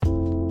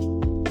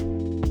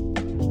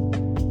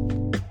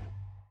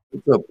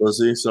What's up,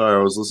 pussy? Sorry,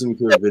 I was listening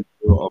to a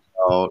video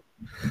about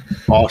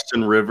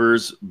Austin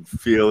Rivers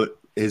feel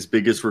his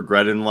biggest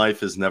regret in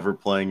life is never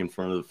playing in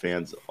front of the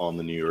fans on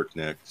the New York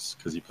Knicks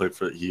because played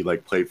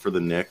for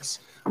the Knicks,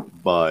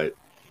 but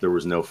there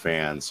was no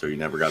fans, so he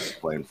never got to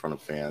play in front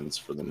of fans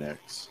for the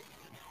Knicks.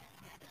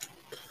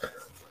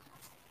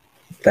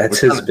 That's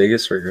his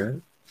biggest regret?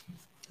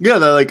 Yeah,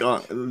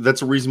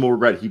 that's a reasonable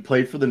regret. He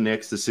played for the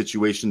Knicks. The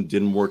situation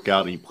didn't work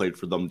out, and he played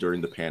for them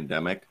during the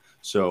pandemic.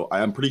 So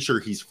I'm pretty sure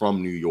he's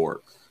from New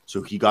York.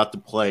 So he got to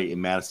play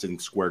in Madison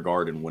Square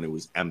Garden when it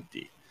was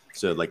empty.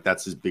 So,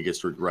 that's his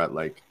biggest regret.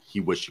 He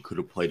wished he could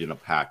have played in a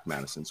packed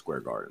Madison Square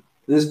Garden.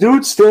 This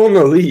dude's still in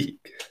the league.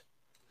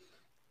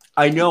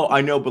 I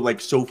know,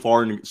 but so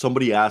far,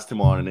 somebody asked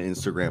him on an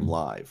Instagram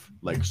live,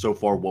 so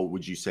far, what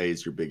would you say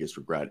is your biggest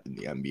regret in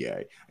the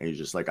NBA? And he's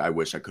just I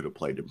wish I could have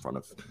played in front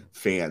of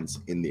fans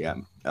in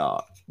the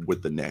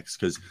with the Knicks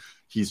because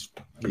he's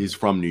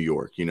from New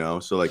York,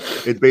 So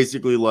it's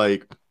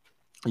basically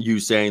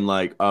you saying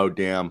oh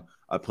damn,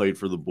 I played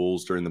for the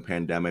Bulls during the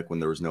pandemic when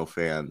there was no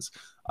fans.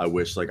 I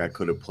wish I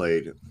could have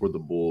played for the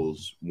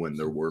Bulls when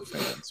there were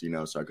fans,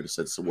 So I could have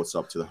said so what's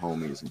up to the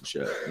homies and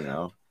shit,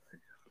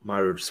 My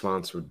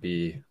response would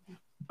be,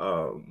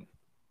 I'm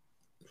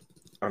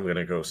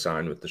gonna go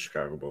sign with the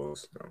Chicago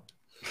Bulls. No.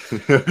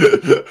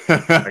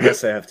 I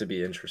guess I have to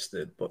be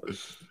interested, but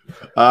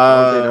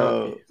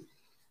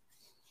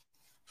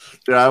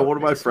one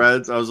of my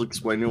friends, I was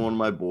explaining to one of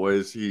my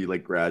boys, he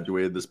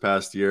graduated this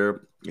past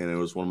year, and it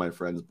was one of my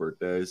friend's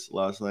birthdays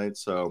last night.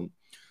 So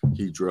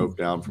he drove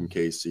down from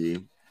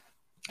KC,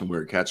 and we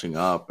were catching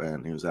up,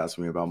 and he was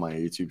asking me about my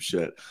YouTube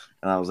shit,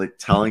 and I was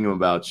telling him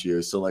about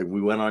you. So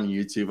we went on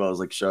YouTube. I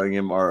was showing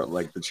him our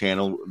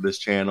this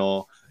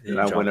channel, and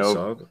I went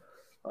over.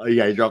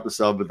 Yeah, he dropped the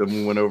sub, but then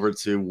we went over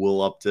to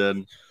Will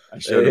Upton. I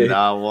showed him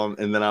that one,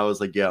 and then I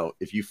was yo,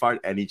 if you find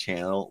any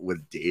channel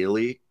with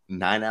daily,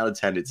 9 out of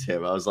 10 it's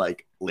him. I was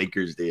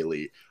Lakers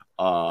daily,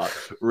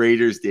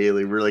 Raiders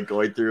daily. We're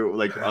going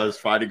through I was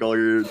finding all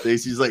your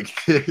things. He's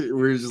we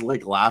were just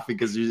laughing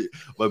because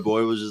my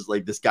boy was just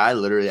this guy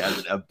literally has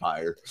an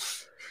empire.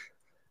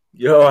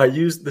 Yo, I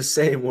used the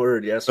same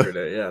word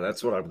yesterday. Yeah,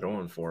 that's what I'm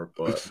going for.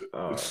 But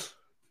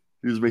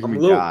he was making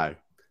me die.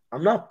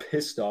 I'm not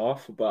pissed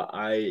off, but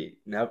I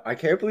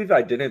can't believe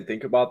I didn't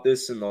think about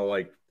this in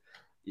the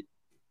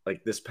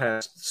this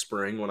past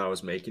spring when I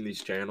was making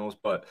these channels.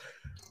 But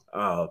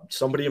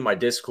somebody in my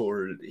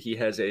Discord, he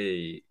has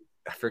I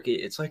forget,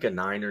 it's a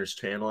Niners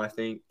channel, I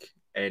think,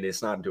 and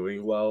it's not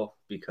doing well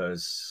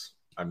because,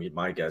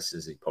 my guess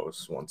is he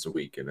posts once a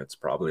week, and it's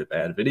probably a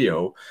bad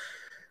video.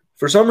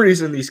 For some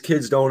reason, these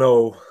kids don't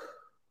know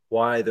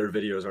why their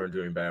videos aren't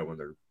doing bad when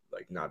they're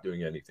not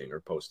doing anything or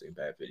posting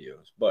bad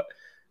videos, but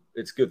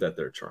it's good that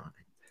they're trying.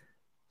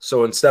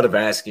 So instead of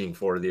asking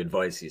for the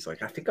advice, he's I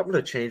think I'm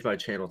going to change my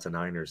channel to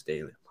Niners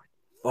Daily. I'm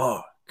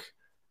fuck.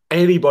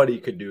 Anybody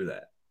could do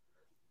that.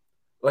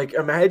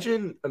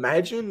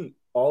 Imagine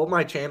all of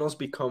my channels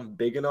become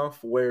big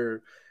enough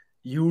where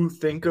you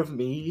think of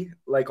me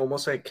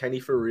almost like Kenny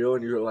for real,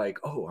 and you're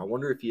oh, I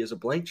wonder if he has a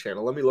blank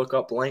channel. Let me look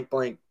up blank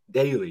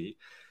daily.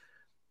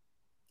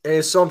 And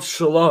it's some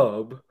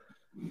schlub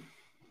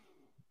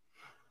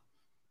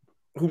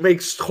who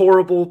makes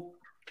horrible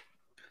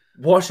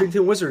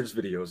Washington Wizards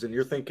videos, and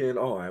you're thinking,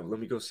 oh, let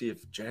me go see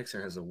if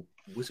Jackson has a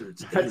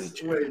Wizards daily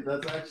channel. Wait,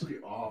 that's actually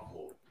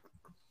awful.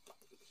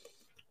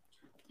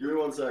 Give me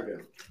 1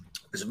 second.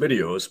 This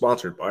video is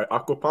sponsored by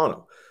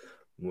Aquapana.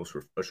 Most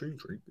refreshing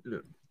drink.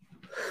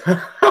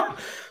 That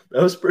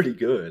was pretty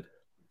good.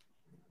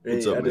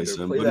 What's up,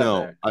 Mason? But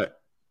no,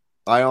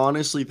 I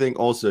honestly think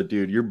also,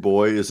 dude, your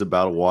boy is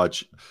about to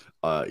watch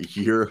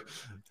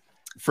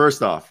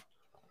First off,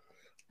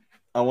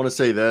 I want to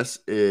say this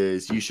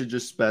is you should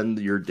just spend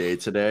your day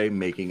today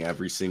making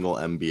every single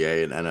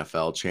NBA and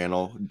NFL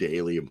channel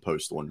daily and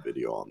post one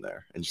video on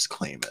there and just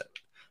claim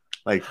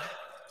it.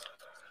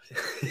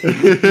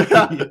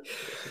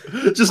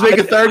 Just make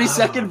a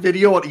 30-second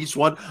video on each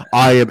one.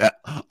 I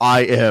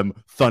am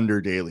Thunder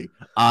Daily.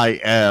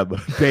 I am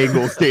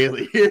Bengals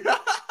Daily.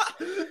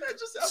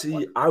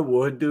 See, I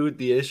would, dude.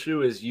 The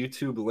issue is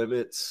YouTube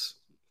limits.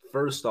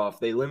 First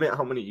off, they limit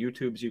how many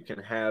YouTubes you can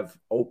have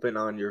open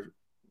on your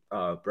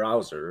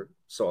browser.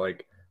 So,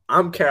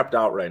 I'm capped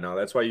out right now.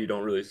 That's why you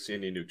don't really see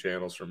any new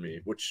channels from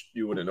me, which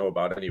you wouldn't know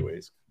about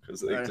anyways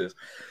because they exist.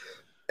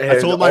 And I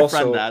told my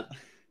friend that.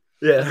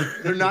 Yeah.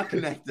 They're not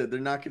connected.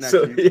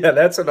 So, yeah,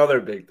 that's another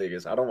big thing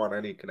is I don't want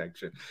any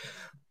connection.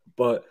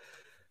 But,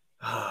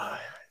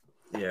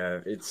 yeah,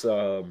 it's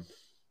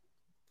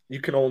you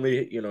can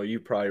only, you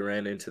probably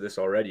ran into this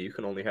already. You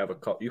can only have a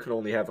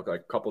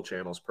couple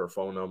channels per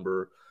phone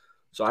number.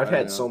 So I've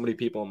had so many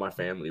people in my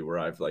family where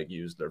I've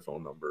used their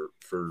phone number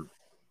for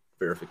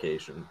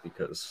verification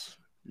because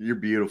you're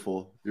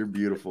beautiful. You're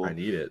beautiful. I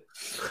need it.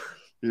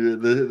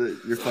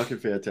 You're fucking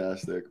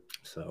fantastic.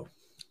 So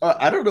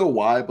I don't know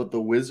why, but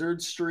the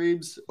Wizards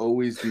streams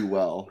always do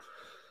well.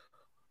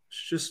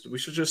 We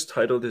should just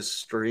title this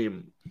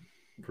stream.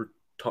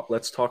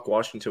 Let's talk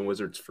Washington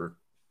Wizards for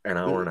an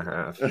hour and a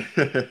half.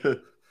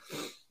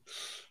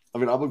 I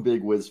mean, I'm a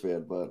big Wiz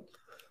fan, but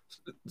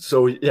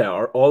So yeah,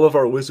 all of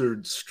our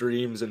Wizards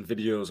streams and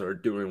videos are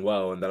doing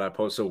well, and then I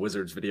posted a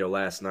Wizards video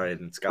last night,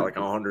 and it's got like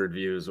 100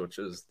 views, which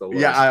is the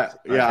lowest I've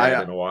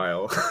had in a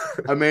while.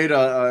 I made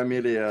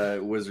a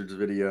Wizards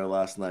video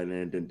last night, and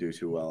it didn't do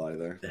too well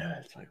either. Yeah,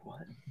 it's like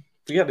what?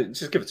 You gotta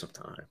just give it some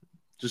time.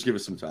 Just give it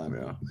some time,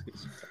 yeah.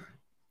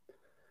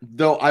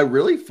 Though I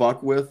really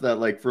fuck with that,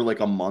 like for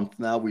like a month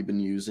now, we've been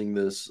using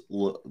this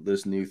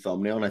new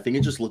thumbnail, and I think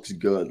it just looks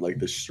good. Like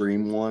the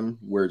stream one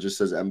where it just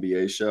says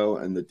NBA show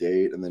and the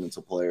date, and then it's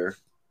a player.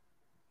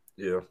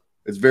 Yeah,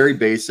 it's very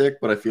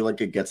basic, but I feel like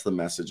it gets the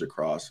message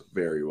across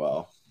very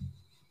well.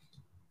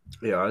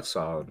 Yeah, it's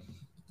solid.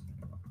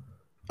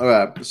 All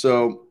right,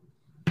 so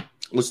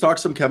let's talk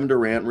some Kevin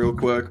Durant real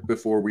quick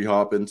before we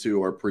hop into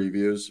our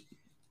previews.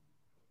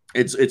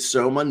 It's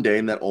so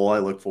mundane that all I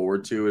look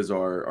forward to is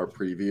our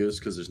previews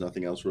because there's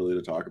nothing else really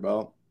to talk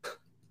about.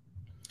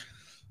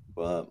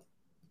 But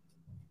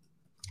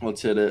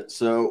let's hit it.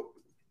 So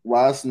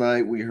last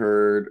night we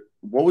heard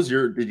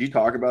did you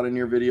talk about in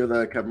your video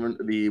that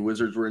the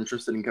Wizards were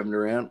interested in Kevin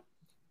Durant?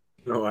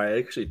 No, I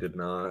actually did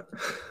not.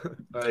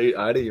 I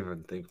didn't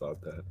even think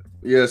about that.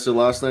 Yeah, so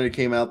last night it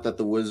came out that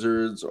the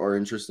Wizards are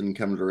interested in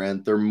Kevin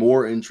Durant. They're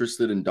more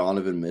interested in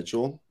Donovan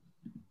Mitchell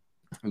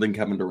than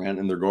Kevin Durant,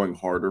 and they're going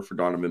harder for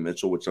Donovan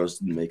Mitchell, which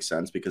doesn't make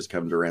sense because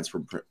Kevin Durant's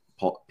from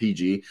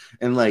PG.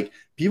 And like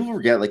people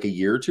forget, like a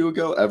year or two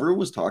ago, everyone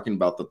was talking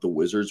about that the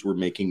Wizards were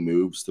making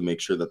moves to make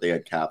sure that they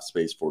had cap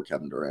space for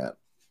Kevin Durant.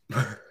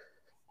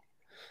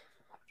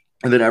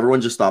 And then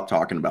everyone just stopped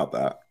talking about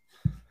that.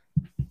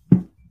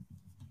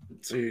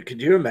 So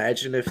could you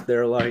imagine if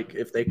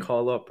they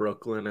call up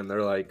Brooklyn and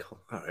they're like,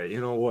 all right,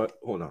 you know what?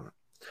 Hold on.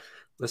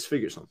 Let's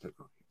figure something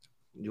out.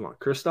 You want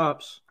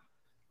Kristaps?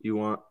 You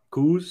want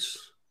Kuz?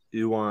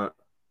 You want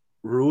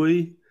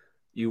Rui?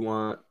 You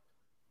want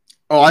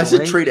I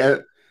said trade.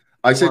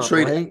 I said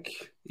trade.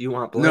 Blank? You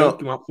want Blank? No.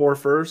 You want 4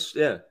 firsts?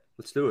 Yeah,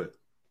 let's do it.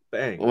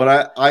 Bang.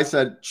 What I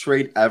said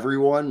trade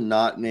everyone,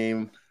 not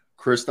name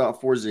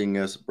Kristaps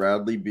Porzingis,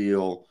 Bradley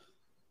Beal,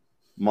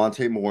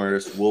 Monte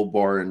Morris, Will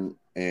Barton,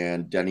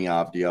 and Denny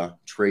Avdia.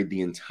 Trade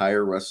the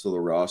entire rest of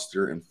the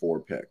roster and 4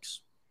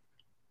 picks.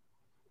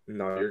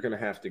 No, you're gonna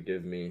have to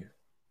give me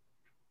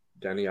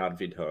Denny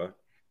Avdia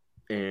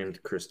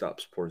and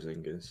Kristaps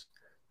Porzingis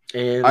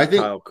and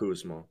Kyle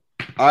Kuzma.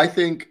 I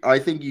think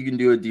you can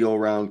do a deal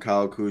around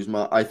Kyle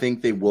Kuzma. I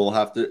think they will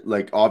have to,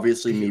 like,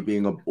 obviously me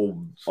being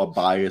a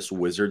biased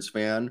Wizards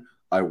fan,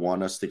 I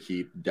want us to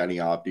keep Denny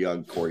Avdia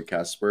and Corey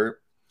Kispert.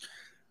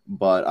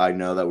 But I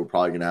know that we're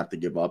probably going to have to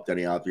give up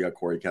Denny Avdia,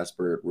 Corey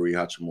Kispert, Rui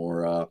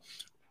Hachimura,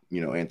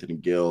 Anthony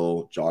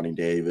Gill, Johnny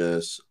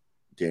Davis,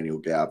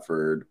 Daniel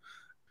Gafford,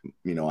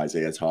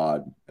 Isaiah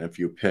Todd, and a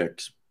few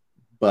picks.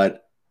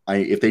 But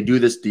if they do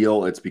this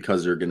deal, it's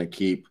because they're going to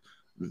keep –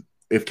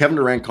 if Kevin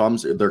Durant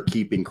comes, they're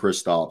keeping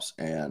Kristaps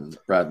and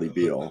Bradley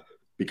Beal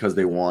because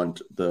they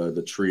want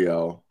the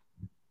trio.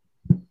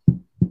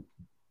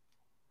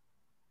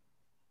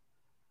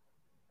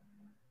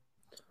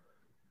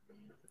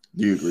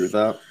 Do you agree with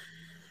that?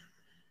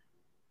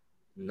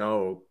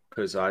 No,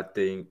 because I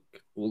think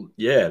 –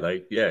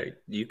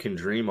 you can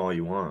dream all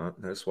you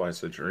want. That's why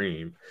it's a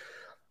dream.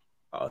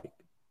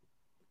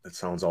 That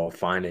sounds all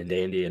fine and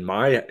dandy in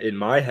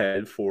my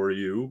head for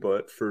you,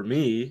 but for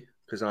me,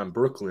 because I'm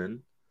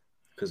Brooklyn,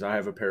 because I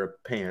have a pair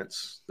of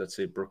pants that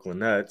say Brooklyn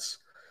Nets.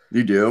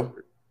 You do?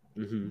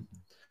 Mm-hmm.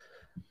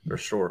 Or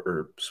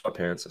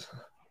sweatpants.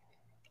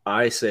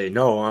 I say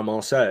no, I'm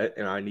all set,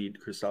 and I need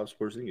Kristaps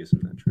Porzingis in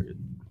that trade.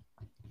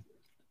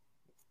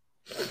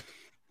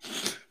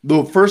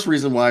 The first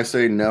reason why I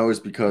say no is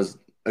because,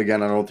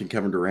 again, I don't think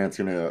Kevin Durant's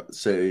going to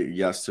say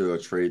yes to a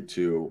trade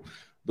to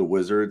the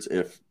Wizards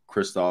if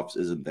Kristaps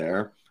isn't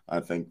there. I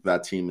think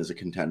that team is a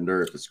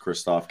contender. If it's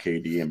Kristaps,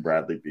 KD, and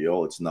Bradley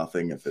Beal, it's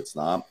nothing if it's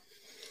not.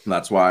 And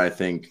that's why I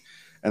think.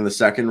 And the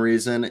second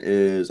reason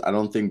is I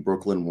don't think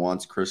Brooklyn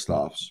wants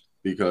Kristaps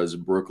because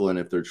Brooklyn,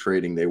 if they're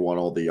trading, they want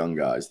all the young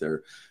guys.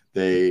 They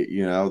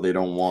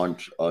don't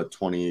want a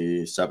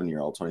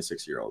 27-year-old,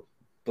 26-year-old.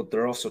 But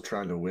they're also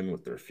trying to win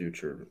with their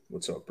future.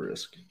 What's up,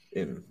 Risk?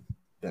 In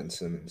Ben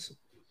Simmons.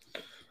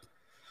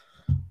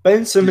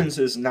 Ben Simmons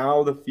is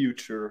now the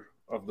future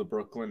of the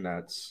Brooklyn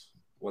Nets,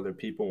 whether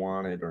people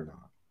want it or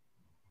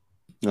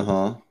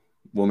not.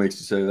 What makes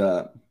you say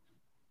that?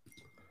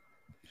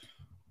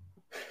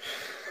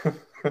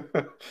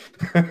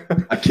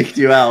 I kicked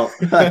you out.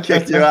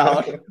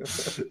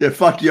 Yeah,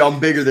 fuck you. I'm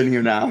bigger than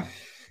you now.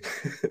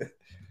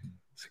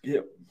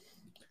 Yep.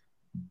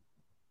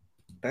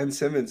 Ben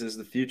Simmons is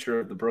the future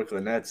of the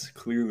Brooklyn Nets,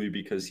 clearly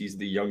because he's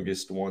the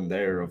youngest one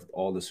there of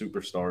all the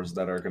superstars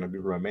that are going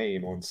to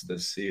remain once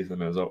this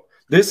season is over.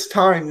 This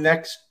time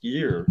next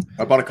year,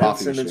 I bought a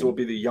coffee Ben Simmons machine. will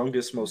be the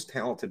youngest, most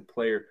talented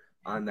player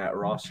on that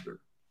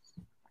roster.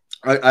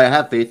 I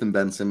have faith in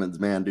Ben Simmons,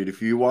 man, dude.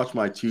 If you watch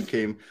my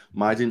 2K,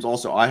 my teams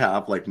also, I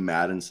have like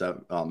Madden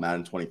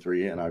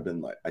 23, and I've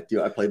been like, I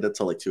played that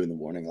till like 2 a.m.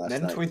 last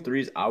night. Madden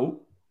 23 is out.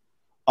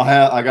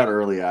 I got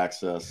early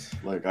access.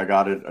 Like I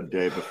got it a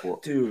day before.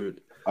 Dude,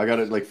 I got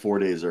it like 4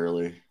 days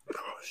early.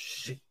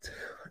 shit.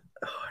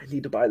 I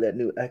need to buy that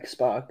new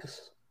Xbox.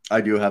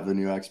 I do have the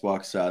new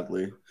Xbox,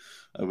 sadly.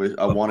 I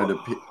wanted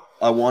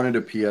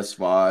a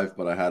PS5,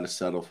 but I had to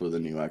settle for the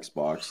new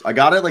Xbox. I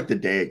got it like the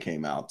day it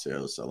came out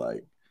too, so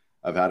like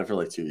I've had it for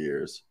like 2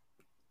 years.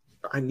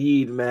 I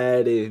need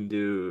Madden,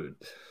 dude.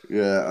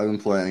 Yeah, I've been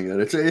playing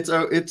it.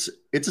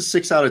 It's a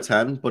 6 out of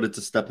 10, but it's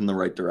a step in the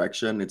right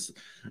direction.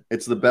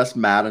 It's the best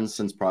Madden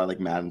since probably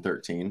like Madden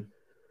 13.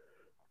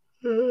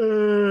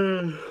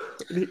 I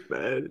need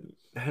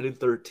Madden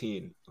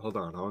 13. Hold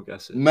on, I'll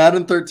guess it.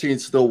 Madden 13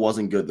 still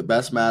wasn't good.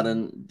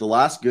 The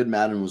last good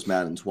Madden was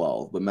Madden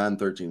 12, but Madden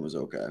 13 was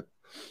okay.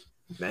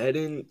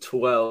 Madden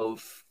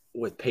 12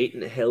 with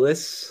Peyton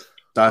Hillis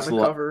That's on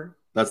the cover.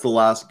 That's the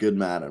last good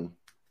Madden.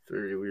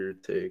 Very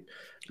weird take.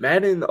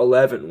 Madden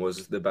 11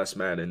 was the best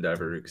Madden to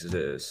ever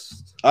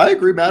exist. I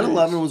agree. Madden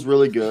 11 was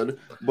really good,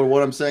 but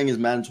what I'm saying is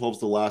Madden 12 is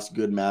the last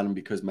good Madden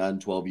because Madden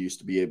 12 used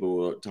to be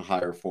able to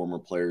hire former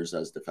players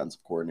as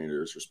defensive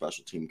coordinators or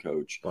special team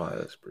coach. Wow,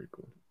 that's pretty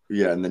cool.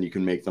 Yeah, and then you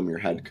can make them your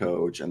head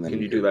coach. And then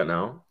can you do that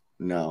now?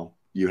 No,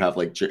 you have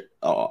like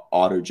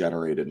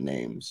auto-generated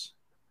names.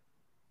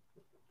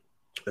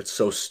 That's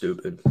so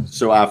stupid.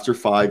 So after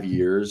 5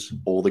 years,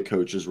 all the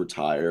coaches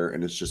retire,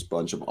 and it's just a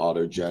bunch of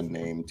auto-gen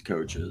named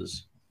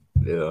coaches.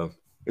 Yeah.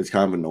 It's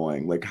kind of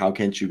annoying. Like, how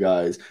can't you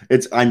guys?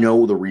 I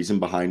know the reason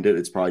behind it.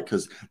 It's probably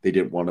because they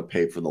didn't want to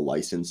pay for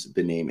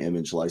the name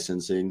image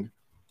licensing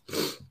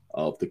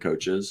of the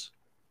coaches.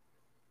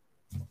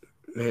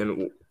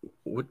 Man,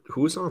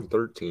 who's on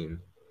 13?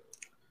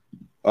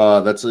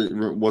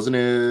 Wasn't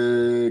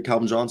it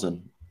Calvin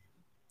Johnson?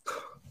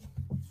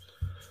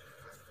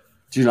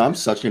 Dude, I'm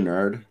such a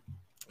nerd.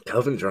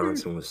 Calvin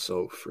Johnson was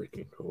so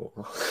freaking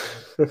cool.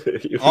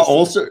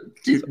 Also,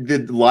 dude,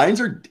 the Lions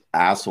are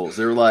assholes.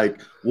 They're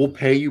like, we'll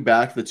pay you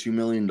back the $2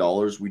 million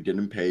we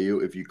didn't pay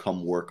you if you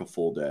come work a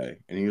full day.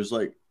 And he was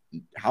like,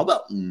 how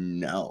about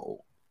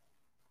no?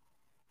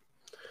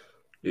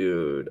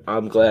 Dude,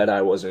 I'm glad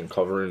I wasn't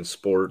covering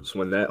sports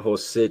when that whole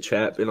sitch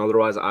happened.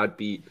 Otherwise, I'd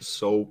be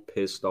so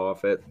pissed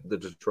off at the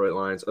Detroit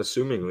Lions,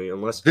 assumingly,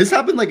 unless this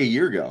happened like a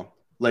year ago.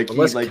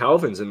 Unless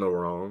Calvin's in the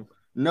wrong.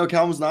 No,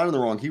 Calvin's not in the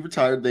wrong. He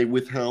retired. They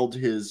withheld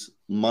his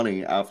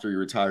money after he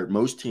retired.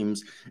 Most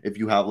teams, if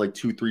you have like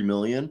 2-3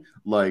 million,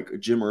 like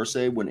Jim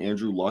Irsay, when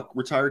Andrew Luck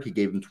retired, he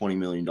gave him $20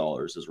 million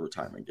as a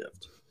retirement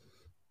gift.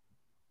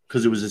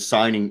 Because it was his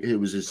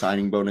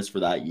signing bonus for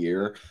that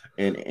year.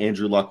 And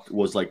Andrew Luck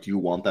was like, do you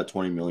want that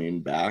 20 million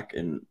back?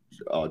 And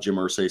Jim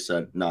Irsay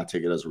said, nah,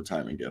 take it as a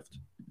retirement gift.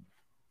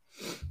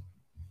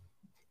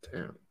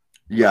 Damn.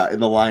 Yeah, and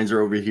the Lions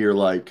are over here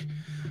like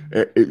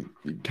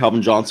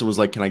Calvin Johnson was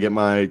like, can I get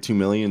my $2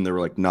 million? They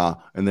were like, nah.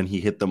 And then he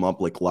hit them up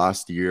like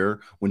last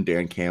year when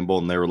Dan Campbell,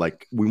 and they were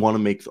like, we want to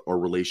make our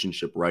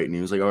relationship right. And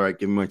he was like, all right,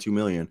 give me my $2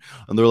 million.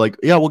 And they're like,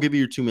 yeah, we'll give you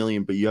your $2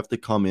 million, but you have to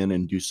come in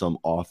and do some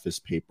office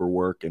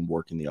paperwork and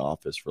work in the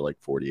office for like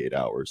 48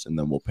 hours, and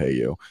then we'll pay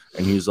you.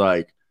 And he's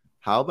like,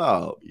 how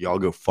about y'all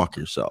go fuck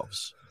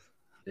yourselves?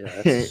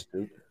 Yeah, that's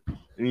stupid.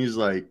 And he's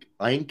like,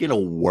 I ain't gonna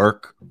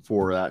work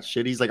for that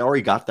shit. He's like, I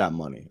already got that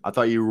money. I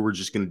thought you were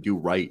just gonna do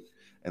right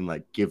and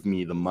like give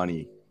me the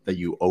money that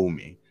you owe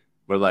me.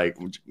 But like,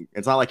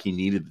 it's not like he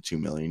needed the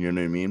 $2 million. You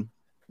know what I mean?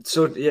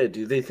 So yeah,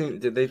 did they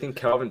think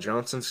Calvin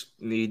Johnson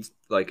is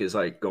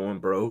going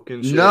broke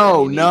and shit?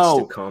 No.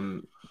 To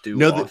come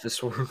do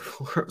office work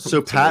for him?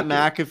 So Pat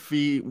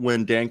McAfee,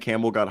 when Dan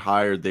Campbell got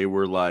hired, they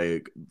were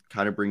like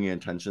kind of bringing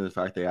attention to the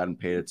fact they hadn't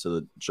paid it.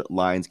 So the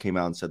Lions came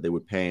out and said they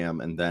would pay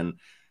him, and then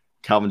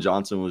Calvin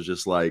Johnson was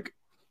just like,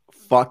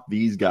 fuck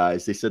these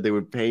guys. They said they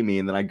would pay me,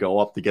 and then I go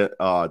up to get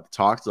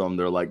talk to them.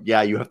 They're like,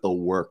 yeah, you have to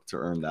work to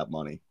earn that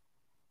money. And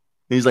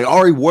he's like, I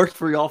already worked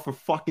for y'all for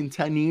fucking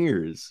 10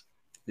 years.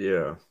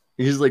 Yeah.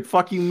 He's like,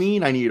 fuck you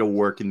mean I need to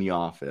work in the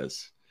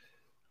office?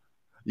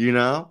 You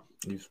know?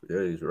 He's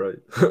right.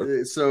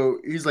 So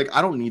he's like,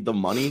 I don't need the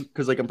money,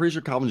 because like I'm pretty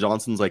sure Calvin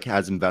Johnson's like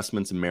has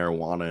investments in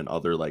marijuana and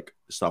other like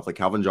stuff. Like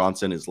Calvin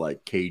Johnson is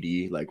like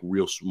KD, like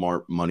real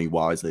smart money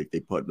wise. Like they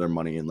put their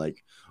money in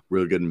like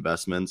really good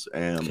investments.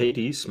 And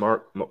KD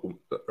smart,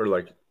 or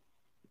like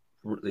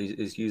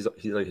he's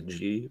like a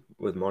G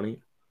with money.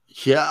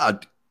 Yeah,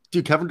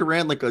 dude. Kevin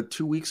Durant like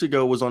 2 weeks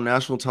ago was on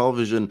national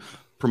television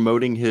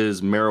promoting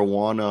his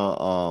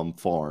marijuana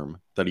farm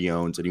that he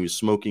owns, and he was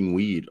smoking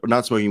weed, or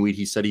not smoking weed.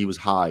 He said he was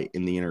high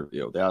in the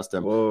interview. They asked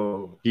him.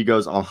 Whoa. He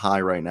goes, I'm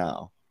high right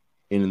now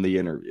in the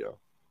interview.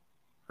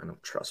 I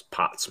don't trust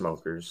pot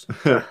smokers.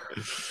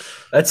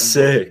 That's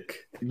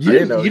sick. I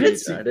didn't know he did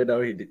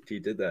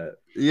that.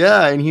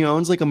 Yeah, and he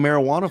owns like a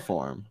marijuana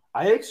farm.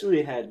 I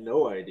actually had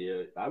no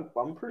idea.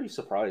 I'm pretty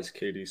surprised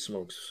KD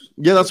smokes.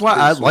 Yeah, that's why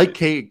I like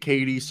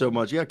KD so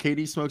much. Yeah,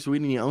 KD smokes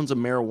weed and he owns a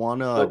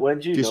marijuana but when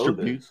did you know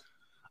this?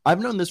 I've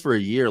known this for a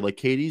year. Like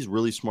KD's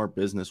really smart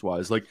business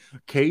wise. Like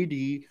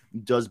KD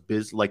does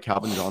like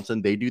Calvin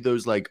Johnson. They do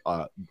those like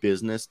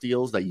business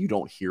deals that you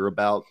don't hear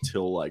about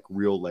till like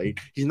real late.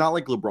 He's not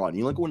like LeBron. You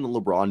know, like when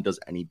LeBron does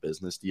any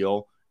business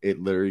deal, it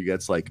literally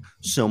gets like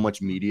so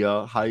much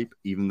media hype,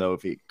 even though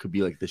if it could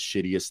be like the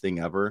shittiest thing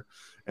ever.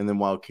 And then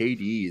while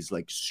KD is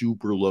like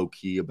super low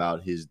key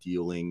about his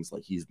dealings,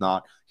 like he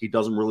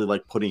doesn't really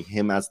like putting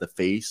him as the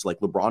face. Like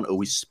LeBron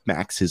always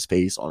smacks his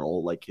face on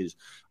all like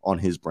on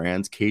his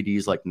brands. KD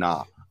is like,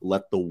 nah,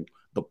 let the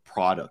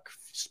product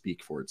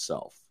speak for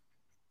itself,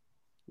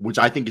 which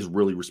I think is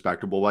really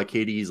respectable. Like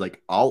KD is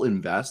like, I'll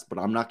invest, but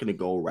I'm not going to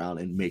go around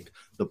and make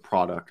the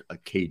product a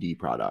KD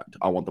product.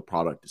 I want the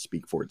product to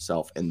speak for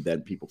itself, and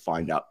then people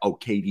find out, oh,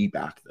 KD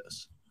backed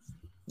this.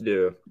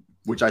 Yeah,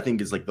 which I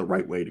think is like the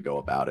right way to go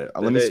about it.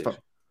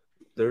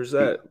 There's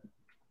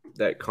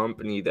that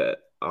company that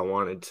I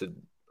wanted to.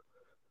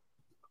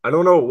 I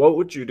don't know, what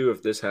would you do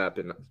if this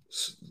happened?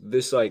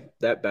 This like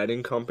that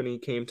betting company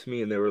came to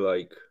me and they were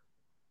like,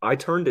 I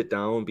turned it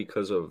down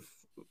because of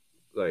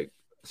like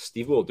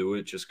Steve Will Do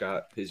It just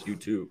got his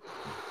YouTube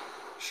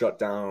shut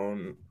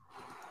down.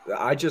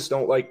 I just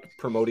don't like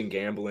promoting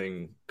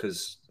gambling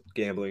because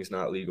gambling is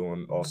not legal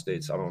in all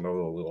states. I don't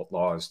know the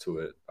laws to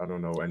it. I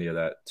don't know any of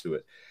that to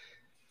it.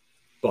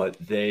 But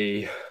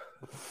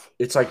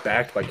it's like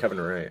backed by Kevin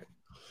Durant.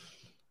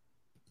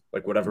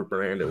 Like whatever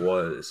brand it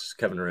was,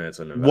 Kevin Durant's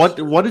an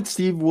investor. What did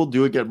Steve Will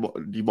Do It get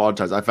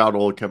demonetized? I found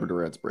all Kevin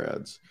Durant's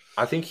brands.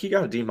 I think he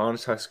got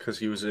demonetized because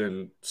he was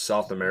in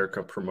South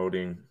America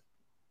promoting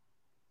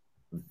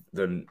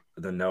the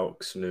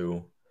Nelk's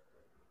new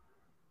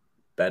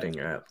betting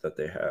app that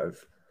they have.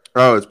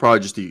 Oh, it's probably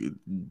just they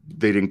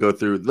didn't go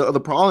through. The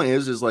problem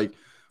is like,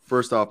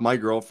 first off, my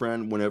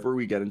girlfriend, whenever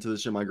we get into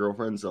this shit, my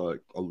girlfriend's going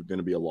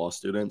to be a law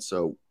student.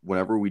 So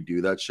whenever we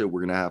do that shit,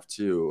 we're going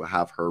to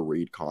have her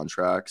read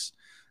contracts.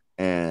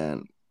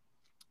 And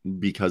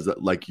because,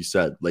 like you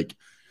said, like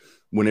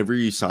whenever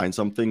you sign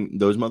something,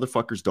 those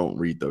motherfuckers don't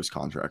read those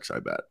contracts, I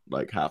bet.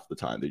 Like half the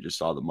time, they just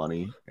saw the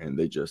money and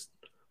they just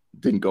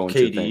didn't go into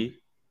KD?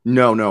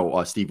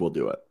 No, Steve Will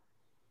Do It.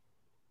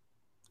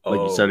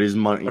 Like you said, his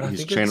money,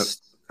 his channel.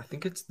 I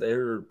think it's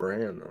their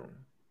brand though.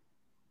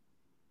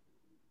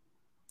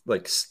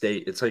 Like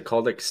Stake. It's like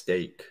called like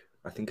Stake.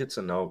 I think it's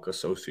a Nelk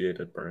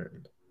associated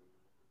brand.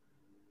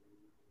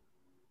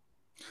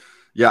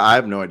 Yeah, I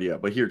have no idea.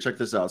 But here, check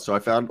this out. So I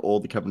found all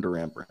the Kevin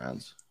Durant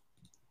brands.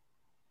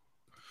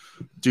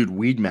 Dude,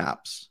 Weed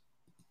Maps.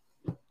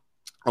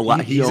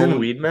 He's in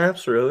Weed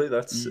Maps, really?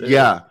 That's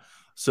yeah.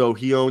 So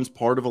he owns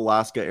part of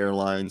Alaska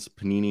Airlines,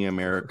 Panini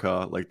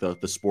America, like the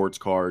sports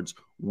cards,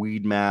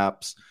 Weed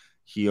Maps.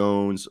 He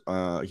owns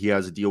he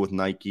has a deal with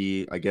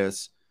Nike, I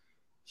guess.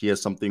 He has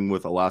something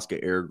with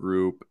Alaska Air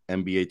Group,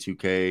 NBA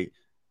 2K,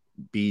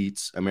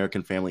 Beats,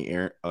 American Family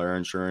Air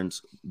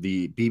Insurance,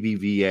 the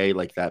BBVA,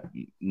 like that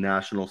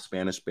national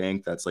Spanish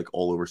bank that's like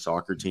all over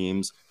soccer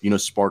teams.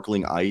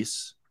 Sparkling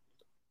Ice,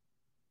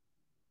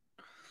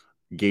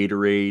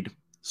 Gatorade,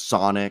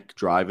 Sonic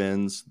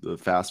drive-ins, the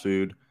fast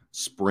food,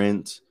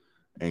 Sprint,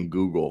 and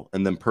Google.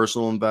 And then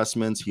personal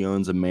investments, he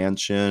owns a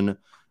mansion,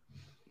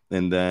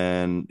 and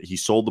then he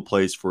sold the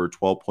place for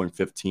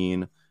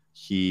 12.15.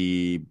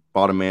 He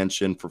bought a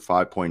mansion for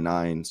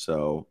 5.9.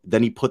 So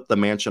then he put the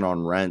mansion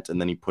on rent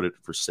and then he put it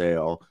for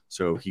sale.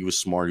 So he was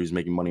smart. He was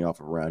making money off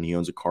of rent. He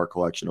owns a car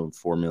collection of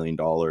 $4 million.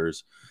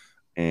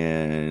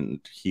 And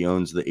he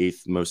owns the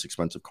 8th most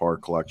expensive car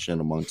collection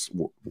amongst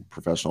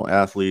professional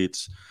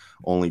athletes,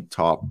 only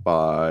topped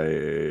by,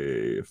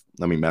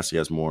 Messi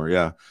has more.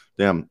 Yeah.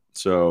 Damn.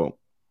 So,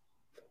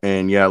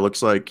 and yeah, it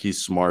looks like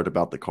he's smart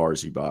about the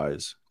cars he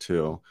buys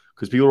too.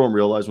 Because people don't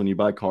realize when you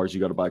buy cars, you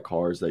got to buy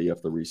cars that you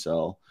have to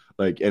resell.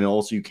 Like, and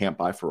also you can't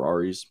buy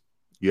Ferraris.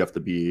 You have to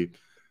be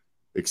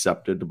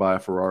accepted to buy a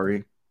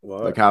Ferrari.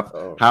 What? Like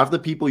half the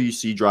people you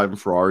see driving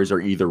Ferraris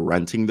are either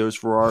renting those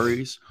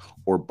Ferraris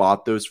or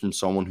bought those from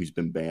someone who's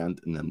been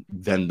banned and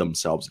then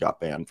themselves got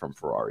banned from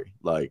Ferrari.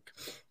 Like,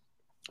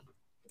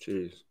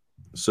 jeez.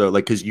 So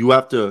like, because you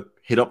have to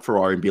hit up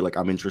Ferrari and be like,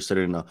 I'm interested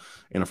in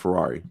a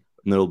Ferrari,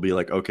 and they'll be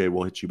like, okay,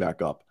 we'll hit you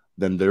back up.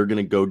 Then they're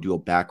gonna go do a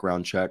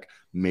background check,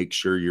 make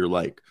sure you're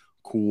like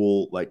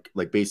cool, like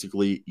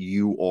basically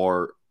you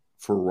are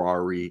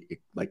Ferrari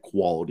like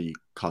quality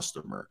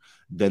customer.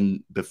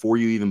 Then before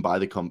you even buy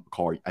the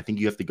car, I think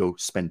you have to go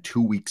spend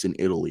 2 weeks in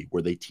Italy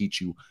where they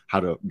teach you how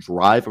to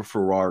drive a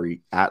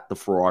Ferrari at the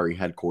Ferrari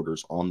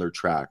headquarters on their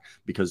track,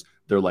 because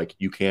they're like,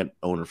 you can't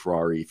own a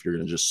Ferrari if you're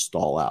going to just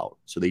stall out.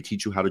 So they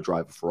teach you how to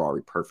drive a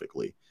Ferrari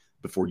perfectly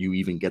before you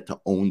even get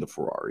to own the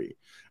Ferrari.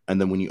 And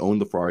then when you own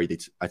the Ferrari,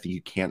 I think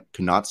you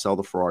cannot sell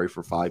the Ferrari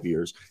for 5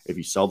 years. If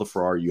you sell the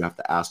Ferrari, you have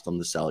to ask them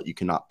to sell it. You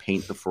cannot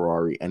paint the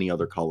Ferrari any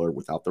other color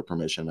without their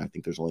permission. I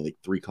think there's only like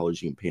 3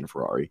 colors you can paint a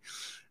Ferrari.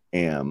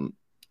 And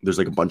there's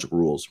like a bunch of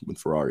rules with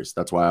Ferraris.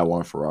 That's why I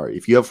want a Ferrari.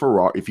 If you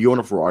own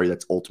a Ferrari,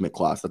 that's ultimate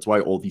class. That's why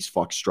all these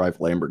fucks drive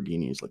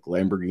Lamborghinis. Like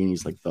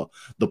Lamborghinis, like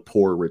the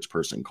poor rich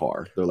person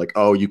car. They're like,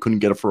 oh, you couldn't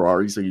get a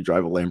Ferrari, so you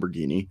drive a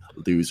Lamborghini,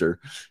 loser.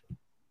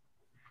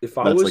 If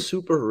I was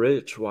super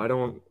rich, why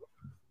don't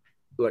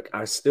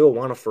I still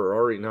want a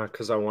Ferrari, not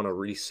because I want to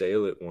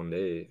resale it one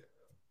day.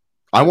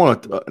 I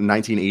want a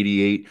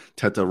 1988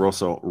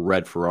 Testarossa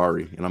red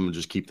Ferrari, and I'm gonna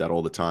just keep that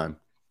all the time.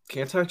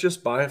 Can't I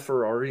just buy a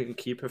Ferrari and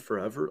keep it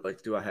forever?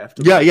 Like, do I have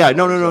to Yeah, buy yeah. cars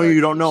No. that I You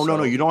can don't. No, just no,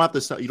 no. sell? You don't have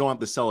to sell. You don't have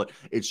to sell it.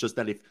 It's just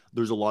that if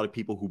there's a lot of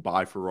people who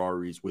buy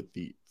Ferraris with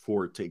the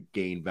for it to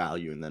gain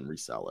value and then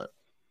resell it.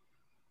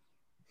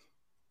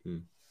 Hmm.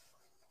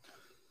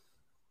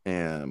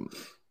 And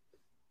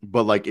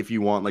but like if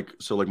you want like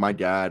so like my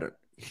dad,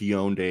 he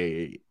owned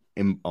a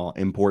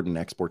import and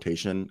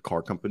exportation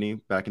car company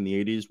back in the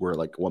 80s where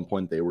like at one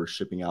point they were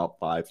shipping out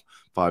five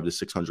to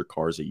 600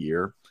 cars a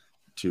year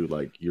to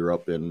like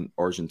Europe and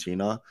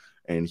Argentina,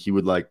 and he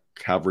would like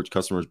have rich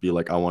customers be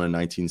like, I want a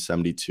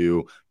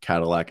 1972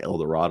 Cadillac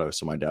Eldorado.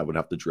 So my dad would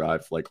have to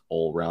drive like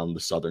all around the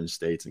southern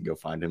states and go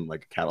find him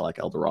like a Cadillac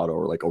Eldorado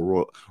or like a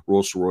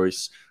Rolls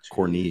Royce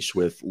Corniche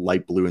with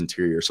light blue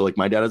interior. So like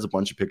my dad has a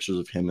bunch of pictures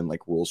of him in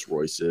like Rolls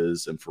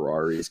Royces and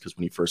Ferraris because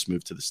when he first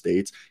moved to the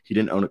States, he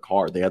didn't own a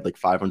car. They had like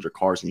 500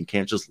 cars, and you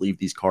can't just leave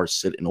these cars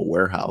sit in a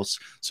warehouse.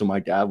 So my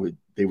dad would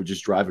they would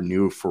just drive a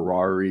new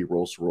Ferrari,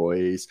 Rolls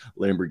Royce,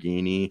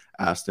 Lamborghini,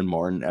 Aston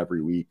Martin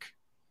every week,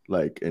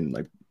 like and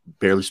like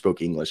barely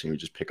spoke English, and he would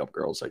just pick up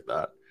girls like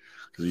that.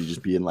 Because you'd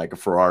just be in like a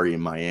Ferrari in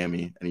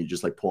Miami, and you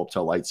just like pull up to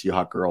a light, see a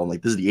hot girl, and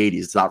like this is the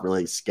 80s. It's not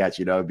really sketch,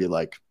 you know. It'd be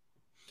like,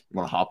 you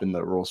want to hop in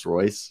the Rolls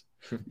Royce,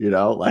 you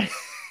know, like,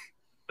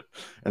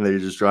 and they're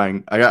just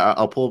trying.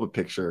 I'll pull up a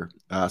picture.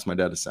 Ask my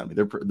dad to send me.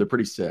 They're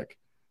pretty sick.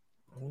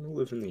 I want to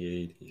live in the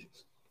 80s.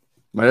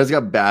 My dad's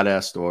got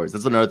badass stories.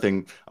 That's another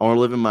thing. I want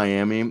to live in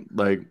Miami,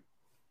 like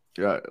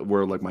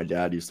where like my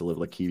dad used to live,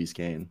 like Key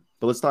Biscayne.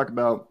 But let's talk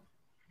about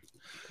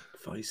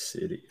Vice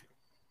City.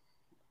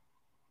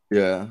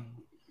 yeah.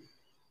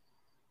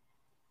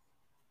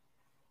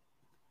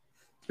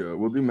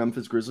 We'll do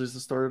Memphis Grizzlies to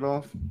start it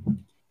off.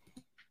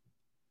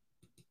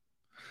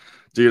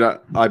 Dude,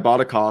 I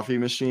bought a coffee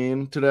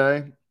machine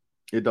today.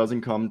 It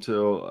doesn't come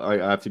till I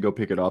have to go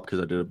pick it up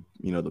because I did,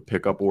 the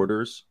pickup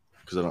orders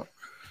because I don't.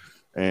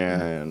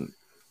 And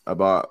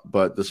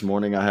but this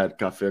morning I had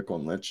café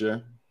con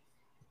leche.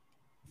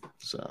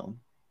 So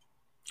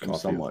I'm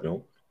somewhat.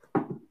 Milk.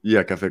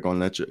 Yeah, café con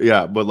leche.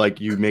 Yeah, but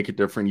like you make it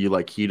different. You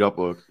like heat up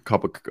a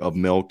cup of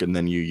milk and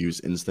then you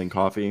use instant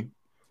coffee.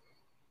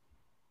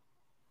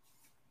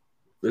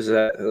 Is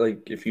that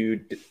like if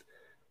you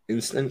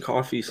instant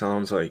coffee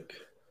sounds like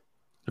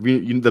Have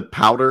you the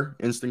powder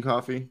instant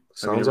coffee?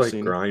 sounds like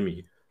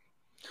grimy.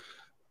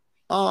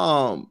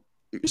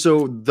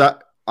 So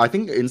that I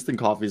think instant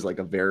coffee is like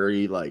a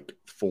very like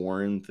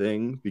foreign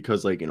thing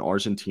because like in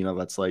Argentina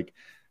that's like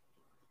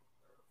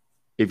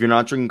if you're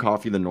not drinking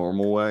coffee the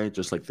normal way,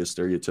 just like the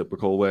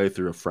stereotypical way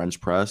through a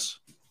French press,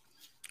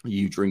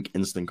 you drink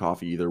instant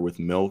coffee either with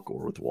milk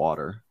or with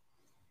water.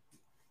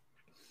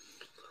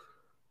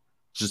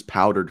 It's just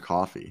powdered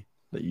coffee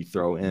that you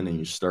throw in and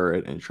you stir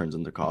it and it turns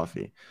into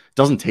coffee. It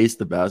doesn't taste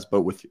the best,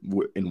 but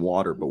in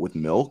water, but with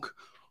milk,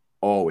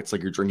 oh, it's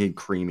like you're drinking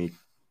creamy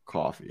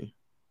coffee.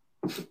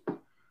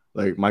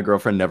 Like my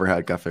girlfriend never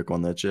had café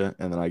con leche, and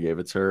then I gave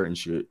it to her, and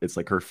it's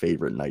like her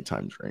favorite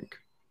nighttime drink.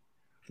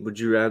 Would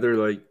you rather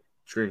like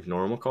drink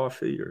normal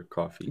coffee or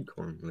coffee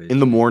con leche? In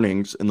the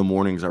mornings,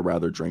 I'd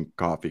rather drink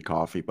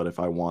coffee. But if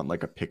I want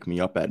like a pick me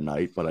up at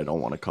night, but I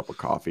don't want a cup of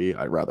coffee,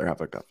 I'd rather have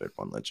a café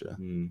con leche,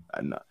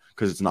 and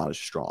because it's not as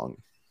strong,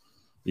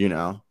 you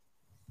know.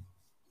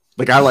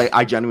 Like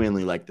I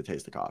genuinely like the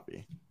taste of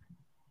coffee.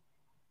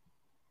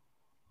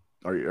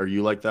 Are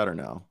you like that or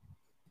no?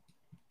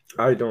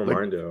 I don't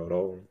mind it at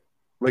all.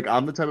 Like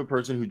I'm the type of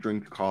person who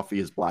drinks coffee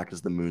as black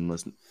as the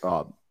moonless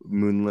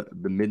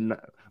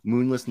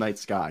night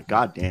sky.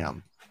 God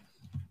damn.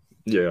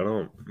 Yeah,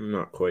 I'm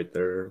not quite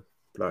there.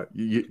 But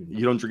you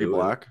don't drink it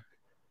black?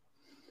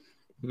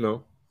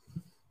 No.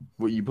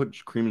 What, you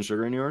put cream and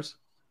sugar in yours?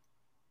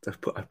 I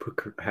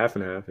put half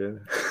and half, yeah.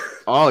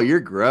 Oh, you're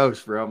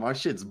gross, bro. My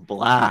shit's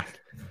black.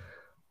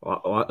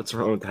 What's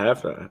wrong with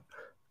half that?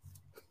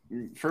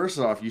 First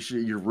off,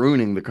 you're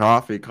ruining the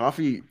coffee.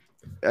 Coffee,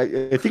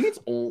 I think it's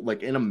all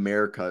like in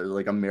America.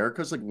 Like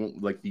America's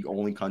like the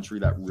only country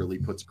that really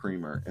puts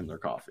creamer in their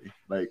coffee.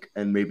 Like,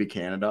 and maybe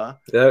Canada.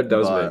 That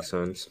does make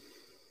sense.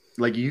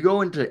 Like you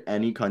go into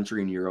any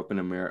country in Europe and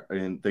America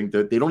and think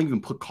that they don't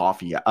even put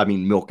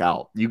milk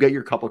out. You get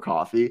your cup of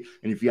coffee,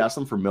 and if you ask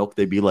them for milk,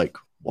 they'd be like,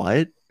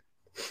 "What?"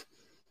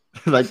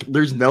 Like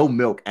there's no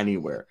milk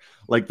anywhere.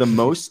 Like the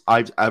most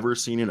I've ever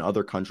seen in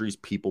other countries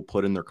people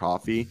put in their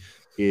coffee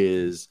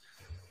is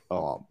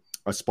a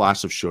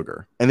splash of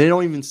sugar, and they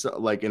don't even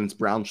and it's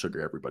brown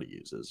sugar everybody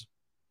uses.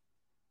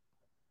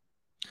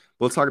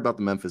 But let's talk about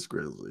the Memphis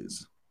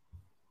Grizzlies.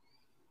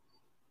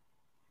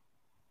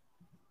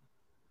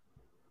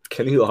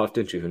 Kenny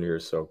Lofton Jr.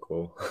 is so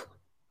cool.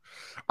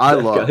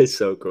 That guy's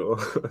so cool.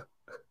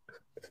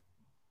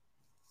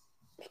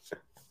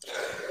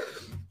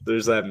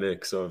 There's that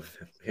mix of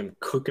him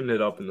cooking it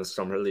up in the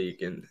summer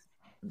league, and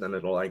then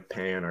it'll like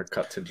pan or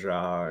cut to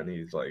draw, and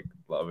he's like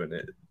loving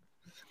it.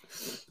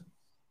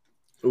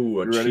 Ooh,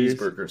 a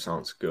cheeseburger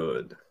sounds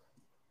good.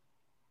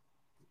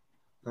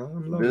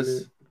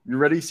 You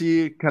ready to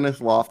see Kenneth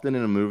Lofton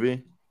in a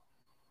movie?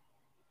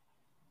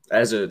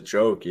 As a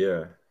joke,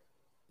 yeah.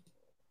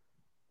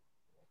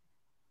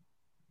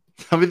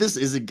 I mean, this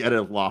isn't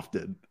Kenneth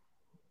Lofton.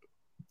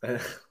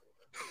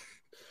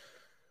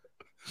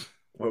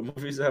 What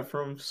movie is that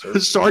from?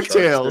 Shark Shark's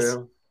Tales.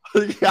 Tale?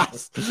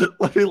 Yes.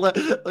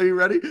 Are you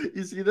ready?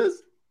 You see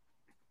this?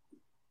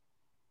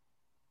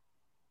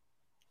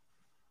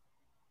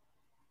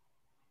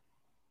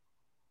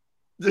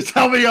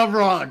 Tell me I'm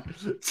wrong.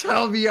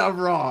 Tell me I'm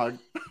wrong.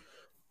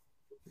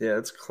 Yeah,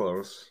 it's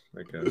close,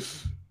 I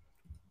guess.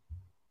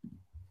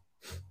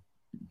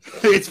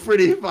 It's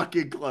pretty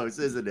fucking close,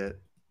 isn't it?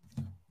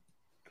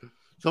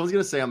 Someone's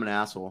gonna say I'm an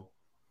asshole.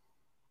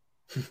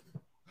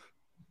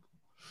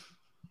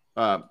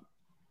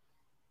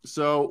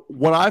 So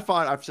what I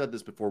find, I've said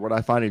this before, what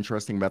I find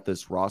interesting about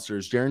this roster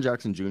is Jaren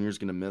Jackson Jr. is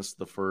going to miss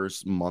the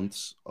first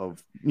months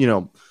of,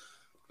 2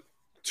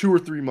 or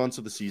 3 months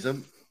of the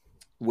season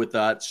with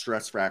that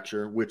stress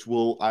fracture, which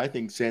will, I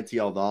think, Santi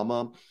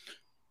Aldama,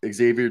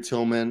 Xavier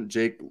Tillman,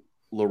 Jake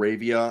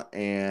LaRavia,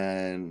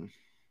 and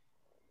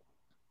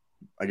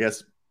I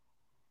guess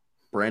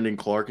Brandon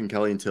Clark and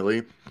Kelly and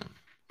Tilly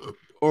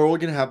are all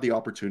going to have the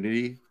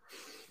opportunity,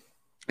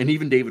 and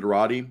even David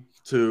Roddy,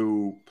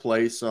 to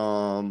play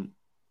some,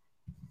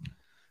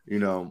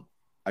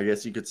 I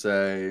guess you could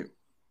say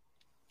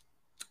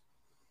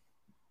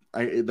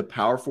the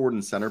power forward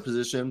and center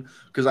position,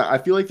 because I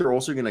feel like they're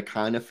also going to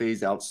kind of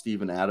phase out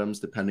Steven Adams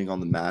depending on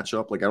the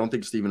matchup. Like, I don't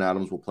think Steven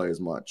Adams will play as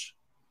much.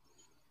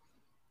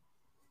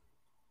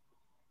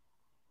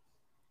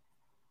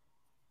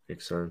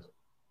 Makes sense.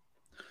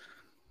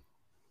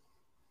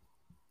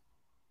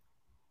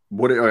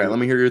 All right, let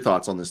me hear your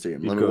thoughts on this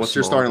team. What's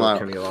your starting lineup?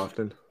 Kenny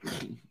Lofton.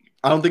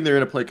 I don't think they're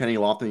going to play Kenny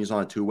Lofton. He's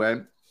on a two-way.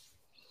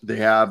 They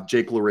have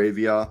Jake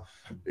LaRavia,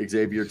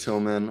 Xavier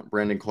Tillman,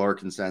 Brandon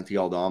Clark, and Santi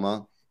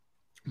Aldama.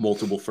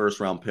 Multiple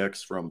first-round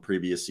picks from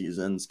previous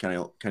seasons. Kenny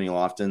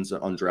Lofton's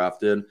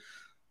undrafted.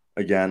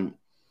 Again,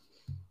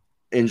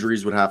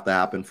 injuries would have to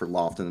happen for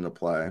Lofton to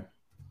play.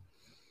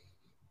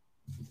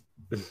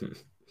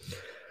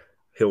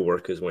 He'll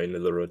work his way into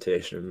the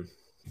rotation.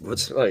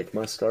 What's like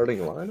my starting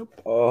lineup?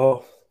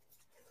 Oh,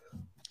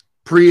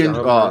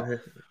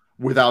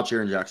 without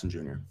Jaren Jackson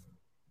Jr.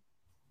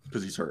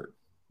 because he's hurt.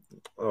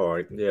 Oh,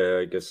 yeah,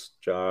 I guess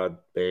Jod,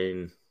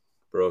 Bain,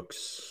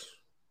 Brooks,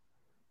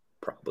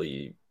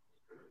 probably.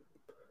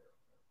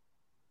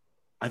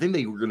 I think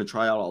they were going to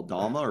try out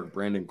Aldama or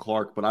Brandon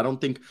Clark, but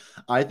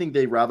I think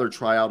they'd rather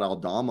try out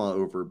Aldama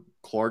over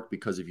Clark,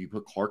 because if you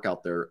put Clark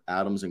out there,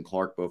 Adams and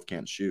Clark both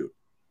can't shoot.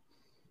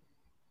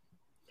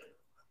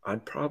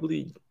 I'm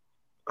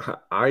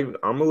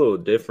a little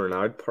different.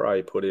 I'd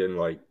probably put in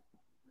like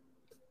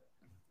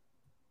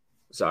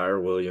Zaire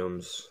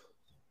Williams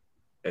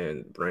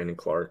and Brandon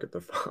Clark at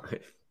the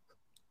 5.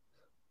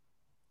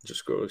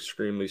 Just go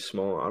extremely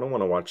small. I don't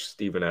want to watch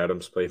Steven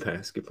Adams play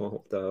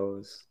basketball.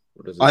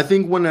 I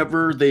think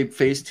whenever they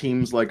face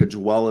teams like a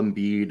Joel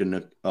Embiid and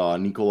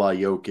Nikola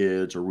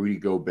Jokic or Rudy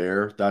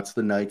Gobert, that's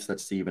the nights that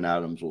Steven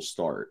Adams will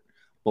start.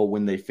 But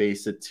when they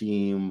face a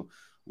team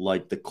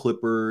like the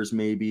Clippers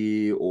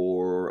maybe,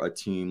 or a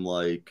team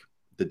like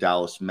the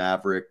Dallas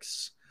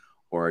Mavericks,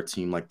 or a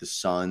team like the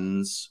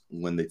Suns,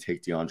 when they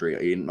take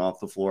DeAndre Ayton off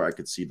the floor, I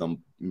could see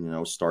them,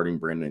 starting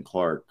Brandon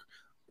Clark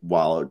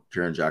while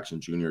Jaren Jackson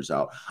Jr. is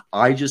out.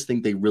 I just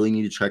think they really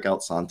need to check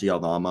out Santi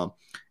Aldama.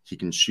 He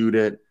can shoot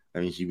it. I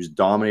mean, he was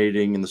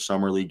dominating in the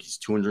summer league. He's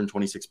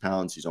 226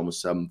 pounds. He's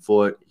almost 7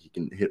 foot. He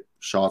can hit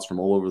shots from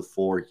all over the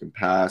floor. He can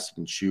pass. He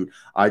can shoot.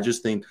 I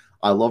just think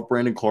I love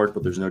Brandon Clark,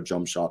 but there's no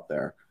jump shot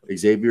there.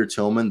 Xavier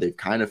Tillman, they've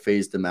kind of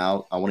phased him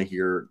out. I want to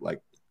hear,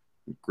 like,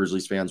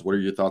 Grizzlies fans, what are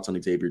your thoughts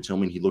on Xavier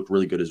Tillman? He looked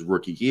really good his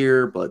rookie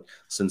year, but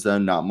since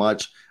then, not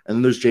much. And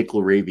then there's Jake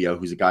LaRavia,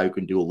 who's a guy who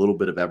can do a little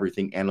bit of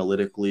everything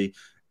analytically.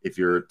 If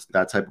you're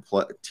that type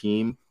of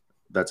team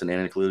that's an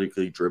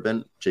analytically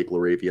driven, Jake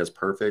LaRavia is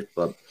perfect,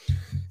 but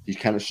he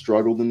kind of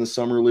struggled in the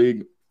summer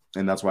league,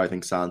 and that's why I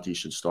think Santi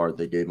should start.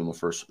 They gave him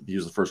he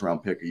was the first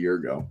round pick a year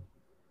ago.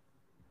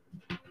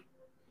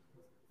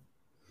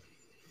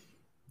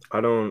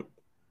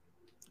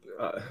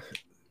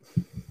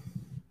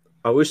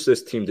 I wish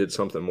this team did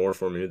something more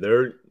for me.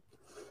 They're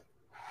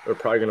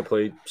probably going to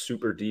play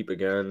super deep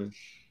again.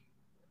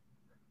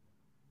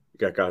 You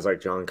got guys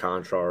like John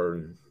Conchar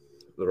and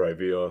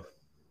LaRavia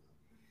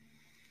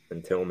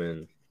and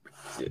Tillman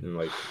getting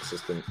like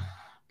consistent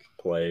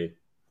play,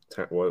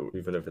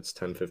 even if it's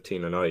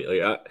 10-15 a night.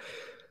 Like I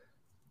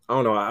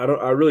don't know.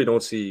 I really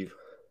don't see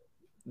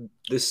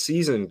this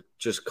season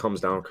just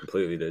comes down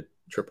completely to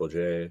Triple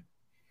J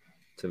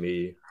to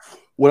me.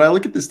 When I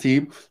look at this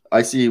team,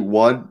 I see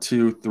 1,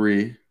 2,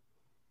 3,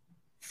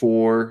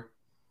 4,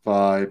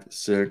 5,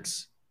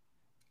 6,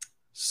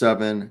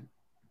 7,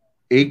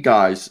 8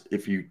 guys,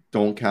 if you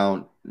don't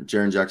count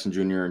Jaren Jackson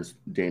Jr. and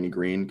Danny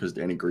Green, because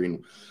Danny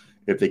Green,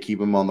 if they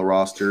keep him on the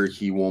roster,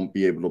 he won't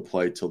be able to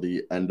play till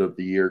the end of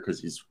the year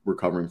because he's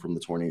recovering from the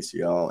torn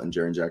ACL, and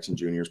Jaren Jackson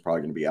Jr. is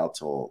probably going to be out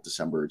till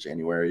December or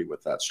January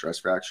with that stress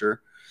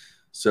fracture.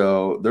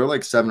 So they're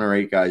like 7 or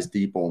 8 guys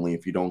deep only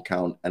if you don't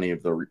count any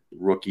of the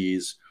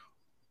rookies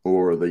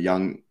or the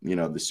young,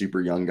 the super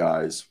young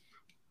guys.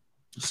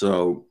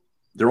 So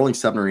they're only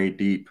 7 or 8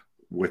 deep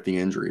with the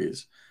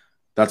injuries.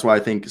 That's why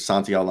I think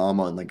Santi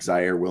Alama and like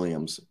Zaire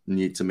Williams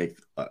need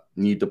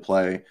to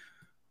play,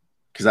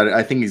 because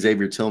I think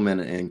Xavier Tillman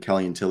and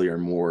Kellyan Tilly are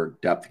more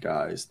depth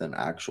guys than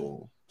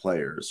actual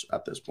players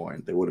at this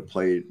point. They would have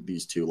played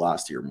these two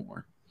last year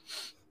more.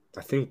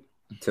 I think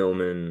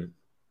Tillman,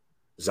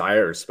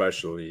 Zaire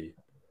especially,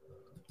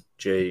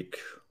 Jake,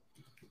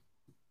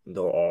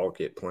 they'll all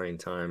get playing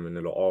time and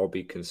it'll all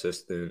be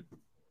consistent.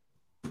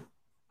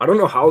 I don't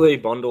know how they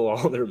bundle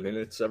all their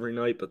minutes every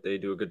night, but they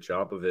do a good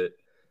job of it.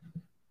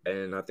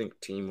 And I think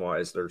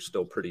team-wise, they're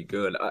still pretty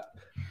good.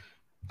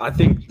 I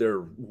think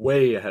they're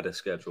way ahead of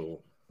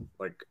schedule.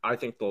 Like, I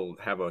think they'll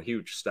have a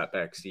huge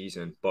step-back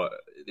season, but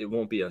it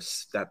won't be a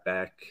step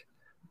back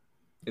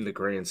in the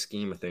grand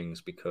scheme of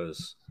things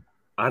because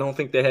I don't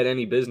think they had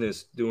any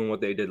business doing what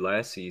they did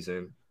last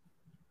season.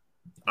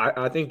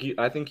 I think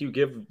you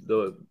give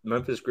the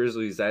Memphis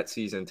Grizzlies that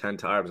season 10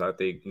 times. I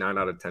think 9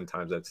 out of 10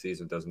 times that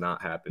season does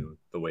not happen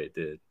the way it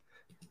did.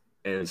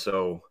 And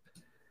so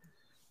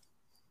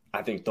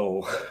I think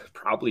they'll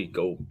probably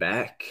go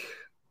back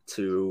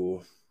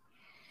to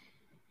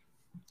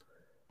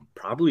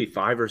probably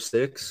 5 or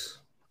 6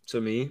 to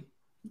me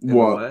in the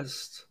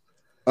West.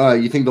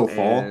 You think they'll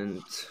fall?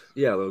 And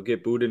yeah, they'll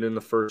get booted in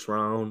the first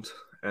round.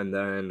 And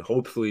then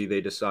hopefully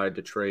they decide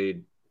to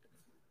trade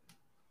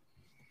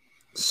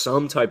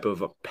some type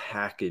of a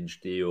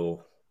package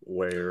deal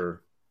where.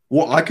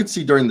 Well, I could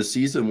see during the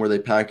season where they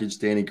package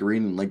Danny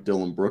Green and like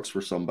Dillon Brooks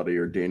for somebody,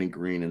 or Danny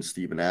Green and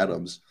Steven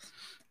Adams.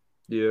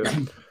 Yeah.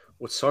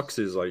 What sucks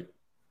is like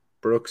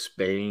Brooks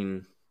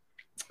and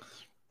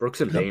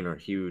Bane are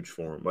huge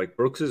for him. Like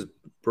Brooks is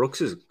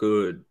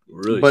good,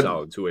 really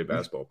solid two-way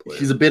basketball player.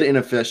 He's a bit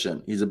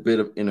inefficient.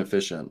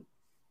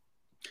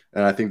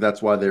 And I think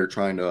that's why they're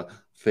trying to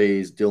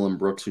phase Dillon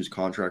Brooks, whose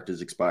contract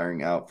is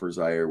expiring, out for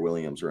Zaire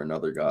Williams or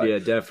another guy. Yeah,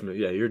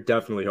 definitely. Yeah, you're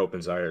definitely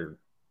hoping Zaire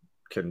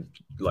can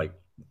like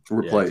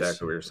replace. Yeah,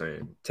 exactly what you're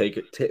saying.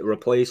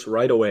 Replace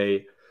right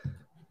away.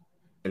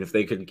 And if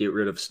they could get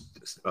rid of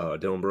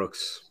Dillon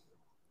Brooks,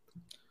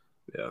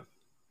 yeah.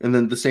 And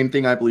then the same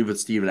thing, I believe,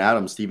 with Steven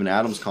Adams. Steven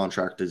Adams'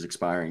 contract is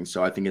expiring,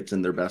 so I think it's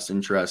in their best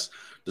interest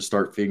to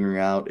start figuring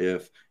out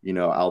if,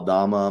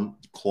 Aldama,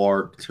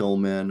 Clark,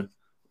 Tillman,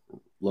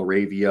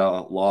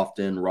 LaRavia,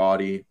 Lofton,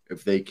 Roddy,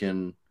 if they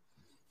can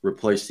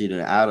replace Steven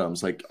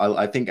Adams. Like,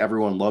 I think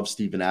everyone loves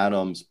Steven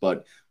Adams,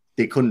 but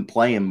they couldn't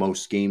play him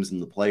most games in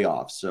the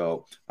playoffs.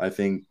 So I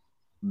think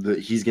that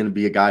he's going to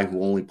be a guy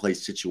who only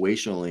plays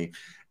situationally.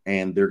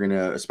 And they're going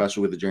to,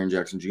 especially with the Jaren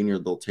Jackson Jr.,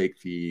 they'll take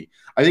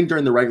I think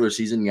during the regular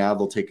season,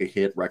 they'll take a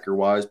hit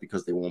record-wise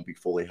because they won't be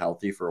fully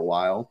healthy for a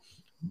while.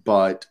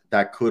 But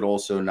that could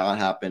also not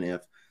happen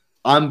if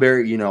I'm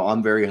very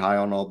high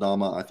on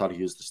Aldama. I thought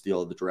he was the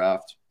steal of the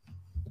draft.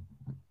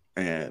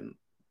 And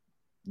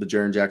the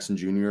Jaren Jackson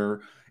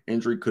Jr.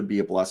 injury could be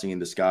a blessing in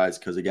disguise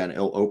because, again,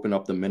 it'll open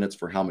up the minutes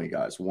for how many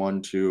guys?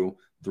 1, 2,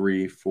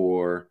 3,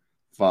 4,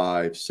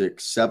 5,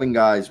 6, 7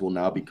 guys will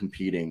now be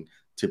competing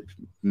to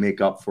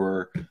make up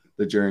for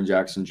the Jaren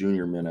Jackson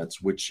Jr.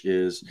 minutes, which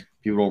is,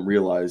 people don't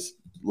realize,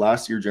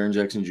 last year Jaren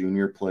Jackson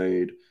Jr.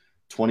 played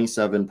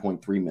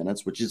 27.3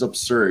 minutes, which is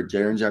absurd.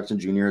 Jaren Jackson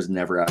Jr. has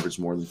never averaged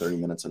more than 30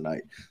 minutes a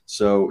night.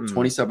 So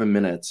 27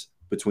 minutes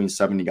between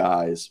 70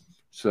 guys.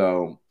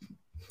 So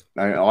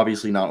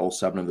obviously not all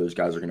 7 of those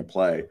guys are going to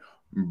play,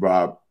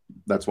 but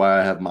that's why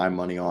I have my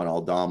money on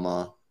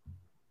Aldama,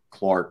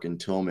 Clark, and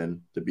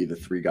Tillman to be the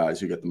 3 guys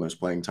who get the most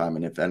playing time.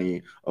 And if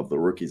any of the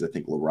rookies, I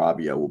think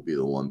LaRavia will be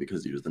the one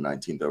because he was the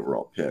 19th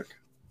overall pick.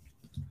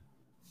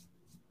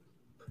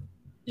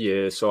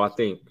 Yeah, so I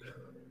think,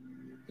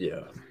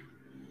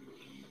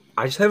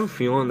 I just have a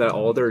feeling that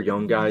all their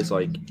young guys,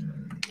 like,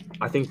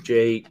 I think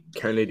Jake,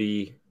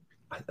 Kennedy,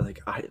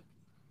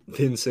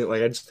 Vincent,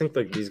 I just think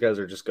like these guys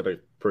are just going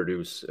to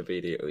produce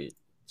immediately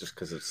just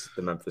because it's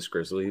the Memphis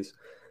Grizzlies.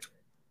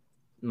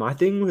 My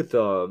thing with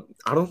I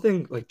don't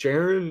think like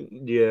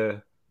Jaren,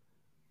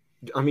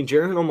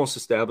 Jaren almost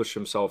established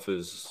himself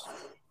as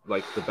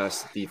like the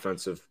best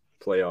defensive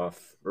playoff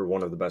or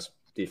one of the best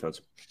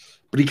defensive.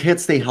 But he can't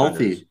stay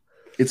healthy.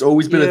 It's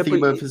always been a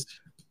theme of his.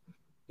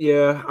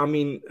 Yeah,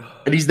 and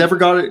he's never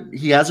got it.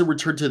 He hasn't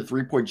returned to the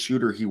 3-point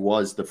shooter he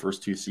was the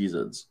first 2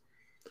 seasons.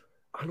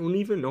 I don't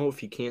even know if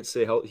he can't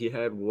stay healthy.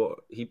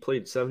 He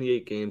played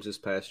 78 games this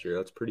past year.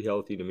 That's pretty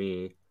healthy to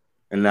me.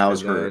 And now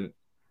he's hurt.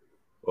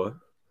 What?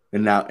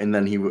 And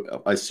then he,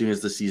 as soon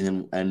as the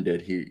season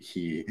ended,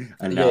 he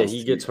announced. Yeah,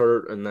 he gets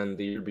hurt, and then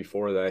the year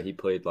before that, he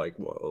played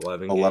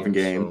 11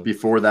 games. So.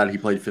 Before that, he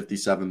played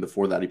 57.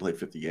 Before that, he played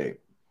 58.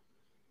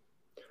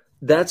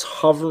 That's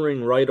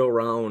hovering right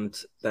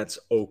around. That's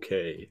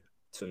okay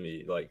to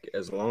me. Like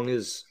as long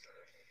as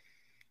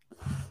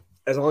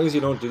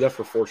you don't do that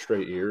for 4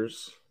 straight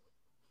years.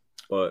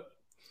 But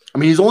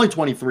he's only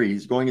 23.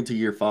 He's going into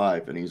year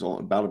 5, and he's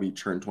about to be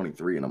turned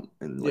 23 in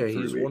 3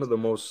 he's weeks. One of the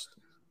most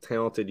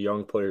talented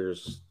young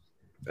players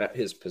at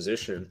his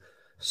position.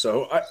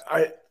 So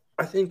I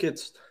think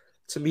it's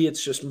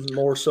just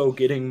more so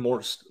getting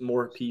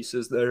more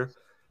pieces there,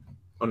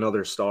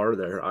 another star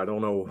there. I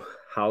don't know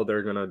how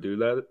they're gonna do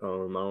that. I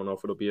don't know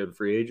if it'll be in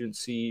free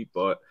agency,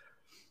 but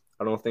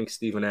I don't think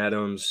Steven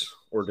Adams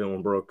or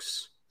Dylan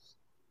Brooks.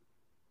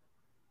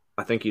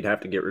 I think you'd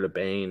have to get rid of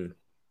Bane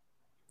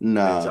and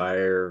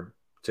Zaire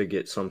to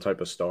get some type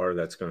of star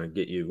that's going to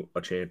get you a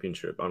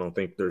championship. I don't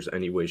think there's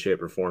any way,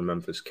 shape, or form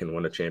Memphis can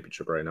win a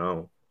championship right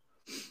now.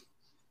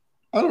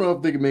 I don't know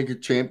if they can make a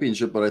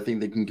championship, but I think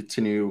they can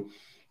continue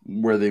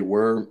where they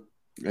were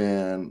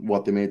and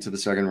what they made to the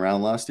second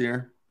round last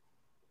year.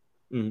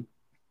 Mm-hmm.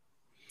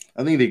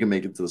 I think they can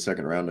make it to the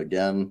second round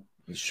again.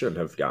 They shouldn't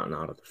have gotten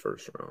out of the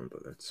first round,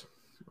 but that's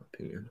my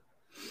opinion.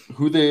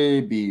 Who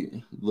they beat?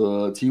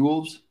 The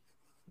T-Wolves?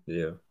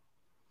 Yeah.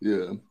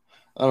 Yeah.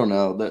 I don't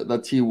know.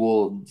 That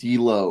T-Wolves,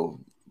 D'Lo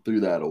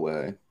threw that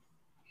away.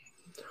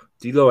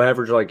 D'Lo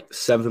averaged like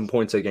 7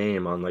 points a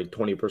game on like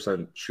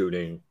 20%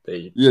 shooting.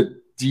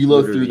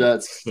 D'Lo threw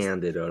that.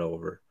 Handed it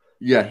over.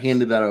 Yeah,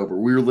 handed that over.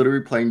 We were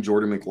literally playing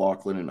Jordan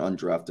McLaughlin, an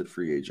undrafted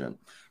free agent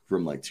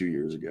from like 2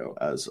 years ago,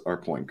 as our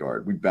point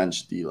guard. We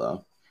benched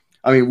D'Lo.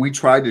 I mean, we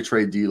tried to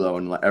trade D'Lo,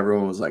 and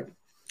everyone was like,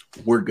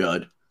 we're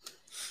good.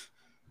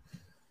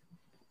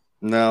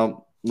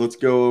 Now, let's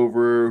go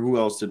over who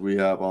else did we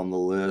have on the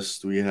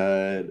list. We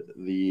had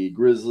the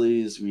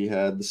Grizzlies. We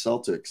had the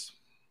Celtics.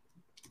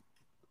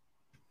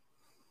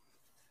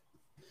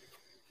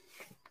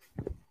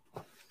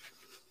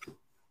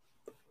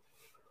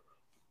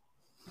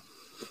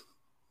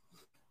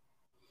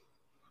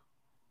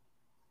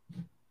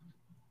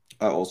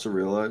 I also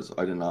realized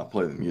I did not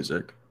play the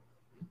music.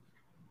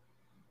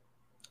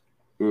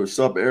 What's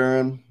up,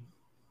 Aaron?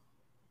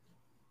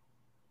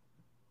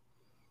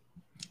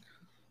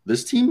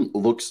 This team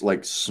looks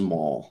like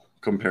small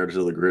compared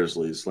to the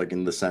Grizzlies, like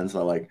in the sense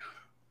that like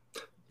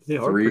they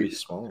are pretty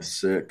small.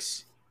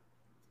 6,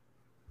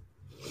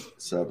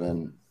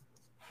 7,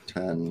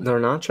 10. They're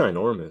not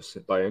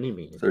ginormous by any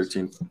means.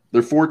 13.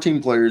 They're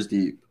 14 players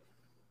deep.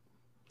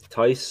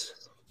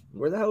 Tice,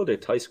 where the hell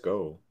did Tice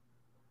go?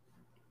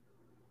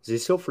 Is he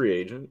still free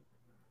agent?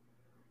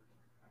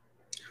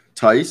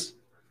 Tice?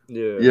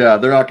 Yeah,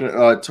 they're not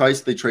gonna.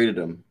 Tice, they traded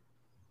him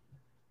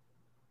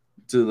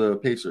to the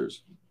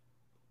Pacers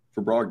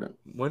for Brogdon.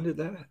 When did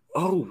that?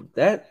 Oh,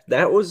 that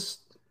was.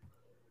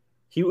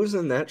 He was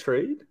in that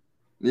trade.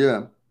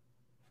 Yeah.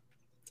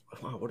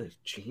 Wow, what a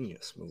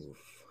genius move!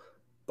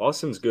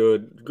 Boston's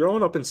good.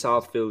 Growing up in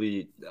South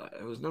Philly,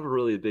 I was never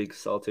really a big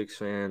Celtics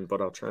fan,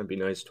 but I'll try and be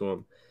nice to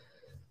him.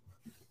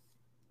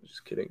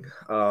 Just kidding.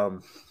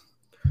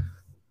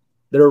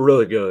 They're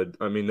really good.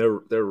 I mean,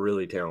 they're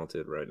really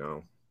talented right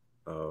now.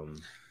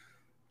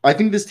 I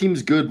think this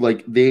team's good.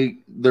 Like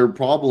their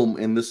problem,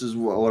 and this is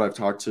what I've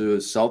talked to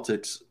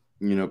Celtics.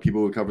 You know, people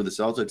who cover the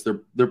Celtics.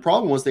 Their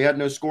problem was they had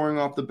no scoring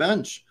off the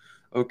bench.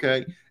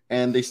 Okay,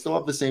 and they still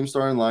have the same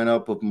starting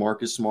lineup of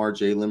Marcus Smart,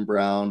 Jaylen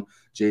Brown,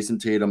 Jason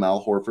Tatum,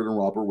 Al Horford, and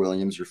Robert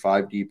Williams. You're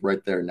 5 deep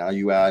right there. Now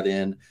you add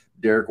in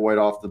Derek White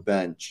off the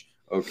bench.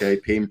 Okay,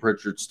 Peyton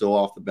Pritchard still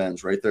off the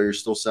bench. Right there, you're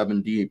still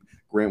 7 deep.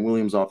 Grant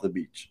Williams off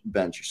the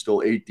bench. You're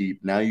still 8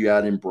 deep. Now you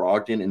add in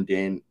Brogdon and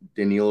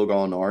Danilo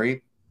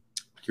Gallinari.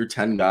 You're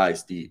 10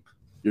 guys deep.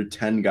 You're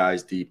 10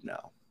 guys deep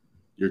now.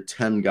 You're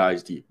 10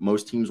 guys deep.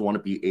 Most teams want to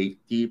be 8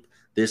 deep.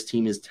 This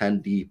team is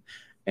 10 deep.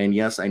 And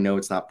yes, I know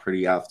it's not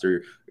pretty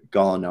after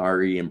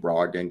Gallinari and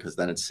Brogdon because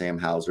then it's Sam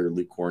Hauser,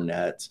 Lee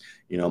Cornett,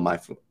 you know, my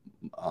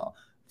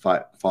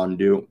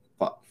Fondue,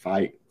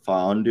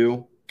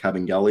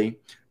 Kevin Gelly,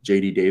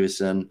 J.D.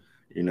 Davison,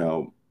 you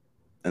know,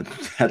 and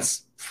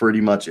that's pretty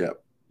much it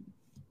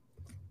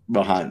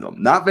behind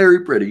them. Not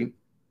very pretty.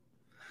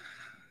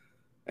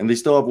 And they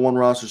still have 1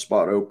 roster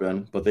spot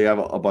open, but they have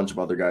a bunch of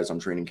other guys on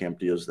training camp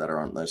deals that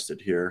aren't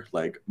listed here.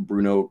 Like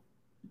Bruno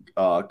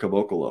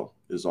Caboclo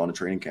is on a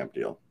training camp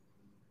deal.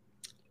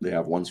 They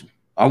have one.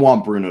 I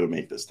want Bruno to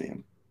make this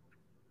team.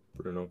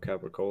 Bruno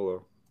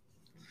Caboclo.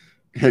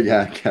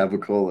 Yeah,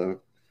 Caboclo.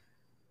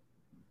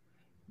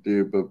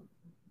 Dude, but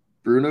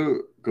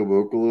Bruno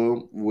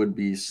Caboclo would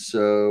be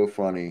so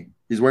funny.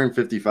 He's wearing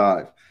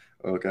 55,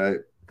 okay?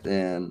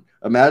 And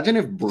imagine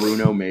if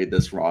Bruno made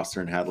this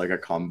roster and had like a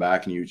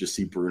comeback and you just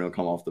see Bruno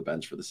come off the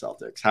bench for the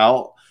Celtics.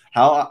 How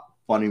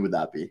funny would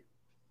that be?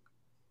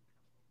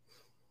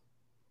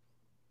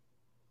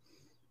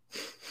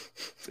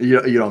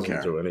 You don't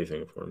care. Do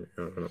anything for me.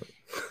 I don't know.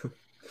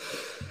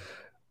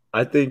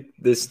 I think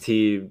this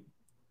team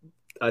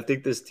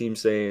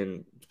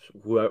saying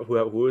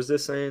who is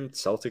this saying?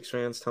 Celtics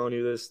fans telling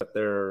you this, that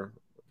they're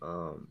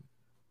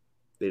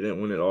they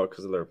didn't win it all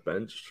because of their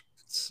bench.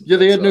 Yeah,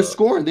 they had no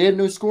scoring. They had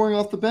no scoring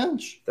off the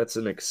bench. That's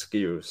an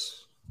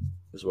excuse,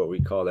 is what we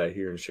call that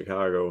here in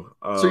Chicago.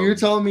 So you're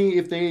telling me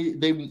if they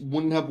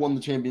wouldn't have won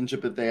the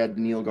championship if they had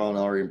Neil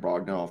Gallinari and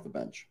Brogdon off the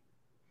bench?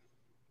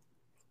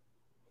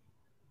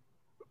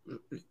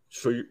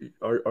 So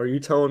are you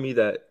telling me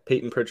that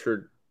Peyton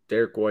Pritchard,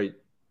 Derek White,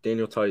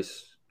 Daniel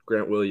Tice,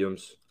 Grant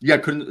Williams? Yeah,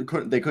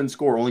 they couldn't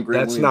score. Only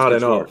Grant That's Williams not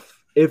enough. Score.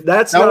 If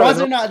that's that not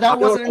wasn't enough, that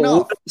wasn't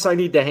enough. I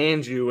need to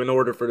hand you in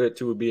order for it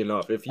to be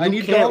enough. If you I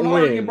need can't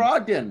Gallinari win, and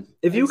Brogdon.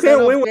 If you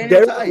can't win with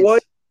Derek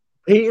White,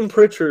 Peyton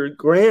Pritchard,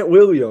 Grant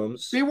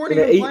Williams They weren't in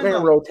an even playing 8-man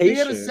on. rotation. They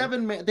had a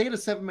 7-man. They had a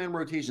 7-man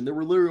rotation. They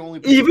were literally only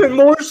Even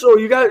more so,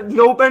 you got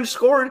no bench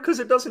scoring because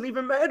it doesn't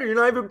even matter. You're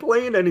not even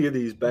playing any of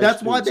these bench.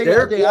 That's why dudes. they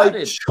Derek White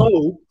added.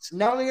 choked.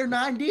 Now they are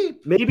 9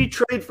 deep. Maybe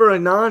trade for a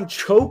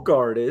non-choke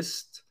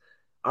artist.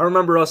 I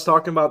remember us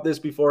talking about this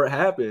before it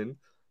happened.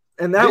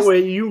 And that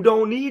way you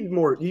don't need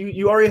more.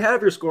 You already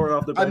have your scoring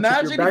off the bench.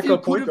 Imagine if your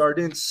backup point guard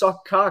didn't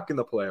suck cock in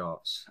the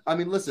playoffs. I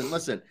mean,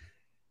 listen.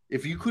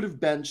 If you could have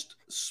benched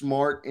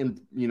Smart and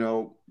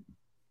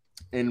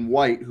and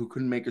White, who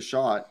couldn't make a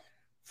shot,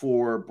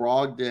 for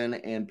Brogdon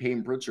and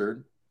Payne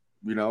Pritchard,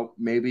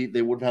 maybe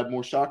they would have had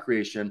more shot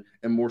creation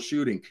and more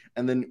shooting.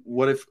 And then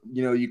what if,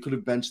 you could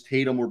have benched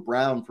Tatum or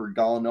Brown for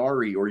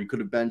Gallinari, or you could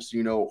have benched,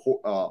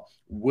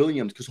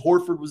 Williams, because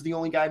Horford was the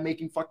only guy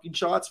making fucking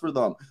shots for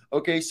them.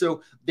 Okay,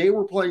 so they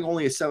were playing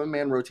only a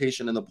 7-man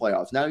rotation in the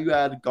playoffs. Now you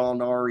add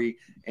Gallinari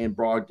and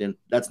Brogdon.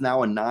 That's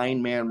now a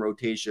 9-man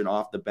rotation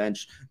off the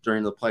bench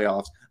during the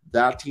playoffs.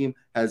 That team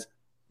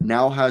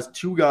now has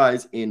 2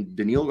 guys in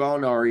Danilo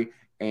Gallinari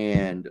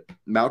and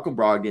Malcolm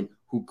Brogdon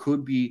who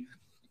could be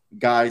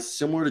guys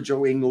similar to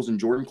Joe Ingles and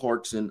Jordan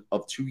Clarkson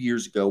of 2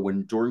 years ago,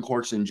 when Jordan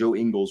Clarkson and Joe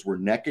Ingles were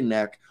neck and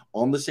neck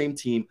on the same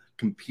team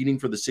competing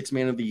for the 6th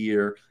man of the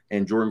year,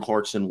 and Jordan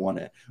Clarkson won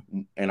it.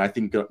 And I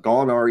think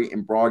Gallinari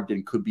and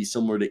Brogdon could be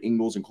similar to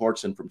Ingles and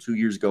Clarkson from 2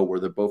 years ago, where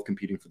they're both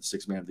competing for the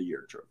 6th man of the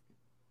year trophy.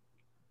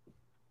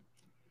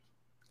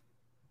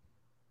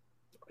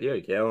 Yeah,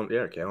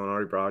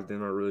 Gallinari,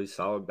 Brogdon are really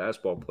solid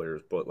basketball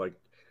players, but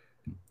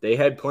they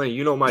had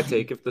plenty. My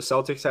take. If the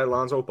Celtics had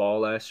Lonzo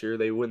Ball last year,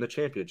 they win the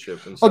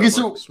championship. Okay,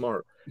 so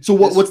Smart. So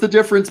what's the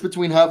difference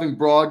between having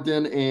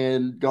Brogdon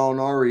and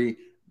Gallinari,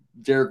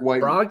 Derek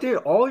White?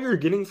 Brogdon, all you're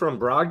getting from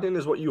Brogdon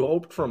is what you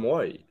hoped from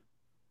White.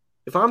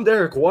 If I'm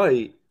Derek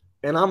White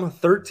and I'm a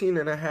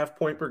 13.5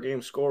 point per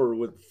game scorer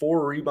with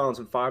 4 rebounds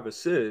and 5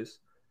 assists,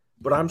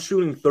 but I'm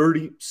shooting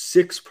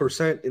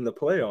 36% in the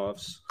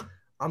playoffs,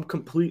 I'm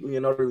completely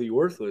and utterly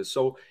worthless.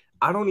 So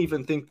I don't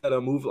even think that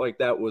a move like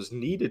that was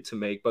needed to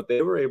make, but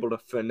they were able to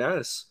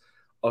finesse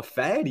a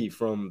fatty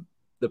from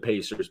the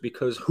Pacers,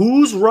 because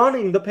who's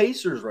running the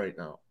Pacers right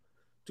now?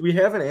 Do we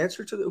have an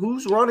answer to that?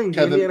 Who's running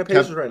the Indiana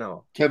Pacers right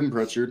now? Kevin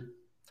Pritchard.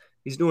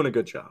 He's doing a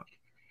good job.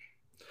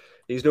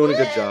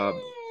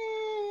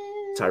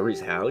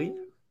 Tyrese Halley?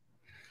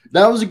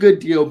 That was a good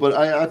deal, but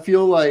I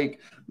feel like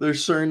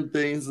there's certain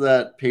things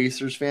that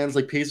Pacers fans,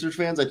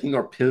 I think,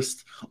 are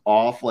pissed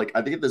off. I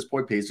think at this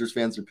point, Pacers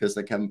fans are pissed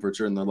at Kevin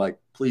Pritchard, and they're like,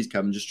 please,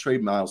 Kevin, just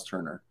trade Miles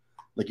Turner.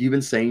 You've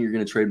been saying you're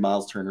going to trade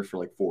Miles Turner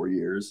for 4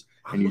 years,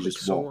 and you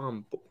just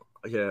won't.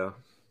 Yeah.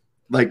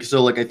 I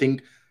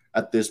think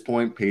at this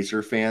point,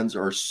 Pacer fans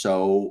are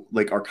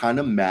are kind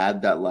of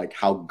mad that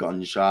how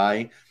gun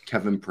shy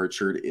Kevin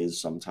Pritchard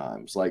is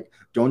sometimes.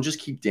 Don't just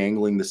keep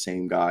dangling the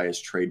same guy as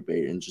trade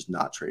bait and just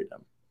not trade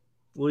him.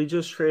 Well, he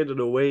just traded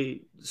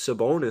away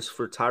Sabonis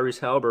for Tyrese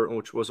Haliburton,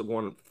 which was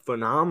one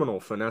phenomenal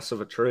finesse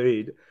of a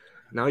trade.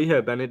 Now you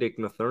have Benedict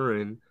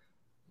Mathurin.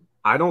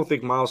 I don't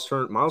think Miles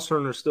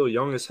Turner's still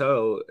young as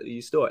hell.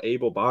 He's still an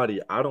able body.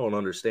 I don't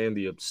understand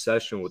the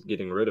obsession with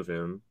getting rid of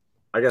him.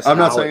 I guess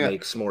it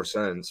makes more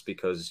sense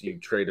because you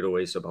traded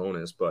away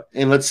Sabonis.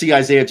 And let's see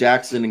Isaiah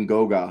Jackson and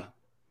Goga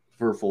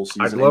for a full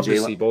season. I'd love to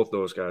see both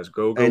those guys.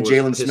 Goga and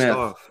Jalen Smith.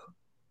 Off.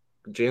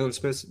 Jalen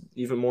Smith,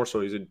 even more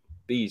so. He's a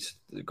beast.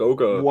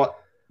 Goga.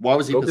 Why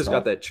was he? Goga's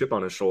got that chip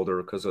on his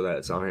shoulder because of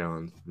that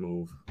Zion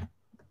move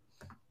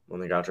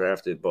when they got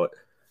drafted. But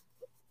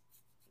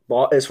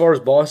as far as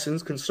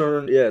Boston's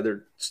concerned, yeah,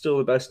 they're still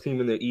the best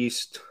team in the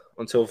East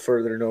until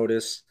further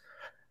notice,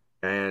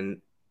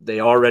 and they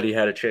already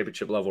had a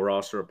championship level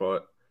roster,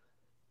 but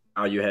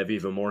now you have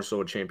even more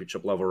so a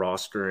championship level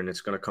roster, and it's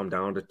going to come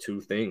down to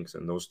 2 things,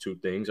 and those 2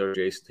 things are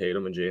Jason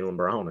Tatum and Jaylen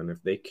Brown. And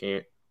if they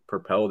can't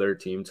propel their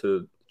team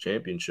to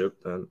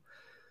championship,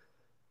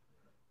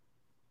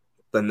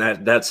 then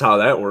that's how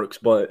that works.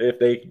 But if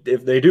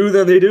they do,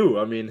 then they do.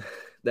 I mean,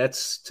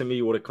 that's to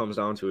me what it comes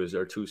down to is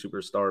their 2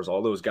 superstars.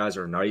 All those guys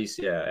are nice.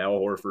 Yeah, Al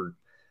Horford,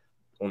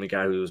 only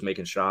guy who was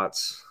making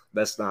shots.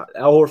 That's not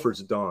Al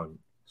Horford's done.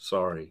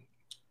 Sorry.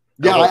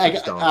 Yeah,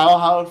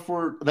 Al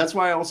Horford. That's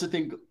why I also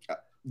think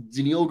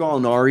Danilo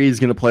Gallinari is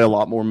going to play a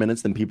lot more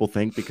minutes than people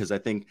think, because I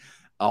think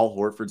Al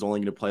Horford's only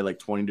going to play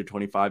 20 to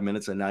 25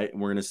 minutes a night,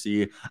 and we're going to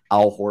see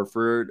Al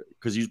Horford,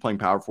 because he's playing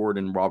power forward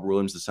and Rob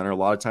Williams the center. A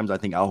lot of times I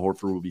think Al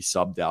Horford will be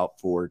subbed out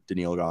for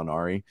Danilo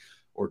Gallinari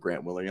or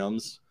Grant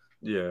Williams.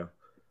 Yeah.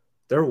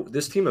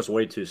 This team is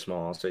way too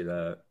small, I'll say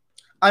that.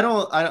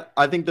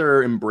 I think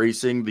they're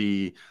embracing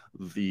the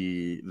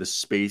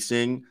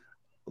spacing,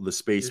 the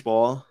space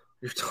ball.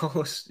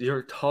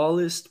 Your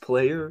tallest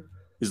player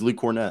is Luke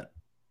Cornett.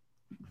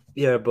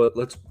 Yeah, but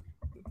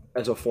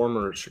as a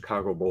former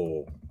Chicago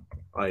Bull,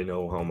 I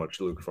know how much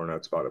Luke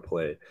Cornett's about to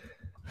play.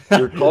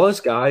 Your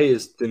tallest guy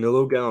is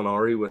Danilo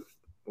Gallinari with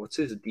What's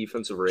his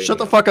defensive rating? Shut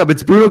the fuck up.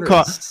 It's Bruno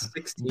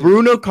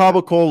Caboclo.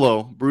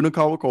 Caboclo. Bruno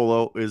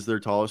Caboclo is their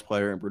tallest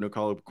player, and Bruno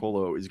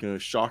Caboclo is going to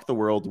shock the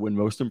world, win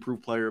Most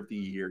Improved Player of the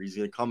Year. He's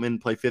going to come in,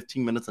 play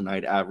 15 minutes a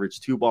night,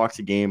 average 2 blocks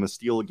a game, a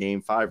steal a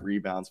game, 5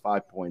 rebounds,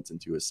 5 points, and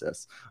 2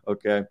 assists.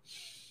 Okay?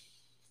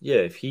 Yeah,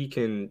 if he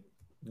can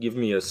give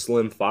me a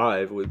slim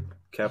 5 with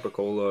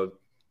Capicola,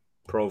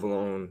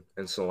 provolone,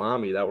 and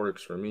salami, that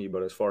works for me.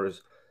 But as far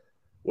as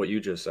what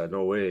you just said,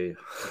 no way.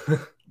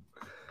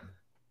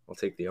 I'll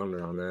take the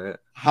under on that.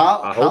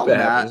 I hope it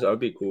happens. That would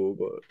be cool.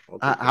 But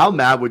how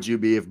mad would you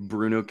be if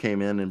Bruno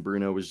came in and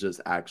Bruno was just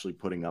actually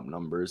putting up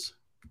numbers?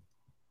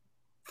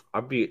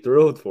 I'd be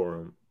thrilled for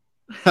him.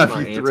 I'm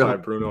not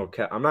anti-Bruno.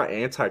 I'm not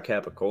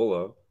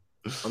anti-Capicola.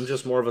 I'm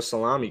just more of a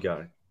salami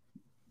guy.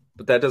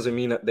 But that doesn't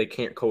mean that they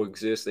can't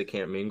coexist. They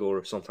can't mingle.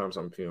 Or sometimes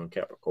I'm feeling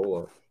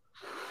Capicola.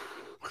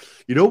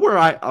 You know where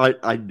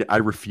I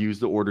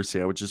refuse to order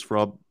sandwiches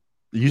from?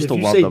 I used to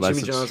love them.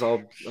 Jimmy John's,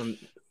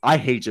 I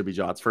hate Jimmy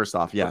John's. First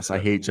off, yes, I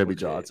hate Jimmy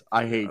John's.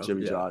 I hate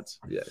Jimmy John's.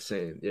 Yeah,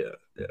 same. Yeah.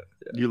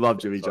 You love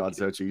Jimmy John's,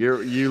 don't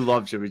you? You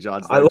love Jimmy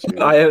John's.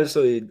 I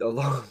absolutely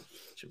love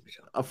Jimmy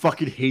John's. I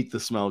fucking hate the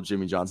smell of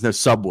Jimmy John's. No,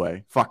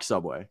 Subway. Fuck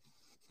Subway.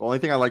 The only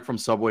thing I like from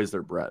Subway is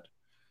their bread.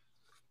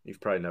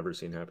 You've probably never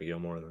seen Happy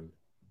Gilmore then.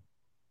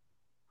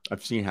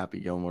 I've seen Happy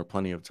Gilmore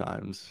plenty of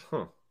times.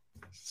 Huh.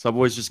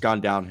 Subway's just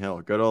gone downhill.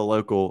 Go to a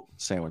local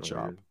sandwich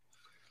shop.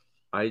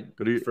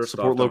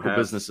 Support local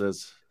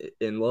businesses.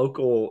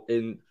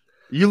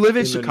 You live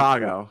in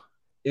Chicago.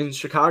 In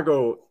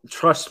Chicago,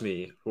 trust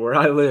me, where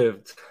I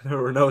lived, there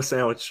were no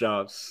sandwich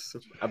shops.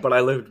 But I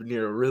lived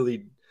near a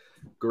really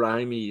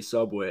grimy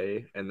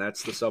Subway, and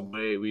that's the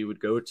Subway we would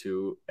go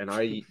to. And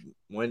I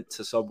went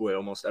to Subway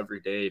almost every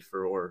day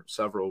for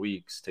several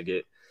weeks to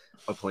get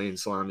a plain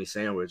salami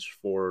sandwich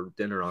for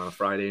dinner on a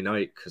Friday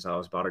night because I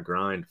was about to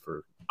grind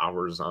for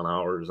hours on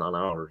hours on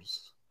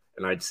hours.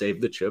 And I'd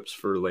save the chips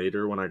for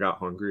later when I got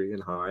hungry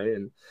and high,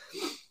 and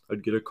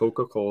I'd get a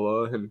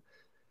Coca-Cola and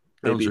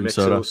maybe mix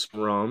it with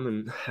some rum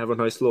and have a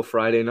nice little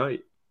Friday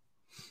night.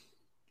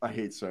 I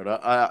hate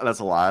soda. That's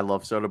a lie. I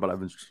love soda, but I've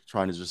been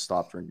trying to just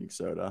stop drinking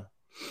soda.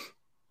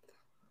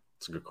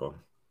 It's a good call.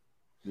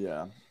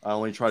 Yeah. I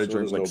only try to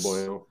drink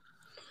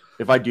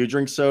if I do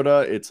drink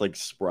soda, it's like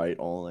Sprite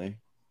only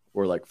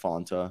or like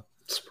Fanta.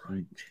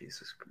 Sprite.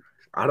 Jesus Christ.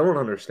 I don't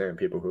understand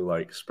people who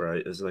like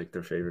Sprite as like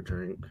their favorite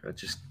drink. I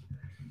just...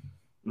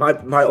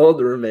 My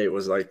old roommate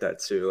was like that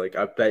too. Like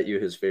I bet you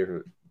his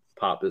favorite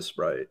pop is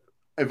Sprite.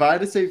 If I had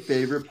to say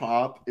favorite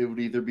pop, it would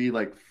either be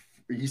like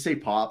you say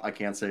pop. I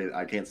can't stand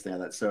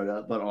that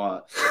soda,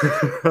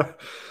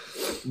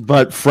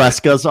 but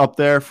Fresca's up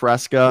there.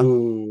 Fresca.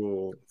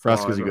 Ooh,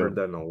 Fresca's I haven't good. heard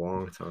that in a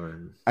long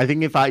time. I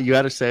think if you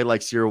had to say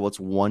like Cyril, what's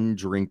one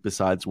drink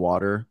besides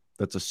water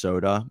that's a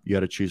soda you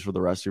had to choose for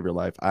the rest of your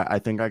life? I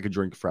think I could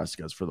drink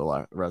Fresca's for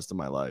the rest of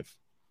my life.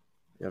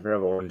 You ever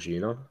have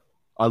Orangina?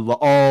 Maybe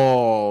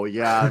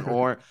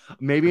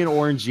an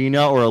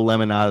Orangina or a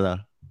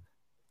Lemonada.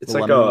 It's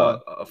like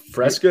a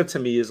Fresca to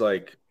me is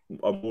like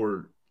a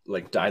more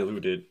like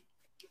diluted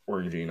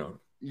Orangina.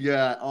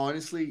 Yeah,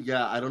 honestly,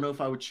 yeah. I don't know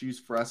if I would choose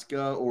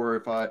Fresca or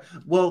if are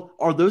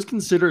those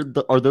considered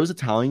are those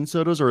Italian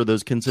sodas or are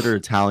those considered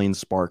Italian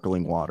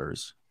sparkling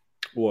waters?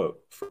 What?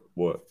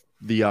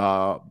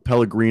 The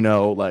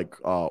Pellegrino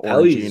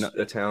Orangina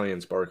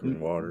Italian sparkling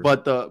water.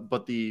 But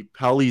the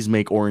Pelli's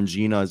make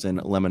Oranginas and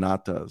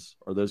Lemonatas.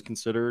 Are those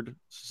considered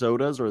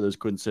sodas or are those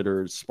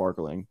considered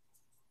sparkling?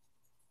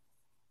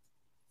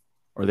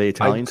 Are they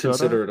Italian soda? I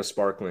consider it a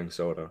sparkling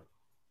soda.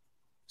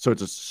 So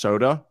it's a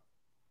soda?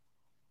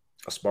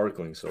 A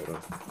sparkling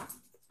soda.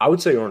 I would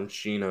say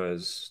Orangina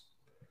is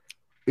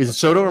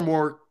soda or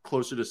more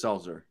closer to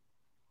seltzer?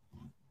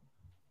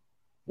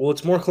 Well,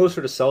 it's more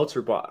closer to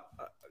seltzer, but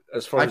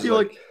as far as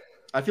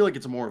I feel like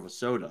it's more of a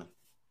soda.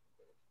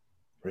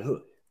 Really?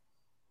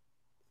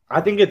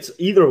 I think it's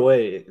either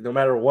way. No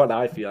matter what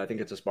I feel, I think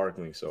it's a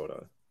sparkling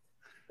soda.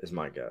 Is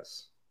my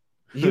guess.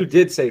 You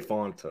did say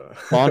Fanta.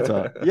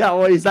 Fanta. Yeah.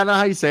 Well, is that not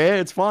how you say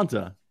it? It's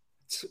Fanta.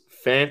 It's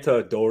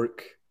Fanta,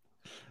 dork.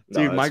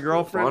 Dude, my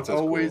girlfriend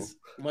always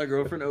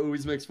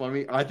makes fun of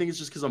me. I think it's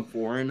just because I'm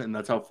foreign, and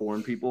that's how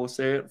foreign people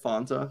say it.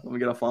 Fanta. Let me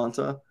get a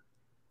Fanta.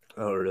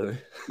 Oh, really?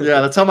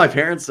 Yeah, that's how my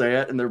parents say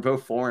it, and they're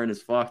both foreign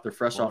as fuck. They're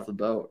fresh off the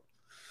boat.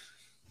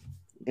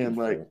 And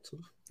like,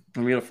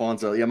 let me get a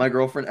Fanta. Yeah, my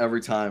girlfriend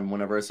every time,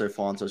 whenever I say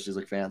Fanta, she's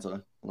like Fanta.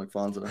 I'm like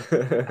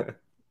Fanta.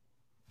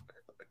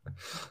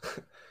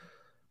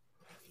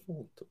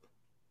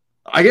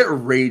 I get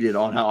rated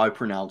on how I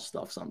pronounce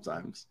stuff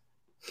sometimes.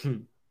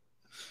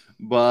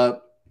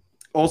 But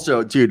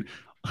also, dude,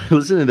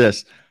 listen to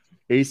this.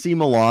 AC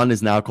Milan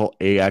is now called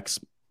AX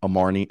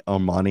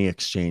Armani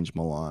Exchange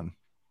Milan.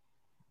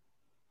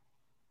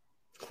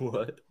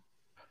 What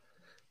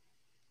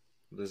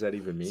does that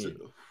even mean?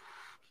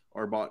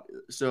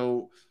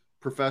 So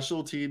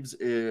professional teams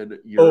in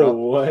Europe. Oh,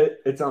 what?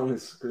 It's on the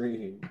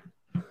screen.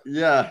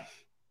 Yeah.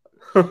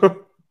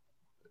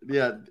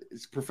 Yeah.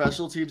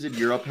 Professional teams in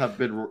Europe have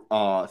been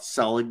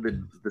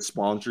selling the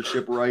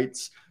sponsorship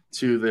rights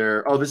to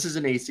their. Oh, this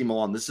isn't AC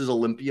Milan. This is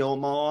Olympia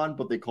Milan,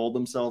 but they call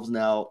themselves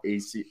now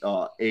AX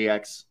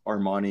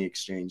Armani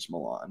Exchange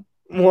Milan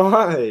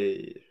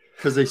Why?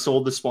 because they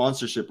sold the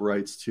sponsorship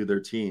rights to their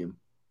team.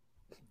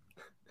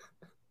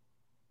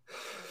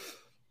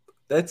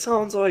 That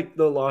sounds like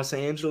the Los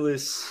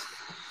Angeles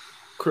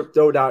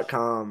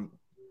Crypto.com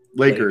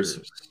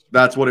Lakers.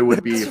 That's what it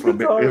would be if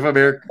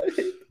America.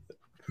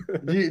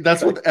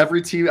 That's what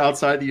every team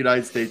outside the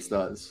United States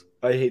does.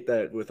 I hate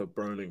that with a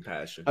burning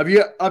passion. Watch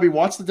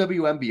the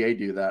WNBA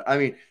do that. I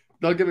mean,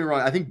 don't get me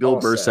wrong. I think Bill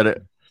Burr said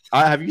it.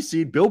 Have you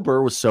seen Bill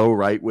Burr was so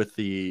right with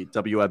the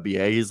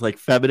WNBA? He's like,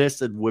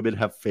 feminists and women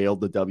have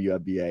failed the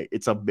WNBA.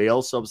 It's a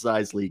male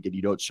subsidized league and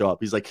you don't show up.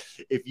 He's like,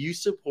 if you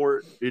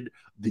supported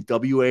the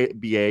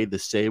WNBA the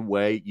same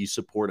way you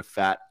support a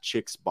fat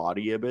chick's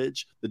body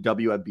image, the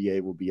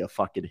WNBA will be a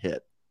fucking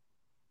hit.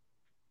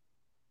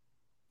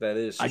 That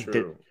is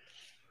true.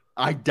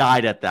 I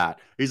died at that.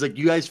 He's like,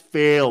 you guys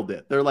failed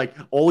it. They're like,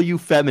 all you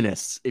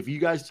feminists, if you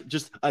guys,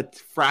 just a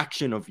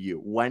fraction of you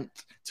went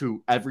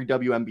to every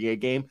WNBA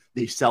game,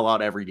 they sell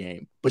out every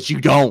game, but you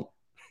don't.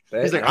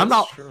 He's like, I'm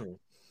not. True.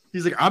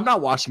 He's like, I'm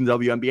not watching the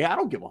WNBA. I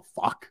don't give a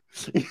fuck.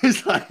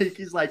 He's like,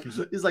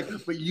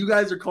 but you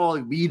guys are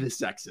calling me the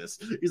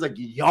sexist. He's like,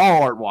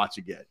 y'all aren't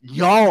watching it.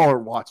 Y'all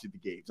aren't watching the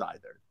games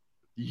either.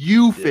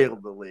 You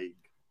failed the league.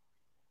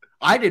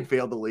 I didn't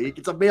fail the league.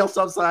 It's a male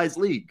subsidized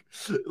league.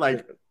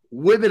 Like,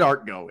 women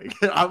aren't going.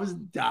 I was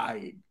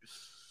dying.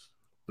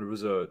 There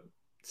was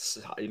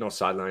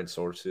sideline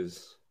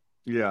sources.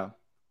 Yeah.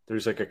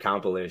 There's like a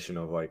compilation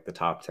of like the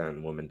top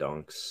 10 women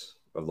dunks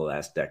of the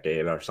last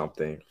decade or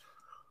something.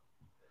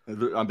 I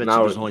bet you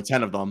there's only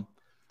 10 of them.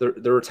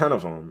 There were 10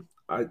 of them.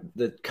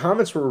 The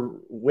comments were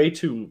way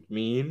too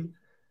mean,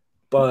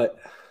 but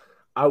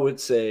I would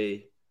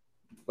say,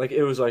 like,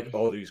 it was like,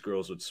 oh, these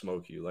girls would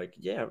smoke you. Like,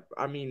 yeah,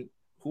 I mean,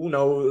 who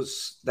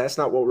knows? That's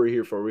not what we're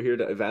here for. We're here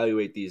to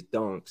evaluate these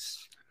dunks.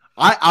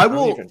 I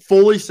will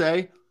fully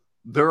say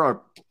there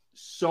are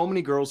so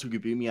many girls who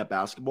could beat me at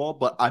basketball,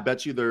 but I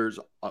bet you there's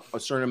a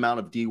certain amount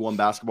of D1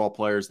 basketball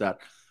players that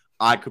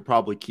I could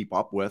probably keep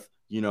up with,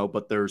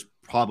 but there's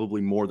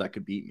probably more that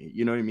could beat me.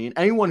 You know what I mean?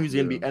 Anyone who's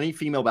going to be any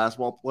female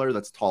basketball player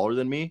that's taller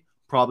than me,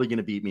 probably going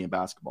to beat me in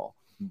basketball.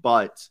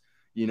 But,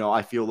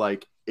 I feel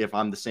like if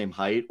I'm the same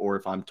height or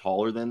if I'm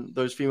taller than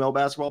those female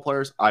basketball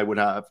players, I would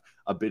have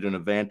a bit of an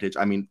advantage.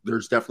 I mean,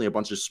 there's definitely a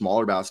bunch of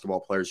smaller basketball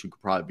players who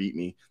could probably beat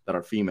me that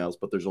are females,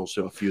 but there's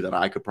also a few that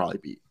I could probably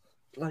beat.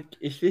 Like,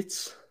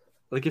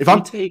 if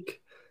I'm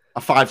take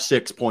a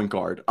 5'6" point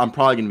guard, I'm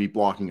probably going to be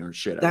blocking her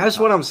shit. That's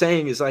what I'm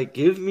saying is, like,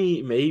 give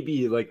me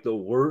maybe like the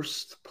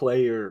worst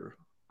player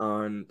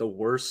on the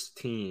worst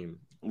team,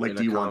 like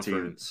D1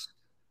 team.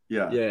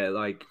 Yeah,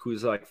 like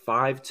who's like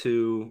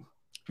 5'2".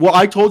 Well,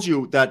 I told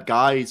you that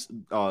guys,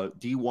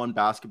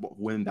 D1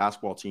 women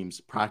basketball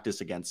teams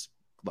practice against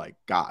like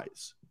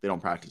guys. They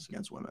don't practice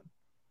against women.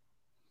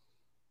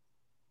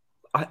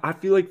 I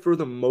feel like for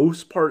the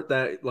most part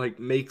that like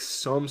makes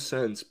some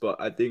sense, but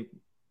I think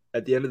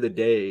at the end of the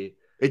day,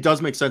 it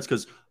does make sense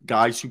because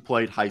guys who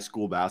played high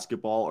school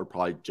basketball are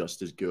probably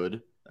just as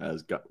good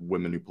as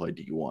women who play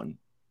D1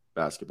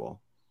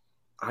 basketball.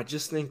 I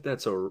just think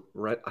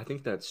I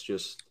think that's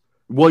just.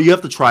 Well, you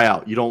have to try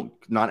out.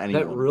 Not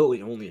anyone. That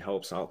really only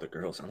helps out the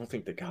girls. I don't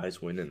think the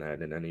guys win in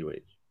that in any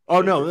way.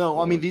 Oh, no.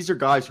 I mean, these are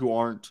guys who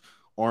aren't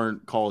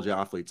college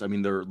athletes. I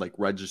mean, they're like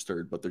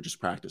registered, but they're just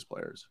practice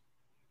players.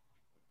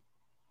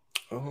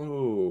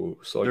 Oh,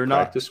 so like they're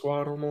practice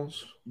squad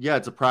almost? Yeah,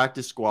 it's a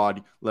practice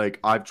squad. Like,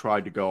 I've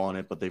tried to go on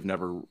it, but they've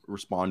never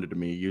responded to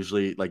me.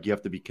 Usually, like, you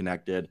have to be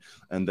connected,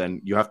 and then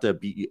you have to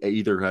be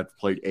either have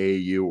played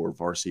AAU or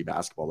varsity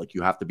basketball. Like,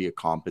 you have to be a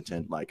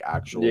competent, like,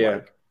 actual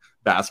like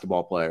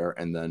basketball player,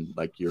 and then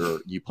like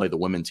you play the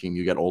women team.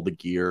 You get all the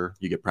gear,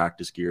 you get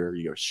practice gear,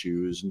 you get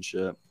shoes and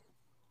shit.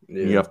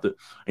 Yeah. And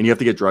you have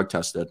to get drug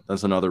tested.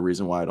 That's another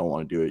reason why I don't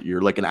want to do it.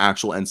 You're like an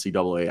actual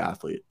NCAA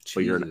athlete,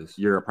 but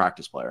you're a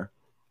practice player.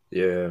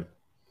 Yeah,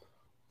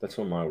 that's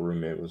what my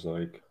roommate was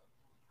like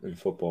in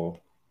football.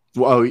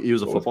 Well, he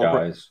was a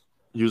football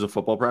he was a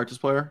football practice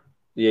player.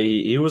 Yeah,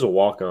 he was a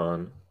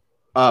walk-on.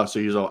 Oh, so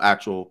he was an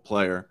actual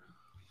player.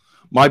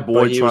 My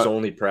boy, he was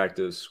only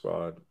practice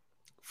squad.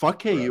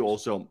 Fuck KU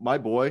also. My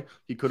boy,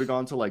 he could have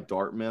gone to like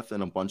Dartmouth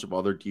and a bunch of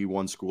other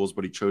D1 schools,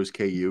 but he chose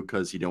KU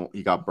because he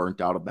got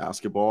burnt out of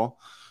basketball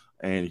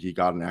and he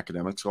got an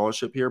academic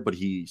scholarship here. But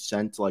he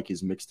sent like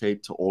his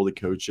mixtape to all the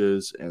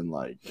coaches and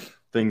like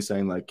things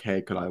saying like,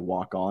 hey, could I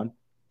walk on?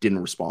 Didn't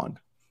respond.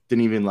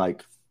 Didn't even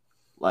like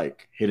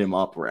hit him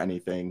up or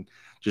anything.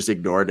 Just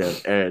ignored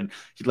it. And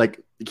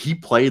he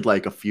played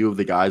like a few of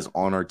the guys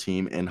on our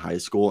team in high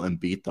school and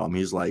beat them.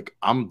 He's like,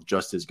 I'm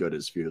just as good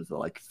as a few of the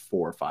like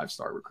 4 or 5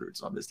 star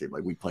recruits on this team.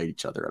 Like, we played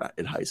each other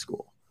in high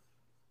school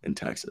in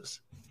Texas.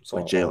 It's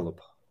like Jalen.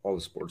 all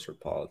the sports are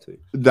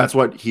politics. That's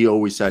what he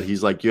always said.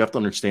 He's like, you have to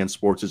understand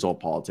sports is all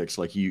politics.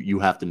 Like you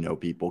have to know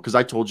people. Because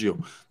I told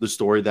you the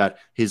story that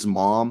his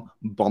mom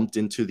bumped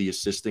into the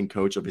assistant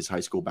coach of his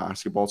high school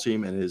basketball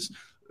team, and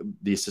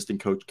the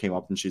assistant coach came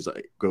up and she's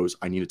like, goes,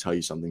 I need to tell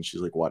you something.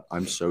 She's like, what?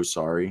 I'm so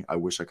sorry. I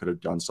wish I could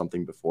have done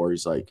something before.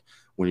 He's like,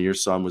 when your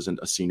son was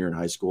a senior in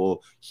high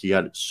school, he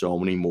had so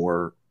many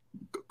more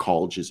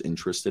colleges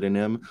interested in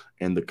him,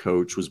 and the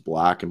coach was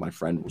black and my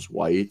friend was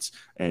white,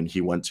 and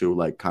he went to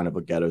like kind of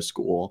a ghetto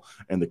school,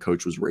 and the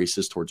coach was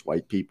racist towards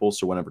white people.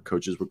 So whenever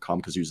coaches would come,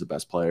 because he was the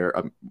best player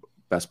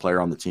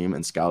on the team,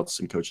 and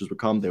scouts and coaches would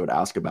come, they would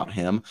ask about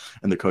him,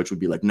 and the coach would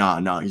be like,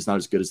 nah, he's not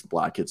as good as the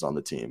black kids on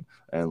the team.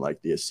 And like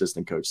the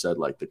assistant coach said,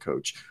 like the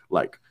coach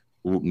like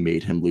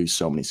made him lose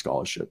so many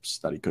scholarships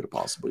that he could have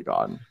possibly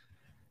gotten.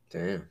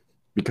 Damn.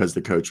 Because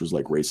the coach was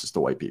like racist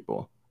to white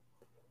people.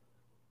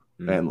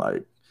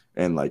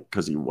 And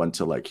because he went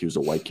to like, he was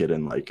a white kid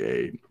in like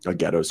a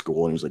ghetto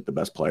school, and he was like the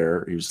best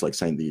player. He was like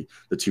saying the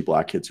two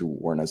black kids who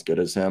weren't as good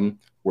as him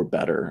were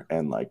better.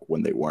 And like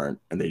when they weren't,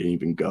 and they didn't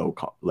even go,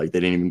 like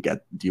they didn't even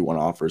get D1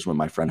 offers, when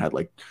my friend had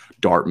like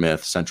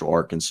Dartmouth, Central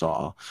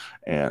Arkansas,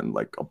 and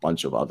like a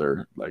bunch of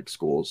other like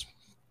schools.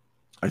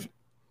 Is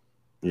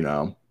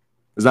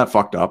that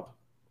fucked up?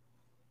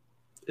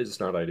 It's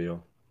not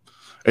ideal.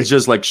 It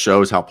just like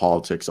shows how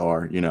politics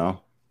are,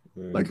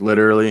 Like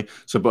literally,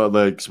 but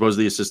like suppose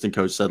the assistant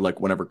coach said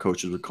like whenever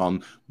coaches would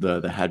come,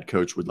 the head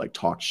coach would like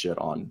talk shit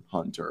on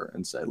Hunter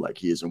and say like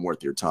he isn't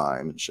worth your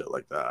time and shit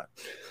like that.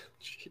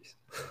 Jeez.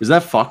 Is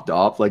that fucked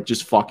up? Like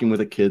just fucking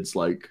with a kid's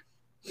like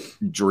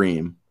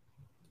dream.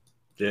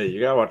 Yeah, you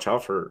gotta watch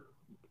out for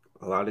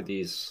a lot of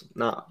these,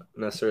 not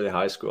necessarily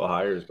high school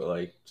hires, but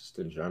like just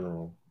in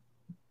general.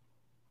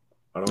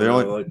 I don't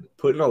know, like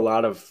putting a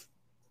lot of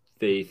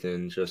faith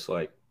in just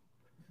like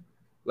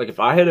if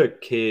I had a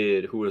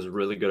kid who was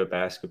really good at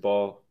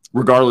basketball,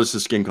 regardless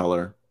of skin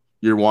color,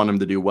 you want him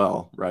to do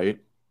well, right?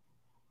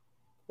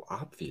 Well,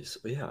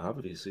 obviously. I'm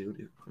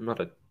not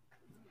a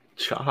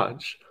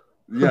judge.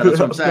 Yeah, that's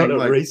what I'm saying. I'm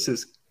not a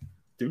racist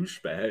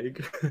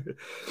douchebag.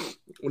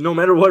 No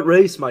matter what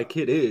race my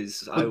kid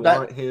is, I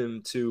want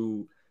him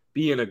to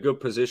be in a good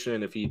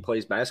position if he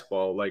plays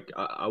basketball. Like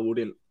I would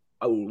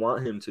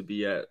want him to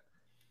be at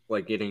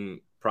like getting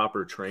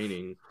proper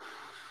training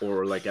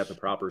or like at the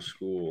proper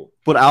school.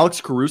 But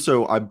Alex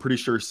Caruso, I'm pretty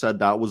sure, said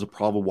that was a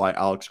problem why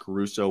Alex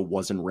Caruso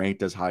wasn't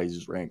ranked as high as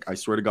he's ranked. I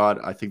swear to God,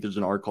 I think there's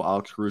an article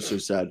Alex Caruso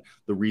said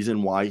the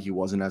reason why he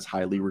wasn't as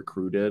highly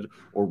recruited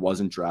or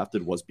wasn't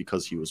drafted was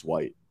because he was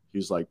white. He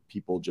was like,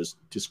 people just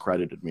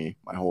discredited me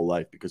my whole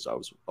life because I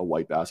was a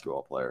white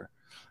basketball player.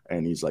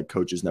 And he's like,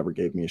 coaches never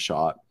gave me a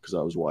shot because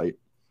I was white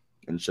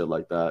and shit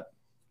like that.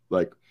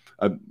 Like,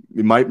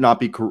 it might not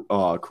be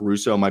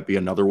Caruso, might be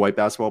another white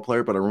basketball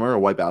player, but I remember a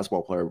white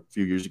basketball player a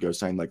few years ago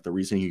saying like the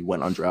reason he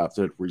went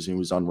undrafted, reason he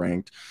was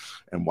unranked,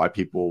 and why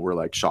people were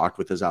like shocked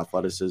with his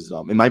athleticism.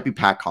 It might be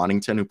Pat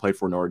Connaughton, who played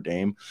for Notre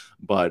Dame,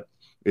 but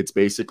it's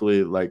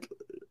basically like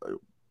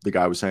the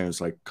guy was saying,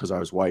 it's like, because I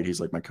was white, he's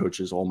like, my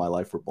coaches all my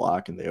life were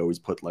black, and they always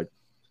put like,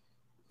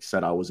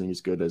 said I wasn't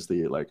as good as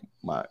the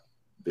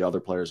other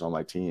players on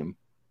my team.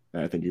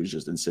 And I think he was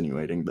just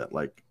insinuating that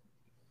like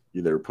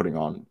they were putting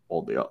on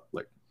all the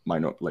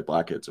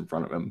black kids in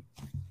front of him.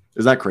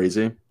 Is that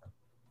crazy?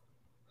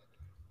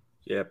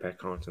 Yeah, Pat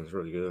Connaughton's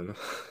really good.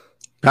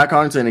 Pat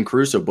Connaughton and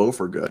Caruso both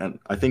are good. And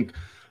I think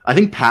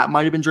Pat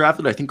might have been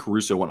drafted. I think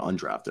Caruso went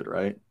undrafted,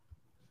 right?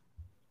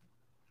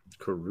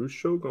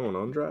 Caruso going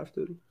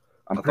undrafted?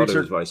 I'm pretty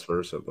sure it was vice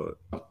versa,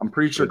 but I'm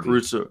pretty sure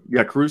Caruso.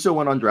 Yeah, Caruso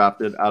went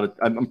undrafted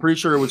I'm pretty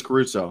sure it was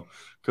Caruso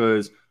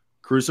because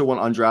Caruso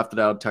went undrafted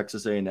out of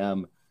Texas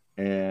A&M,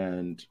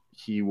 and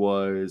he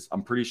was,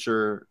 I'm pretty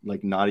sure,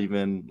 like not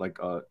even like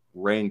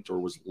ranked, or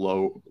was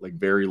low, like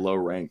very low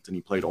ranked, and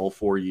he played all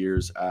 4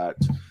 years at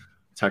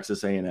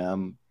Texas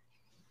A&M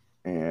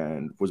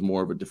and was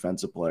more of a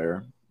defensive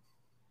player.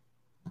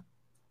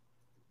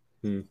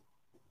 Isn't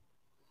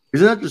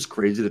that just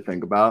crazy to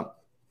think about?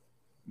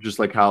 Just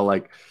like how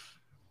like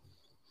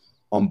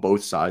on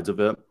both sides of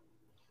it.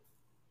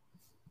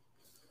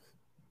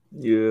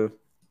 Yeah.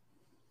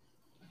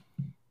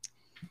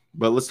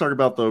 But let's talk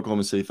about the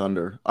Oklahoma City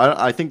Thunder.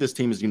 I think this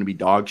team is going to be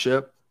dog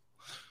shit.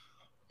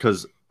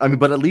 Because,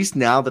 but at least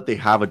now that they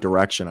have a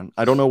direction.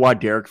 I don't know why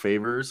Derek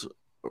Favors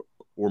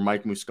or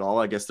Mike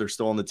Muscala, I guess they're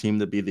still on the team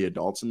to be the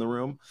adults in the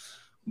room.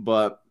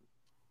 But,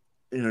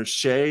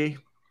 Shea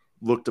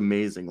looked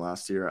amazing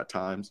last year at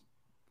times.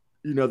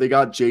 They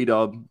got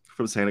J-Dub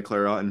from Santa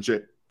Clara and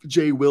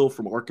Jay Will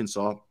from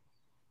Arkansas.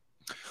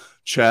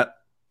 Chet.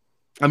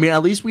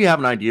 At least we have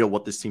an idea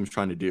what this team's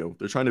trying to do.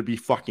 They're trying to be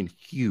fucking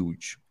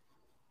huge.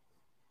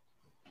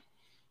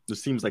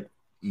 This team's like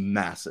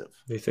massive.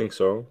 You think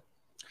so?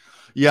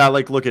 Yeah,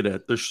 like look at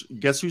it.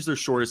 Guess who's their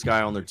shortest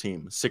guy on their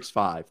team?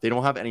 6'5". They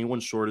don't have anyone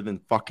shorter than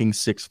fucking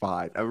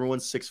 6'5".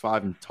 Everyone's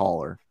 6'5" and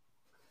taller.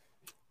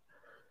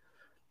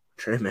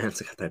 Trey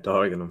Man's got that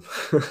dog in him.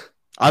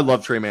 I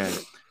love Trey Mann.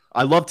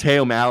 I love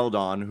Teo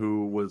Maladon,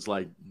 who was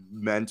like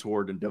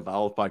mentored and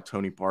developed by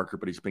Tony Parker,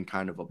 but he's been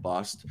kind of a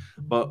bust.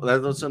 But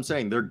that's what I'm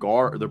saying. Their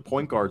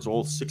point guards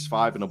all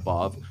 6'5" and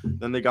above.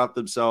 Then they got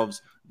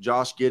themselves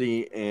Josh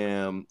Giddey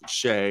and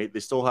Shea. They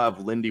still have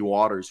Lindy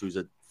Waters, who's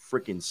a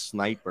freaking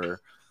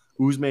sniper.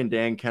 Ousmane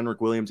Dang,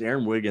 Kenrick Williams,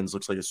 Aaron Wiggins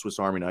looks like a Swiss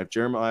Army knife.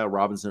 Jeremiah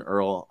Robinson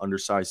Earl,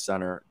 undersized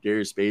center.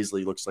 Darius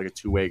Baisley looks like a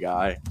two-way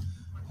guy.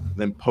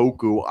 Then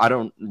Poku, I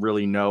don't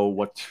really know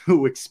what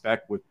to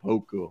expect with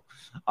Poku.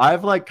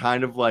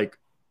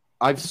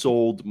 I've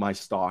sold my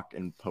stock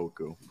in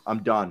Poku.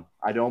 I'm done.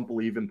 I don't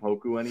believe in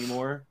Poku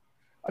anymore.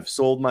 I've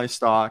sold my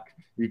stock.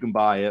 You can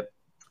buy it.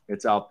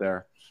 It's out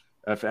there.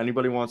 If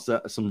anybody wants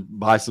to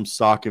buy some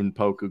stock in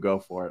Poku, go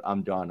for it.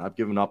 I'm done. I've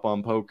given up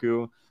on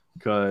Poku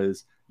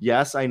because,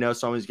 yes, I know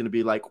someone's going to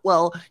be like,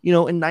 well,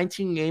 in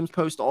 19 games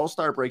post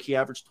All-Star break, he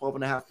averaged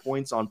 12.5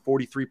 points on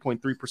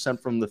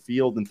 43.3% from the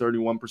field and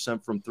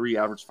 31% from three,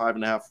 averaged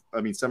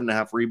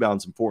 7.5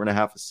 rebounds and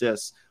 4.5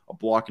 assists, a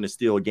block and a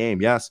steal a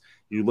game. Yes,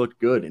 you looked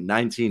good in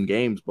 19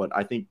 games, but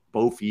I think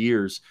both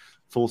years,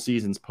 full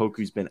seasons,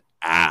 Poku's been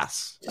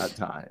ass at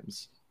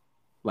times.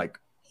 Like,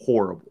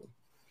 horrible.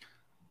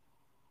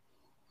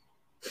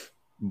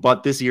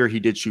 But this year he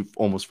did shoot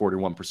almost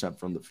 41%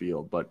 from the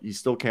field, but he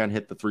still can't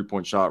hit the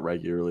three-point shot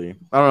regularly.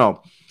 I don't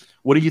know.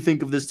 What do you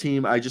think of this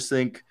team? I just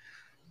think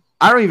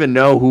I don't even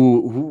know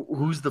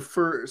who's the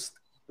first.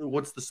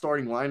 What's the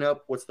starting lineup?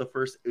 What's the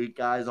first 8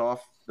 guys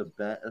off the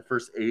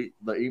the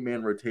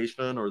 8-man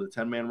rotation or the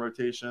 10-man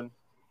rotation?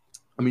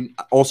 I mean,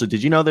 also,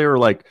 did you know they were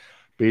like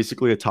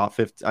basically a top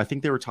 15? I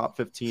think they were top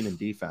 15 in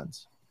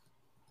defense.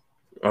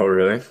 Oh,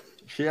 really?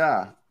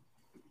 Yeah.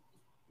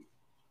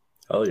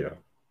 Hell yeah.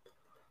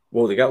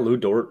 Well, they got Lou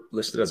Dort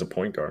listed as a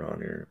point guard on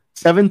here.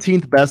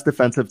 17th best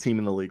defensive team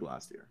in the league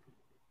last year.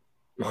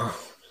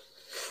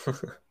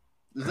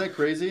 Is that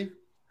crazy?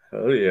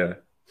 Hell yeah.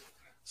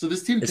 So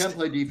this team can't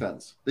play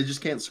defense. They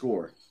just can't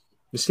score.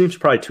 This team's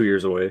probably 2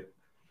 years away.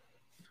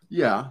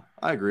 Yeah,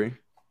 I agree.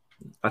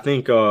 I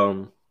think,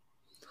 it'll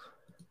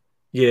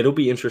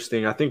be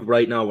interesting. I think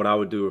right now what I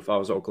would do if I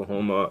was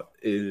Oklahoma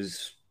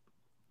is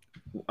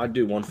I'd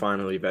do one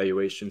final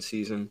evaluation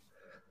season.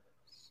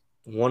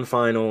 One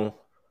final.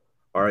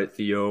 All right,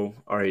 Theo.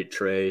 All right,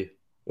 Trey.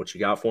 What you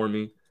got for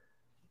me?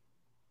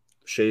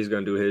 Shea's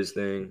going to do his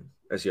thing,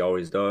 as he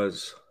always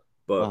does.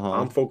 But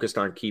I'm focused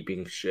on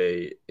keeping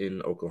Shea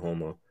in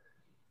Oklahoma.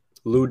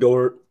 Lou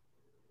Dort,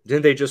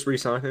 didn't they just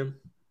re-sign him?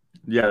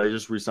 Yeah, they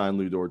just re-signed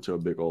Lou Dort to a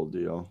big old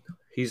deal.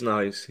 He's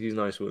nice. He's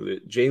nice with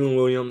it. Jalen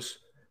Williams,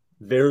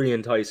 very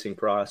enticing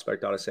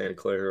prospect out of Santa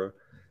Clara.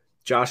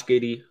 Josh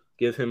Giddey,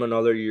 give him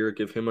another year.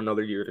 Give him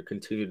another year to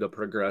continue to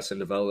progress and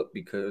develop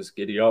because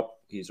Giddey up,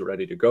 he's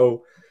ready to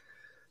go.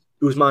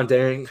 Ousmane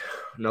Dang,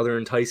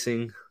 another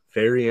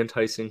very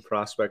enticing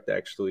prospect,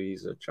 actually.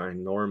 He's a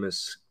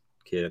ginormous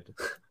kid.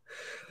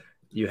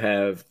 You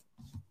have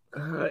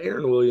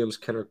Aaron Wiggins,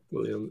 Kenrick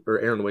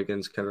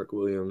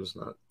Williams.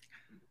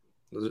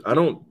 I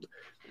don't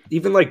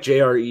even like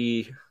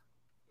JRE.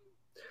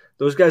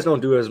 Those guys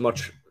don't do as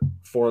much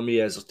for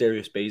me as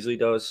Darius Baisley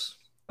does.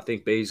 I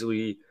think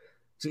Baisley,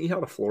 isn't he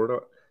out of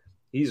Florida?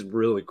 He's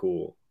really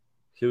cool.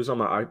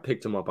 I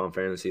picked him up on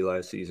fantasy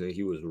last season.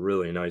 He was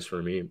really nice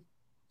for me.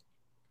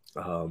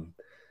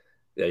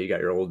 You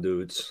got your old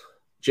dudes.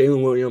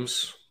 Jalen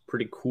Williams,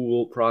 pretty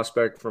cool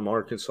prospect from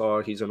Arkansas.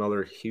 He's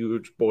another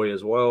huge boy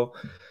as well.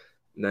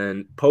 And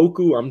then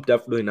Poku, I'm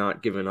definitely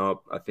not giving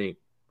up. I think,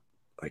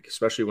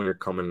 especially when you're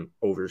coming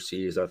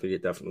overseas, I think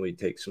it definitely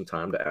takes some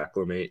time to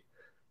acclimate.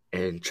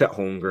 And Chet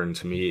Holmgren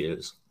to me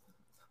is,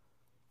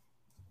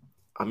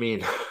 I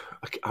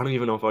don't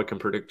even know if I can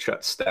predict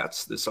Chet's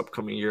stats this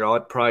upcoming year. I'll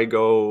probably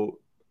go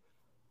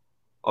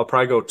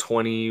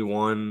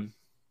 21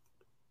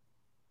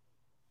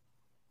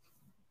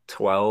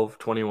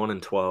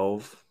 and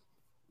 12,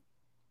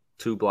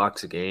 2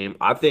 blocks a game.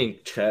 I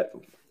think Chet,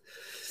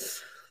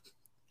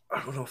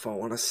 I don't know if I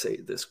want to say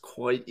this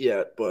quite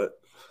yet, but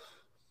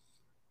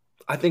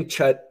I think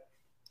Chet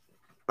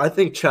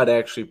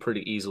actually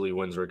pretty easily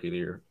wins Rookie of the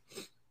Year.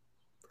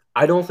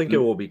 I don't think it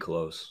will be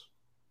close.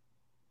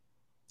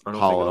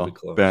 Paolo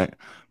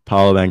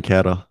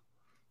Banchero.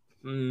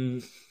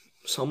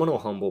 Someone will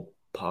humble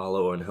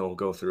Paolo and he'll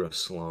go through a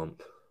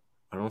slump.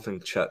 I don't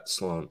think Chet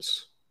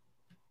slumps.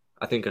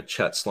 I think a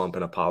Chet slump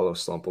and a Paolo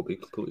slump will be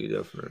completely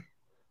different.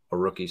 A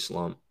rookie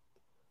slump.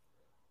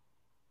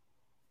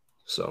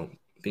 So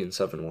being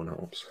 7-1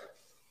 helps.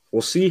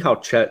 We'll see how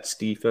Chet's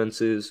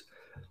defense is.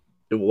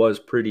 It was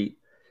pretty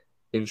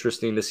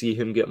interesting to see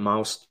him get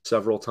moused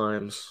several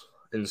times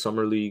in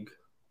Summer League,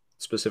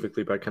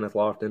 specifically by Kenneth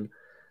Lofton.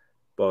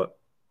 But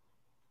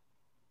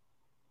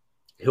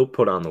he'll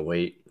put on the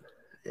weight.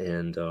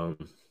 And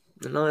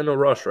not in a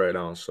rush right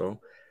now. So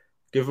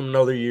give him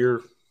another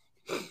year.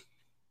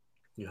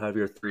 You have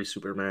your 3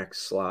 Supermax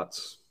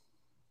slots.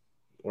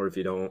 Or if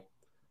you don't,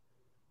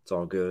 it's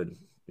all good.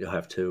 You'll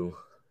have 2.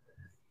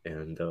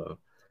 And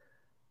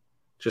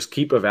just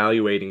keep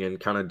evaluating and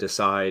kind of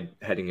decide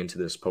heading into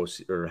this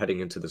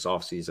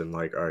offseason,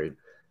 all right,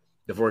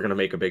 if we're going to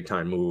make a big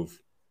time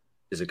move,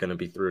 is it going to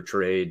be through a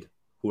trade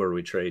who are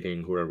we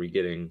trading? Who are we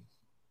getting?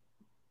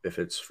 If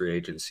it's free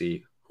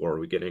agency, who are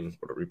we getting?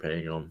 What are we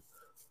paying them?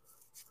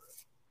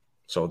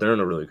 So they're in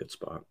a really good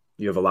spot.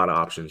 You have a lot of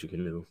options you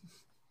can do.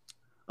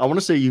 I want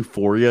to say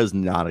Euphoria is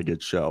not a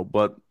good show,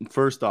 but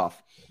first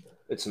off,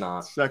 it's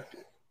not.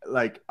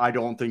 I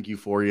don't think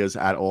Euphoria is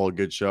at all a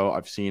good show.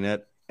 I've seen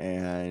it,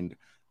 and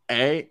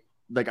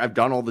I've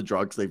done all the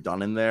drugs they've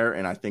done in there,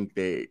 and I think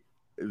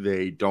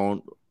they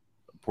don't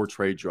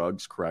portray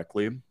drugs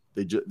correctly.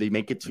 They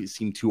make it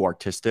seem too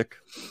artistic,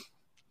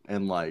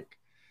 and like,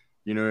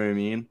 you know what I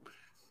mean?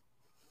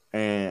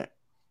 And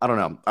I don't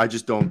know. I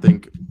just don't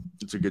think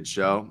it's a good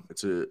show.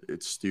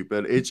 It's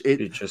stupid.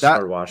 You just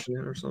started watching it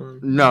or something?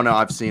 No,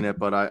 I've seen it,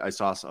 but I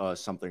saw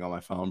something on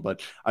my phone.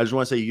 But I just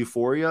want to say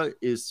Euphoria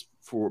is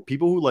for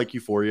people who like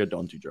Euphoria,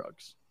 don't do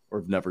drugs or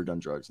have never done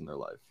drugs in their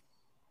life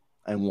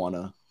and want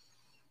to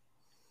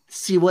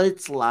see what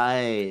it's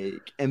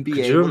like and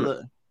be able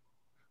to.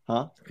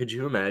 Huh? Could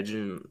you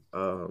imagine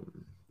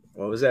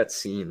what was that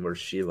scene where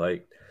she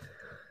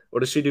what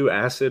does she do?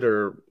 Acid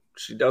or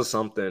she does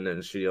something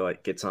and she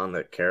gets on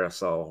the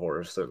carousel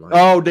horse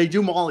and they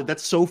do Molly.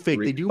 That's so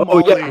fake. They do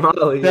Molly. Yeah,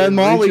 Molly. Then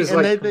Molly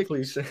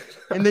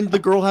and then the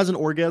girl has an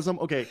orgasm.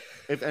 Okay,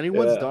 if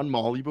anyone's done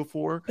Molly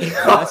before,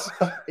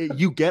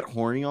 you get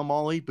horny on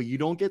Molly, but you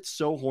don't get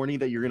so horny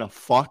that you're gonna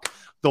fuck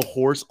the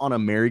horse on a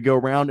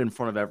merry-go-round in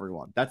front of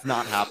everyone. That's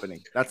not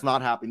happening. That's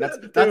not happening.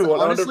 That's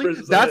honestly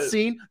that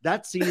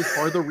scene is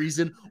part of the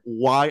reason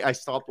why I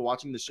stopped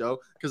watching the show,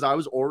 because I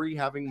was already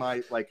having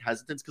my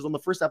hesitance, because on the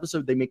first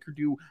episode they make her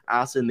do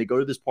acid and they go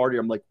to this party.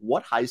 I'm like,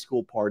 what high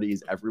school party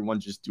is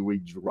everyone just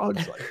doing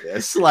drugs like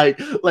this? like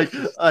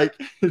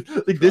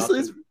this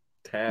is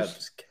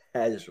tabs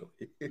casually.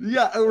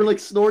 Yeah, or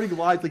snorting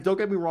lines. Don't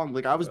get me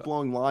wrong. I was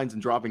blowing lines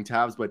and dropping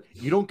tabs, but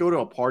you don't go to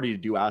a party to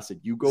do acid.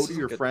 You go to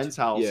your friend's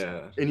house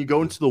and you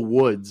go into the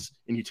woods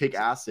and you take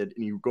acid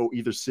and you go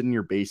either sit in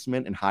your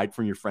basement and hide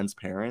from your friend's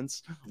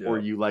parents, or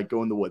you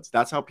go in the woods.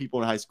 That's how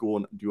people in high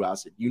school do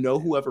acid.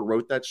 Whoever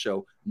wrote that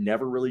show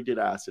never really did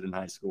acid in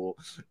high school.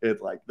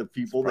 It's the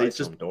people, they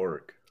just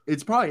dork.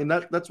 It's probably, and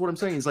that's what I'm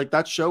saying. Is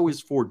that show is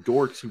for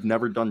dorks who've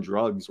never done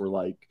drugs or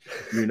or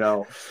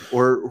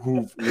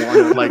who've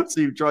wanted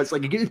see drugs.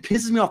 It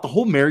pisses me off. The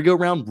whole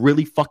merry-go-round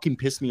really fucking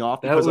pissed me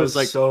off because I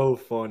was so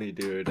funny,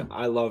 dude.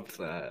 I loved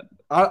that.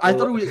 I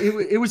thought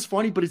it was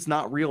funny, but it's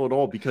not real at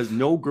all, because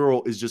no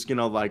girl is just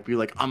gonna be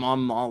like, I'm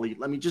on Molly.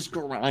 Let me just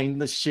grind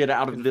the shit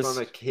out of this. In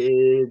front of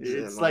kids.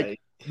 It's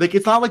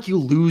it's not like you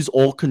lose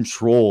all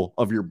control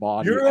of your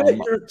body. You're at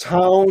your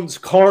town's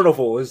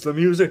carnival. Is the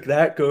music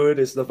that good?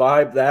 Is the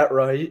vibe that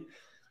right?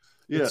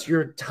 Yeah. It's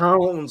your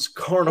town's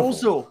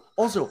carnival.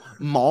 Also,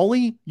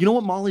 Molly, you know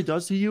what Molly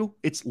does to you?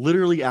 It's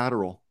literally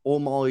Adderall. All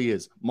Molly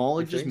is.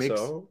 Molly just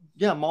makes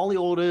Molly,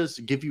 all it is,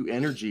 give you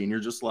energy, and you're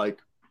just like.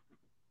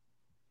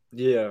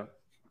 Yeah.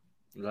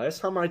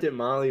 Last time I did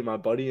Molly, my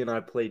buddy and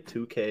I played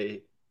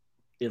 2K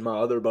in my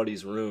other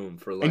buddy's room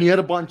for and you had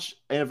a bunch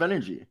of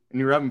energy and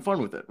you were having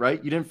fun with it,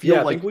 right? You didn't feel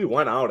I think we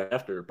went out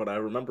after, but I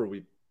remember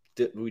we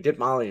did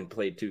Molly and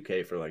played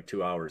 2K for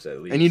 2 hours at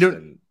least. And you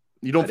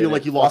don't feel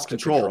like you lost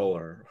control.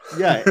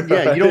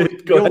 Yeah, you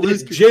don't go ahead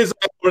lose jizz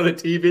all over the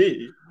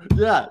TV.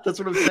 Yeah, that's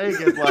what I'm saying.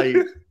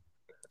 It's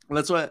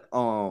that's what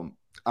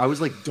I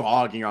was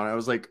dogging on it. I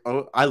was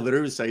I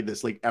literally say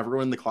this.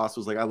 Everyone in the class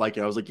was I like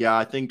it. I was yeah,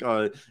 I think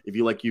if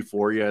you like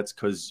Euphoria, it's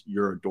because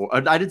you're a dork.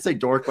 I didn't say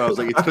dork, but I was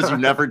it's because you've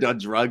never done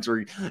drugs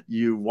or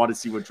you want to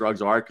see what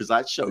drugs are, because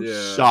that show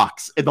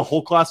sucks. And the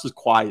whole class was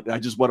quiet. And I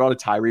just went on a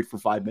tirade for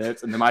 5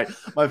 minutes. And then my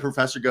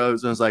professor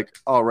goes and was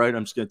all right,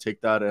 I'm just going to take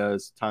that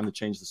as time to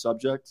change the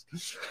subject.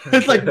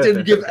 It's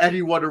didn't give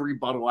anyone a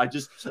rebuttal. I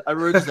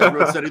remember just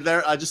everyone sitting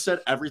there. I just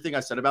said everything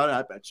I said about it.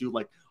 I bet you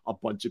a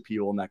bunch of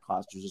people in that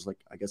class was just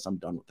I guess I'm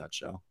done with that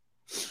show.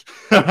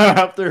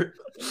 After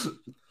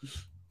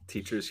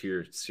teachers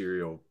hear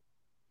Serial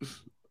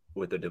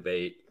with a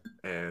debate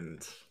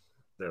and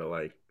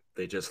they're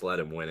they just let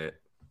him win it.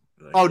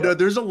 No,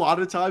 there's a lot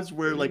of times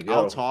where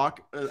I'll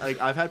talk.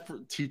 I've had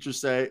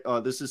teachers say,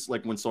 this is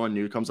when someone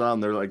new comes on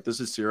and they're this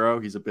is Ciro,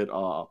 he's a bit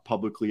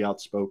publicly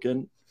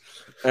outspoken.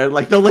 And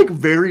they'll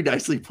very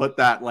nicely put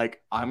that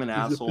I'm an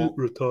asshole. A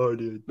bit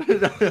retarded.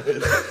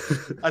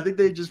 I think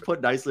they just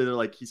put nicely,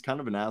 they're he's kind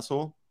of an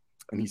asshole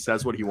and he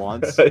says what he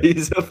wants.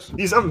 he's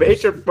a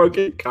major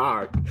fucking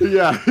cock.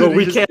 Yeah. But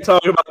we can't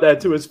talk about that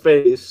to his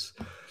face.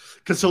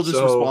 Because he'll just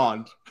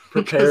respond.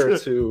 Prepare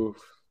to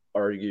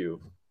argue.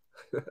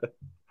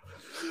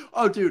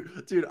 Oh, dude,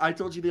 I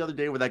told you the other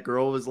day where that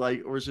girl was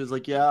where she was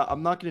yeah,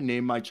 I'm not going to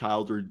name my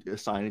child or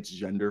assign its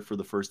gender for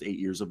the first 8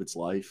 years of its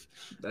life.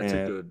 That's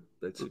a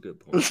good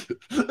point.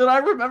 And I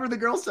remember the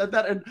girl said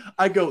that, and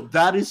I go,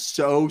 that is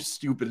so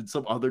stupid. And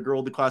some other girl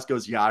in the class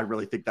goes, yeah, I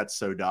really think that's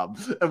so dumb.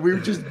 And we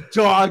just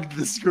dogged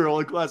this girl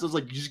in class. I was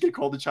you just get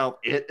called the child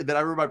it. And then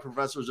I remember my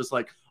professor was just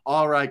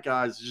all right,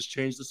 guys, just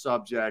change the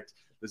subject.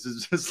 This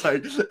is just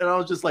and I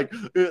was just and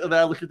then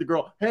I looked at the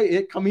girl, hey,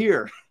 it, come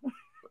here.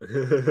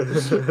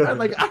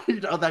 And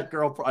that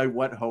girl probably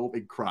went home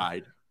and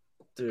cried.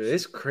 Dude,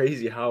 it's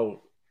crazy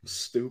how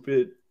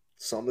stupid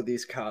some of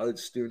these college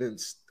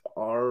students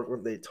are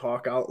when they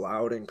talk out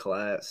loud in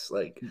class.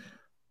 Like,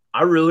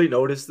 I really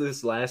noticed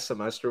this last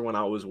semester when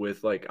I was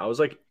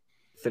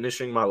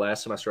finishing my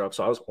last semester up,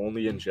 so I was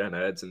only in gen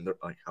eds, and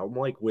like I'm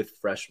like with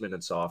freshmen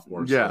and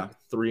sophomores, Yeah. like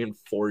 3 and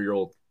 4 year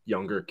old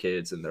younger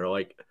kids, and they're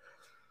like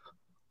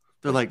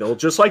like they'll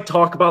just like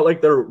talk about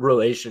like their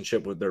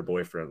relationship with their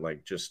boyfriend,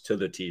 like just to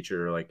the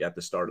teacher, like at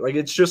the start. Like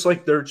it's just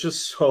like they're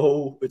just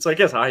so it's like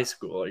at high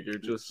school, like you're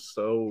just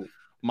so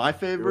my you're a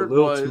favorite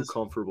little too was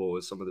comfortable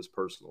with some of this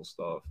personal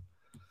stuff.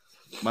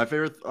 my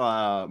favorite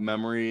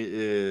memory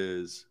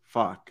is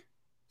fuck.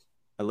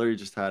 I literally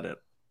just had it.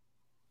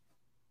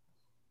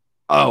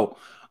 Oh,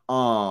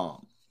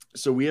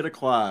 so we had a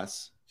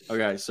class.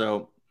 Okay,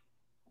 so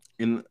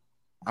I'm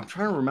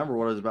trying to remember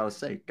what I was about to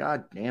say.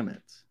 God damn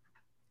it.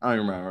 I don't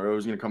even remember. It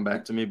was going to come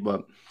back to me,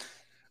 but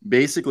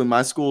basically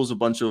my school is a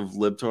bunch of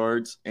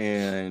libtards.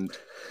 And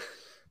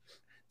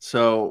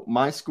so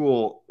my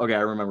school, okay,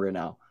 I remember it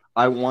now.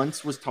 I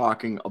once was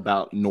talking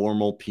about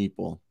normal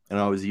people, and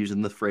I was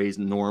using the phrase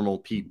normal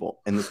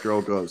people. And this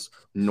girl goes,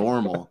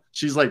 normal.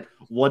 She's like,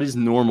 what is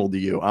normal to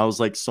you? I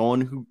was like,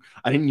 someone who,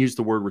 I didn't use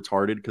the word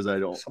retarded because I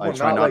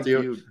try not like to.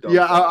 You,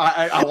 yeah,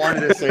 I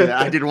wanted to say that.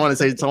 I didn't want to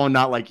say someone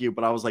not like you,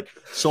 but I was like,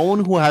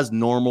 someone who has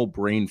normal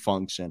brain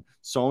function.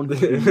 Someone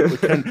who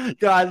can,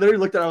 yeah, I literally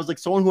looked at it. I was like,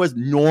 someone who has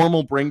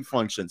normal brain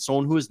function.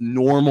 Someone who has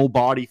normal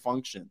body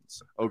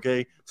functions.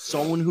 Okay.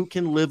 Someone who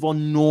can live a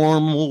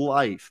normal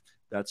life.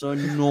 That's a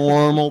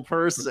normal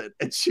person.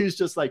 And she's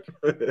just like,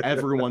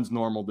 everyone's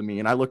normal to me.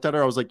 And I looked at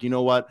her, I was like, you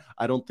know what?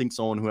 I don't think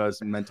someone who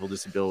has mental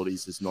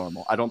disabilities is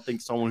normal. I don't think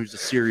someone who's a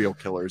serial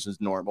killer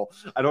is normal.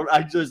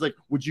 I just like,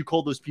 would you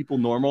call those people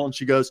normal? And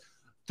she goes,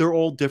 they're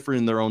all different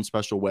in their own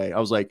special way. I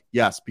was like,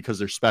 yes, because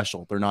they're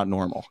special. They're not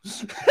normal.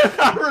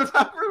 I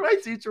remember my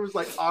teacher was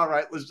like, all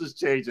right, let's just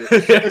change it.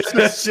 Let's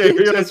just change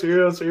it.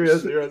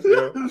 Serious.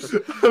 No.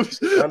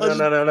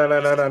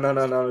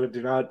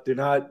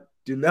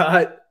 Do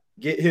not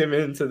get him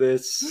into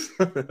this.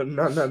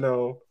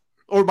 No.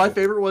 Or my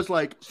favorite was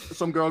like,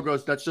 some girl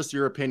goes, that's just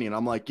your opinion.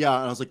 I'm like, yeah.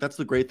 And I was like, that's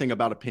the great thing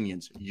about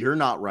opinions. You're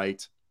not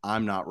right.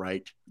 I'm not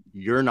right.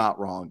 You're not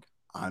wrong.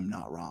 I'm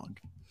not wrong.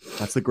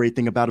 That's the great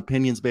thing about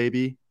opinions,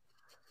 baby.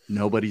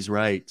 Nobody's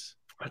right.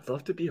 I'd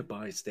love to be a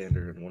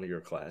bystander in one of your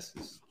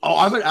classes. Oh,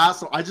 I'm an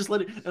asshole. I just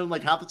let it, and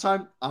like half the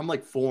time I'm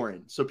like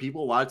foreign. So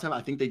people a lot of time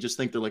I think they just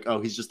think they're like, oh,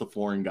 he's just a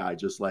foreign guy.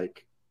 Just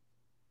like,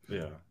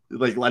 yeah,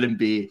 like let him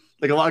be.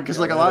 Like a lot, because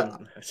like a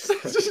lot,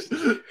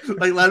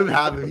 like let him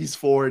have him. He's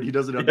foreign. He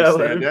doesn't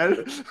understand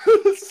it.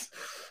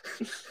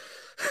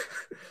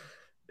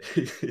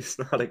 He's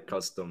not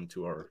accustomed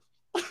to our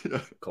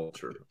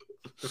culture.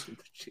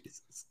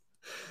 Jesus.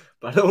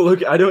 But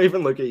I don't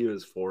even look at you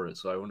as foreign,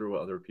 so I wonder what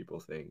other people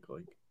think.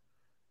 Like,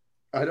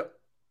 I don't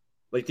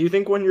like. Do you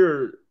think when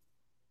you're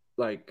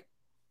like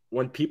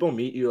when people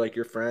meet you, like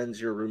your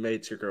friends, your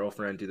roommates, your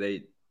girlfriend, do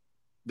they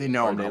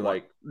know I'm not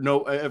like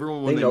no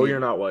everyone when they know you're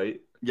not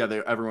white?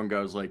 Yeah, everyone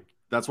goes like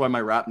that's why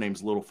my rap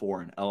name's Little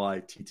Foreign,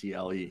 Little.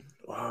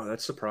 Wow,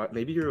 that's surprising.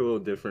 Maybe you're a little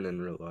different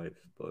in real life,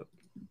 but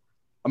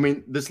I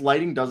mean, this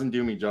lighting doesn't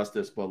do me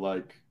justice. But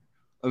like,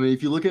 I mean,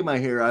 if you look at my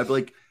hair, I have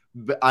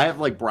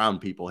like brown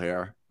people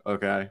hair.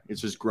 Okay,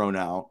 it's just grown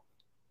out,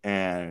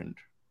 and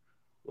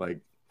like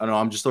I don't know,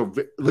 I'm just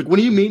like when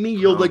you meet me,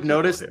 you'll like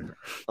notice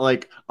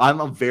like I'm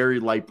a very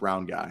light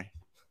brown guy.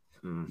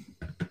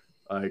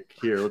 Like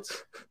here,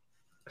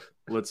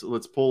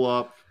 let's pull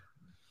up.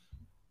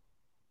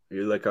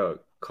 You're like a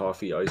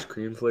coffee ice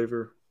cream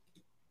flavor.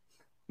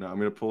 No, I'm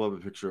gonna pull up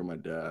a picture of my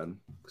dad.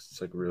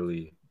 It's like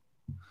really.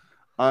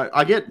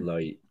 I get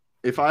light.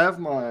 If I have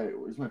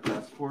where's my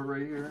passport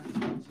right here?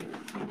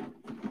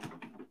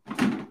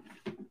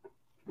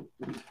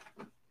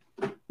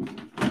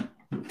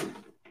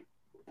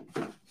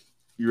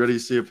 You ready to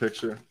see a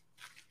picture?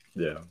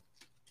 Yeah.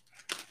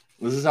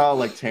 This is how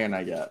like tan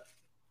I get.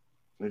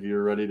 If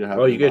you're ready to have.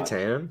 Oh, you get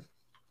tan?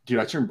 Dude,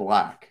 I turn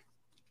black.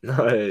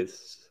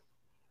 Nice.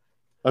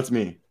 That's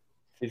me.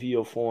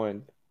 Vivio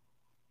Foreign.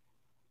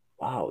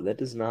 Wow, that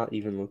does not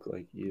even look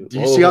like you.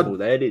 Do you see how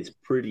that is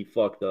pretty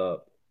fucked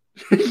up?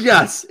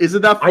 Yes,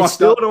 isn't that fucked up? I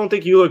still don't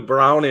think you look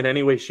brown in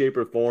any way, shape,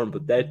 or form,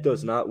 but that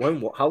does not.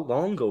 How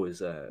long ago is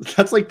that?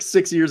 That's like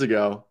 6 years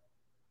ago.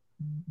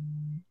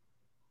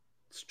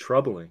 It's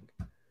troubling.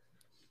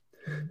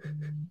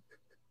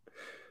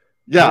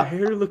 Yeah. Your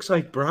hair looks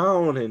like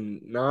brown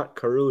and not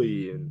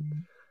curly,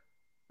 and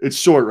it's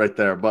short right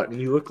there, but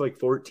you look like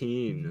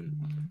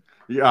 14.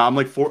 Yeah, I'm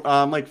like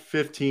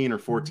 15 or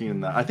 14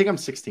 in that. I think I'm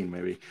 16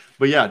 maybe.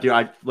 But yeah, dude,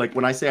 I like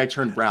when I say I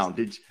turned brown,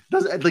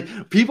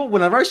 like people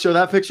whenever I show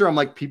that picture, I'm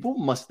like people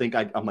must think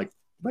I'm like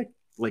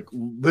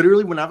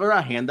literally whenever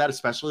I hand that,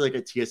 especially like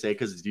at TSA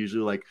because it's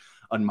usually like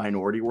a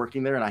minority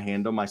working there and I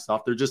hand them my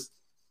stuff,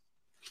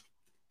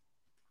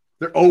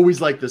 they're always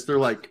like this. They're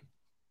like,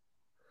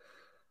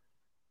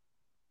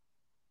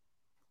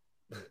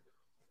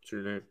 what's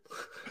your name?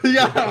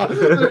 Yeah.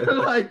 They're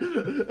like,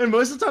 and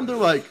most of the time they're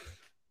like,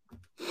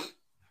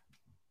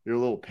 you're a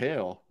little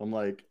pale. I'm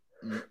like,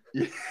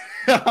 yeah.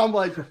 I'm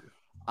like,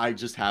 I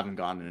just haven't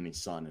gotten any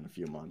sun in a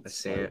few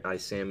months. I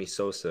Sammy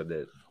Sosa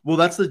did. Well,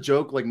 that's the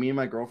joke. Like me and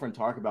my girlfriend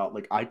talk about.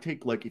 Like I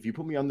take like if you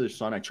put me under the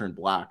sun, I turn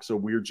black. So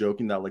we're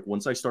joking that like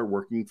once I start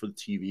working for the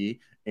TV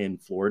in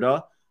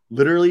Florida,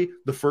 literally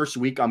the first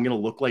week I'm gonna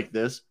look like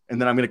this,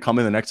 and then I'm gonna come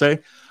in the next day,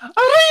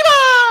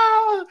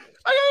 Arriba!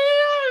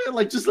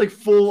 Like just like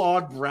full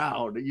on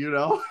brown, you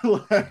know?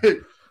 Like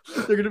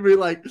they're gonna be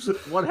like,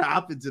 what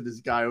happened to this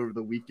guy over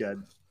the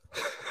weekend?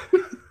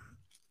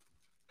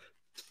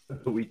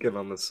 The weekend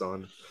on the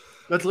sun.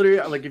 That's literally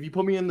like if you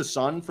put me in the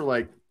sun for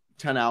like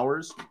 10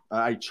 hours,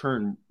 I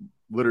turn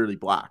literally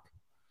black.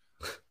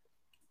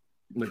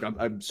 Like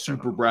I'm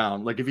super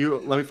brown. Like if you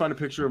let me find a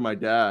picture of my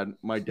dad,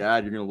 you're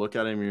gonna look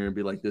at him and you're gonna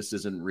be like, this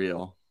isn't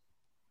real.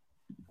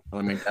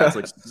 I mean, that's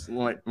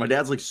like my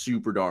dad's like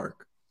super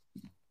dark.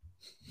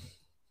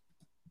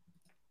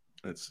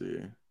 Let's see.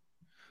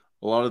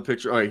 A lot of the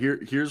picture. All right,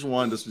 here's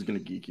one. This is gonna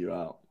geek you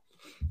out.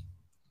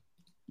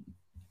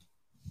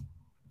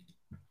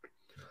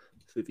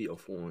 Video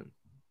phone.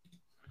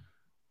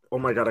 Oh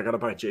my god, I gotta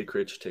buy Jay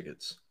Critch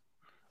tickets.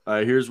 All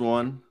right, here's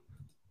one.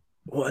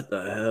 What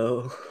the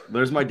hell?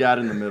 There's my dad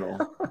in the middle.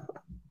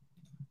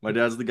 My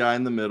dad's the guy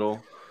in the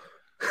middle.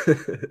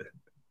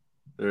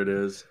 There it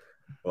is.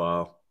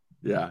 Wow.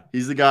 Yeah,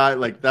 he's the guy.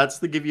 Like that's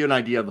to give you an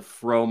idea of the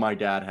fro my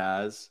dad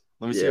has.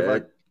 Let me see if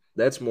I.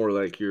 That's more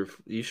like you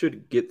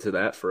should get to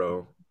that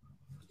fro.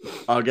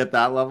 I'll get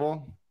that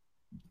level.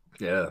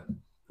 Yeah,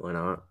 why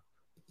not?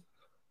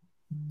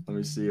 Let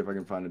me see if I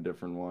can find a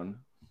different one.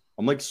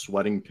 I'm like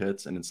sweating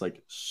pits and it's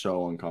like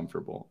so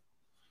uncomfortable.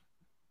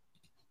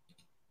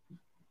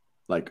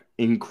 Like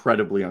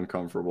incredibly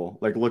uncomfortable.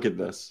 Like look at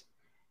this.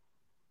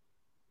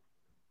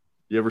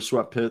 You ever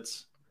sweat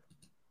pits?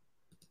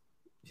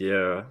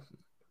 Yeah.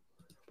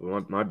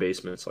 My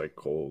basement's like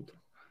cold.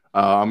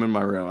 I'm in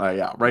my room.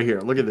 Yeah, right here.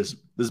 Look at this.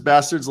 This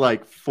bastard's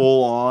like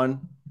full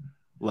on.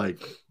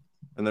 Like,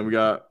 and then we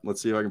got,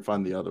 let's see if I can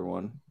find the other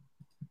one.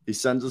 He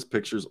sends us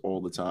pictures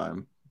all the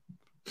time.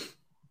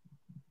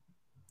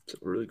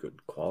 It's a really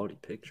good quality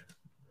picture.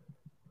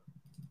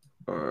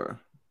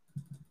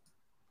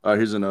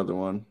 Here's another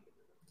one.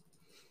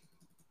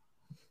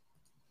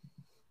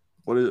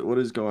 What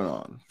is going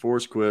on?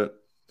 Force quit.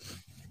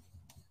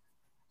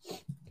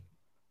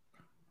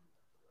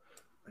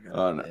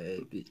 No.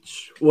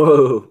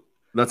 Whoa,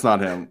 that's not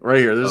him. Right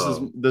here. This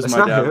is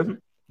my dad.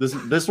 Him?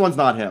 This one's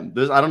not him.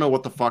 I don't know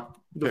what the fuck.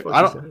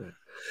 I don't.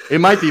 It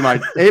might be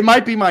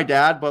my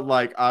dad, but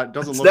like it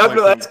doesn't look like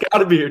that's got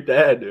to be your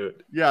dad,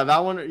 dude. Yeah,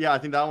 that one. Yeah, I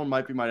think that one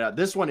might be my dad.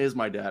 This one is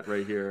my dad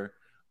right here.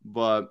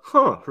 But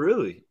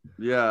really?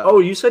 Yeah. Oh,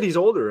 you said he's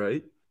older,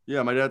 right?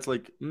 Yeah, my dad's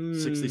like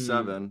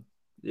 67.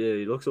 Yeah,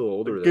 he looks a little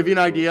older. To give you an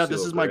idea,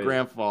 this is my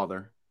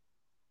grandfather.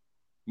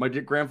 My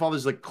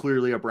grandfather's like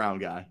clearly a brown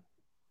guy.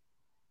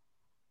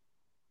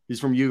 He's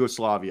from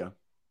Yugoslavia.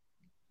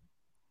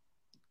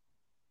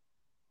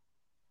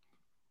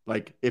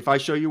 Like, if I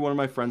show you one of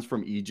my friends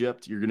from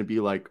Egypt, you're going to be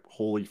like,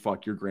 holy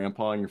fuck, your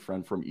grandpa and your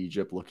friend from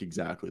Egypt look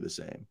exactly the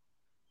same.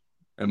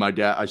 And my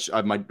dad,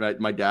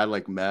 my dad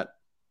like met.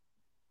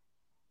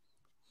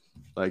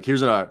 Like,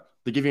 here's to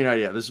give you an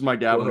idea. This is my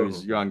dad when he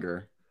was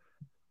younger.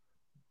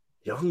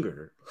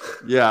 Younger?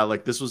 Yeah,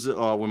 like this was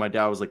when my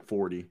dad was like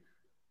 40.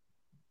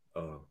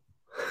 Oh.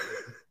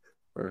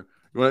 Or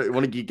you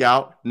want to geek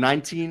out?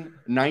 19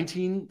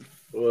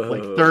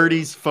 like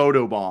 30s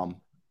photo bomb.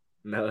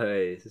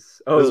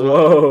 Nice. Oh,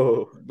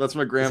 whoa. That's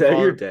my grandfather. Is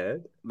that your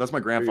dad? That's my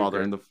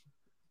grandfather in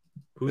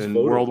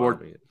World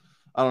War.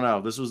 I don't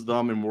know. This was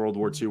them in World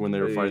War II when they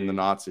were fighting the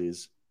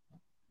Nazis.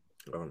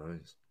 Oh,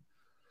 nice.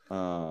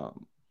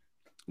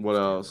 What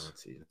else?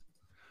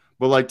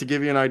 But like to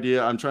give you an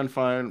idea, I'm trying to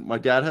find. My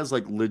dad has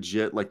like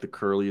legit like the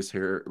curliest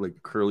hair,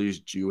 like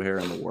curliest Jew hair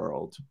in the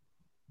world.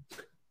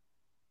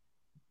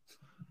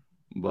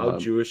 But, how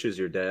Jewish is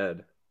your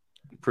dad?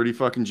 Pretty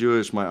fucking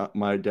Jewish.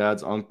 My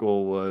dad's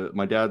uncle was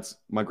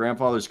my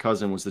grandfather's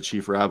cousin was the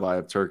chief rabbi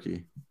of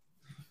Turkey.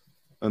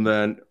 And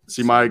then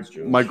see my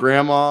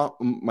grandma,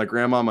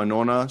 my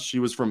nonna, she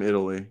was from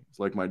Italy. It's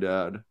like my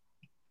dad.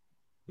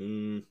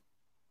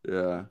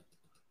 Yeah.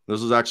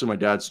 This was actually my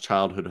dad's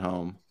childhood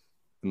home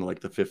in like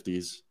the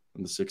 50s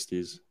and the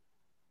 60s.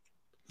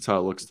 That's how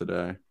it looks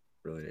today.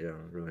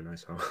 Really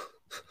nice home.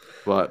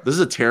 But this is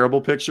a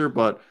terrible picture,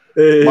 but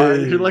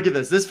look at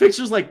this. This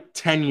picture's like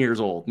 10 years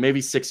old,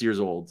 maybe 6 years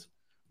old.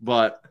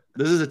 But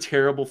this is a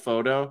terrible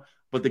photo.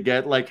 But to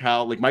get like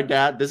how like my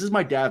dad, this is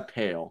my dad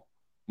pale.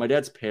 My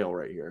dad's pale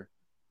right here.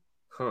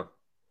 Huh.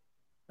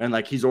 And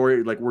like he's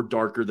already like we're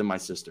darker than my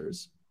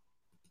sisters.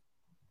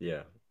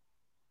 Yeah.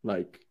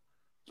 Like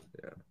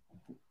yeah.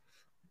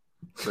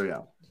 So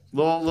yeah.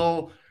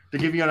 Little to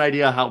give you an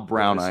idea how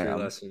brown I am.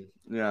 Lesson.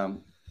 Yeah.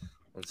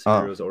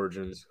 On Heroes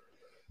Origins.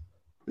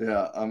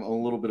 Yeah, I'm a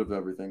little bit of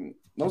everything.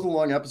 That was a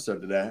long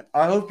episode today.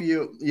 I hope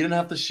you didn't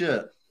have to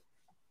shit.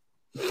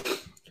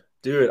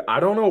 Dude, I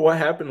don't know what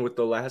happened with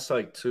the last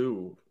like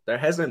two. There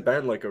hasn't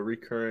been like a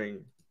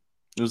recurring.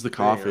 It was the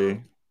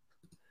coffee.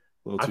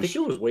 I think it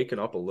was waking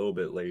up a little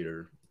bit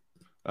later.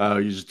 Oh,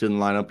 you just didn't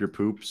line up your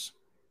poops?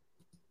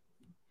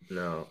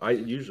 No, I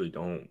usually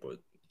don't, but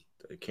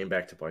it came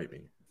back to bite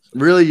me. So.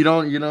 Really? You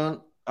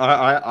don't?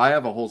 I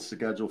have a whole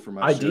schedule for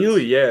my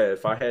Ideally, shits.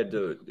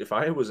 yeah. If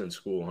I was in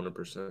school,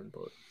 100%.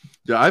 But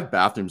Yeah, I have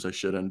bathrooms I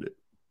shit in.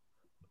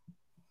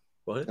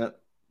 what?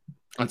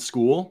 At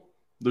school,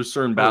 there's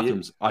certain Oh yeah,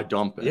 bathrooms I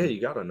dump yeah. in.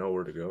 You gotta know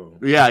where to go.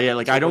 Yeah,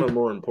 like It's I like one of don't the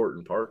more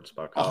important parts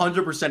about college.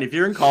 100%. If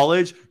you're in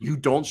college, you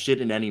don't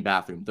shit in any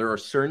bathroom. There are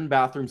certain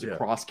bathrooms Yeah.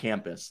 across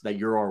campus that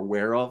you're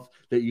aware of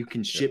that you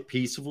can Yeah. shit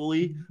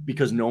peacefully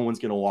because no one's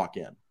gonna walk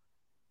in.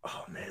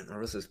 Oh man, there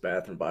was this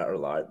bathroom by our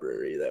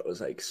library that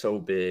was like so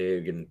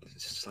big, and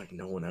it's just like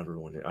no one ever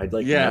went in. I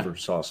like Yeah. never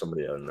saw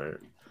somebody in there.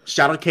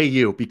 Shout out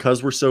KU,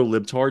 because we're so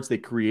libtards, they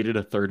created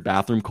a third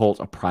bathroom called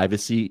a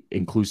privacy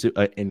inclusive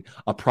in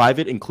a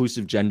private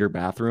inclusive gender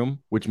bathroom,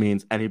 which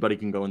means anybody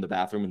can go in the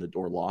bathroom and the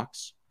door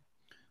locks.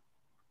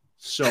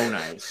 So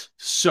nice.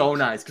 So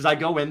nice. Because I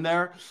go in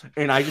there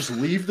and I just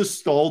leave the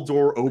stall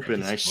door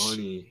open.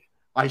 And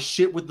I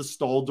shit with the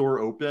stall door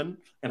open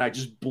and I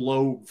just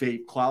blow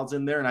vape clouds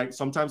in there. And I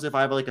sometimes if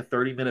I have like a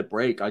 30-minute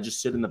break, I just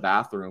sit in the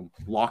bathroom,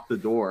 lock the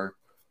door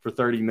for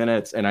 30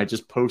 minutes, and I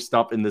just post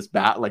up in this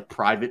like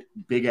private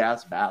big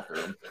ass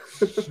bathroom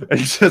and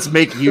just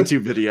make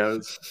YouTube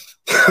videos.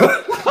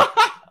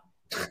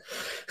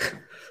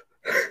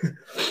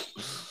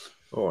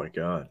 Oh my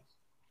god.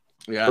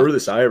 Yeah.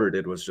 Furthest I ever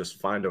did was just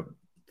find a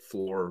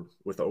floor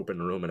with an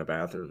open room and a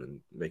bathroom and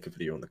make a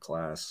video in the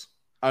class.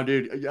 Oh,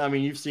 dude. I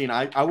mean, you've seen,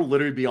 I will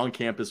literally be on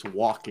campus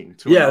walking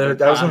to that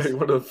class. was like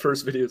one of the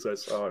first videos I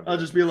saw. I'll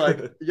just be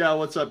like, yeah,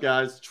 what's up,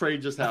 guys?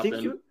 Trade just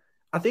happened.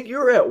 I think you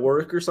were at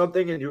work or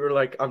something and you were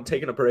like, I'm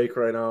taking a break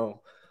right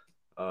now.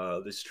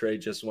 This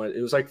trade just went,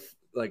 it was like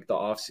the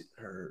off,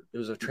 or it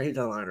was a trade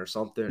deadline or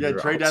something. Yeah,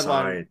 trade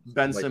deadline.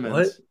 Ben like, Simmons.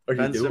 What are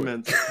Ben you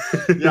doing?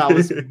 Simmons. Yeah, I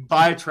was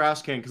by a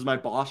trash can because my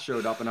boss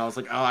showed up and I was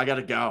like, oh, I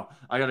gotta go.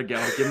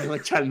 Give me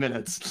like 10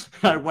 minutes.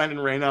 I went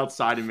and ran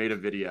outside and made a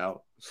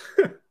video.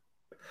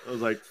 I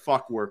was like,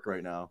 fuck work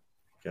right now.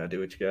 Gotta do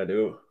what you gotta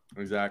do.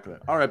 Exactly.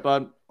 All right,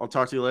 bud. I'll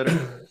talk to you later.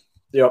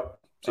 Yep.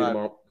 See you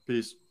tomorrow.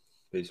 Peace.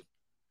 Peace.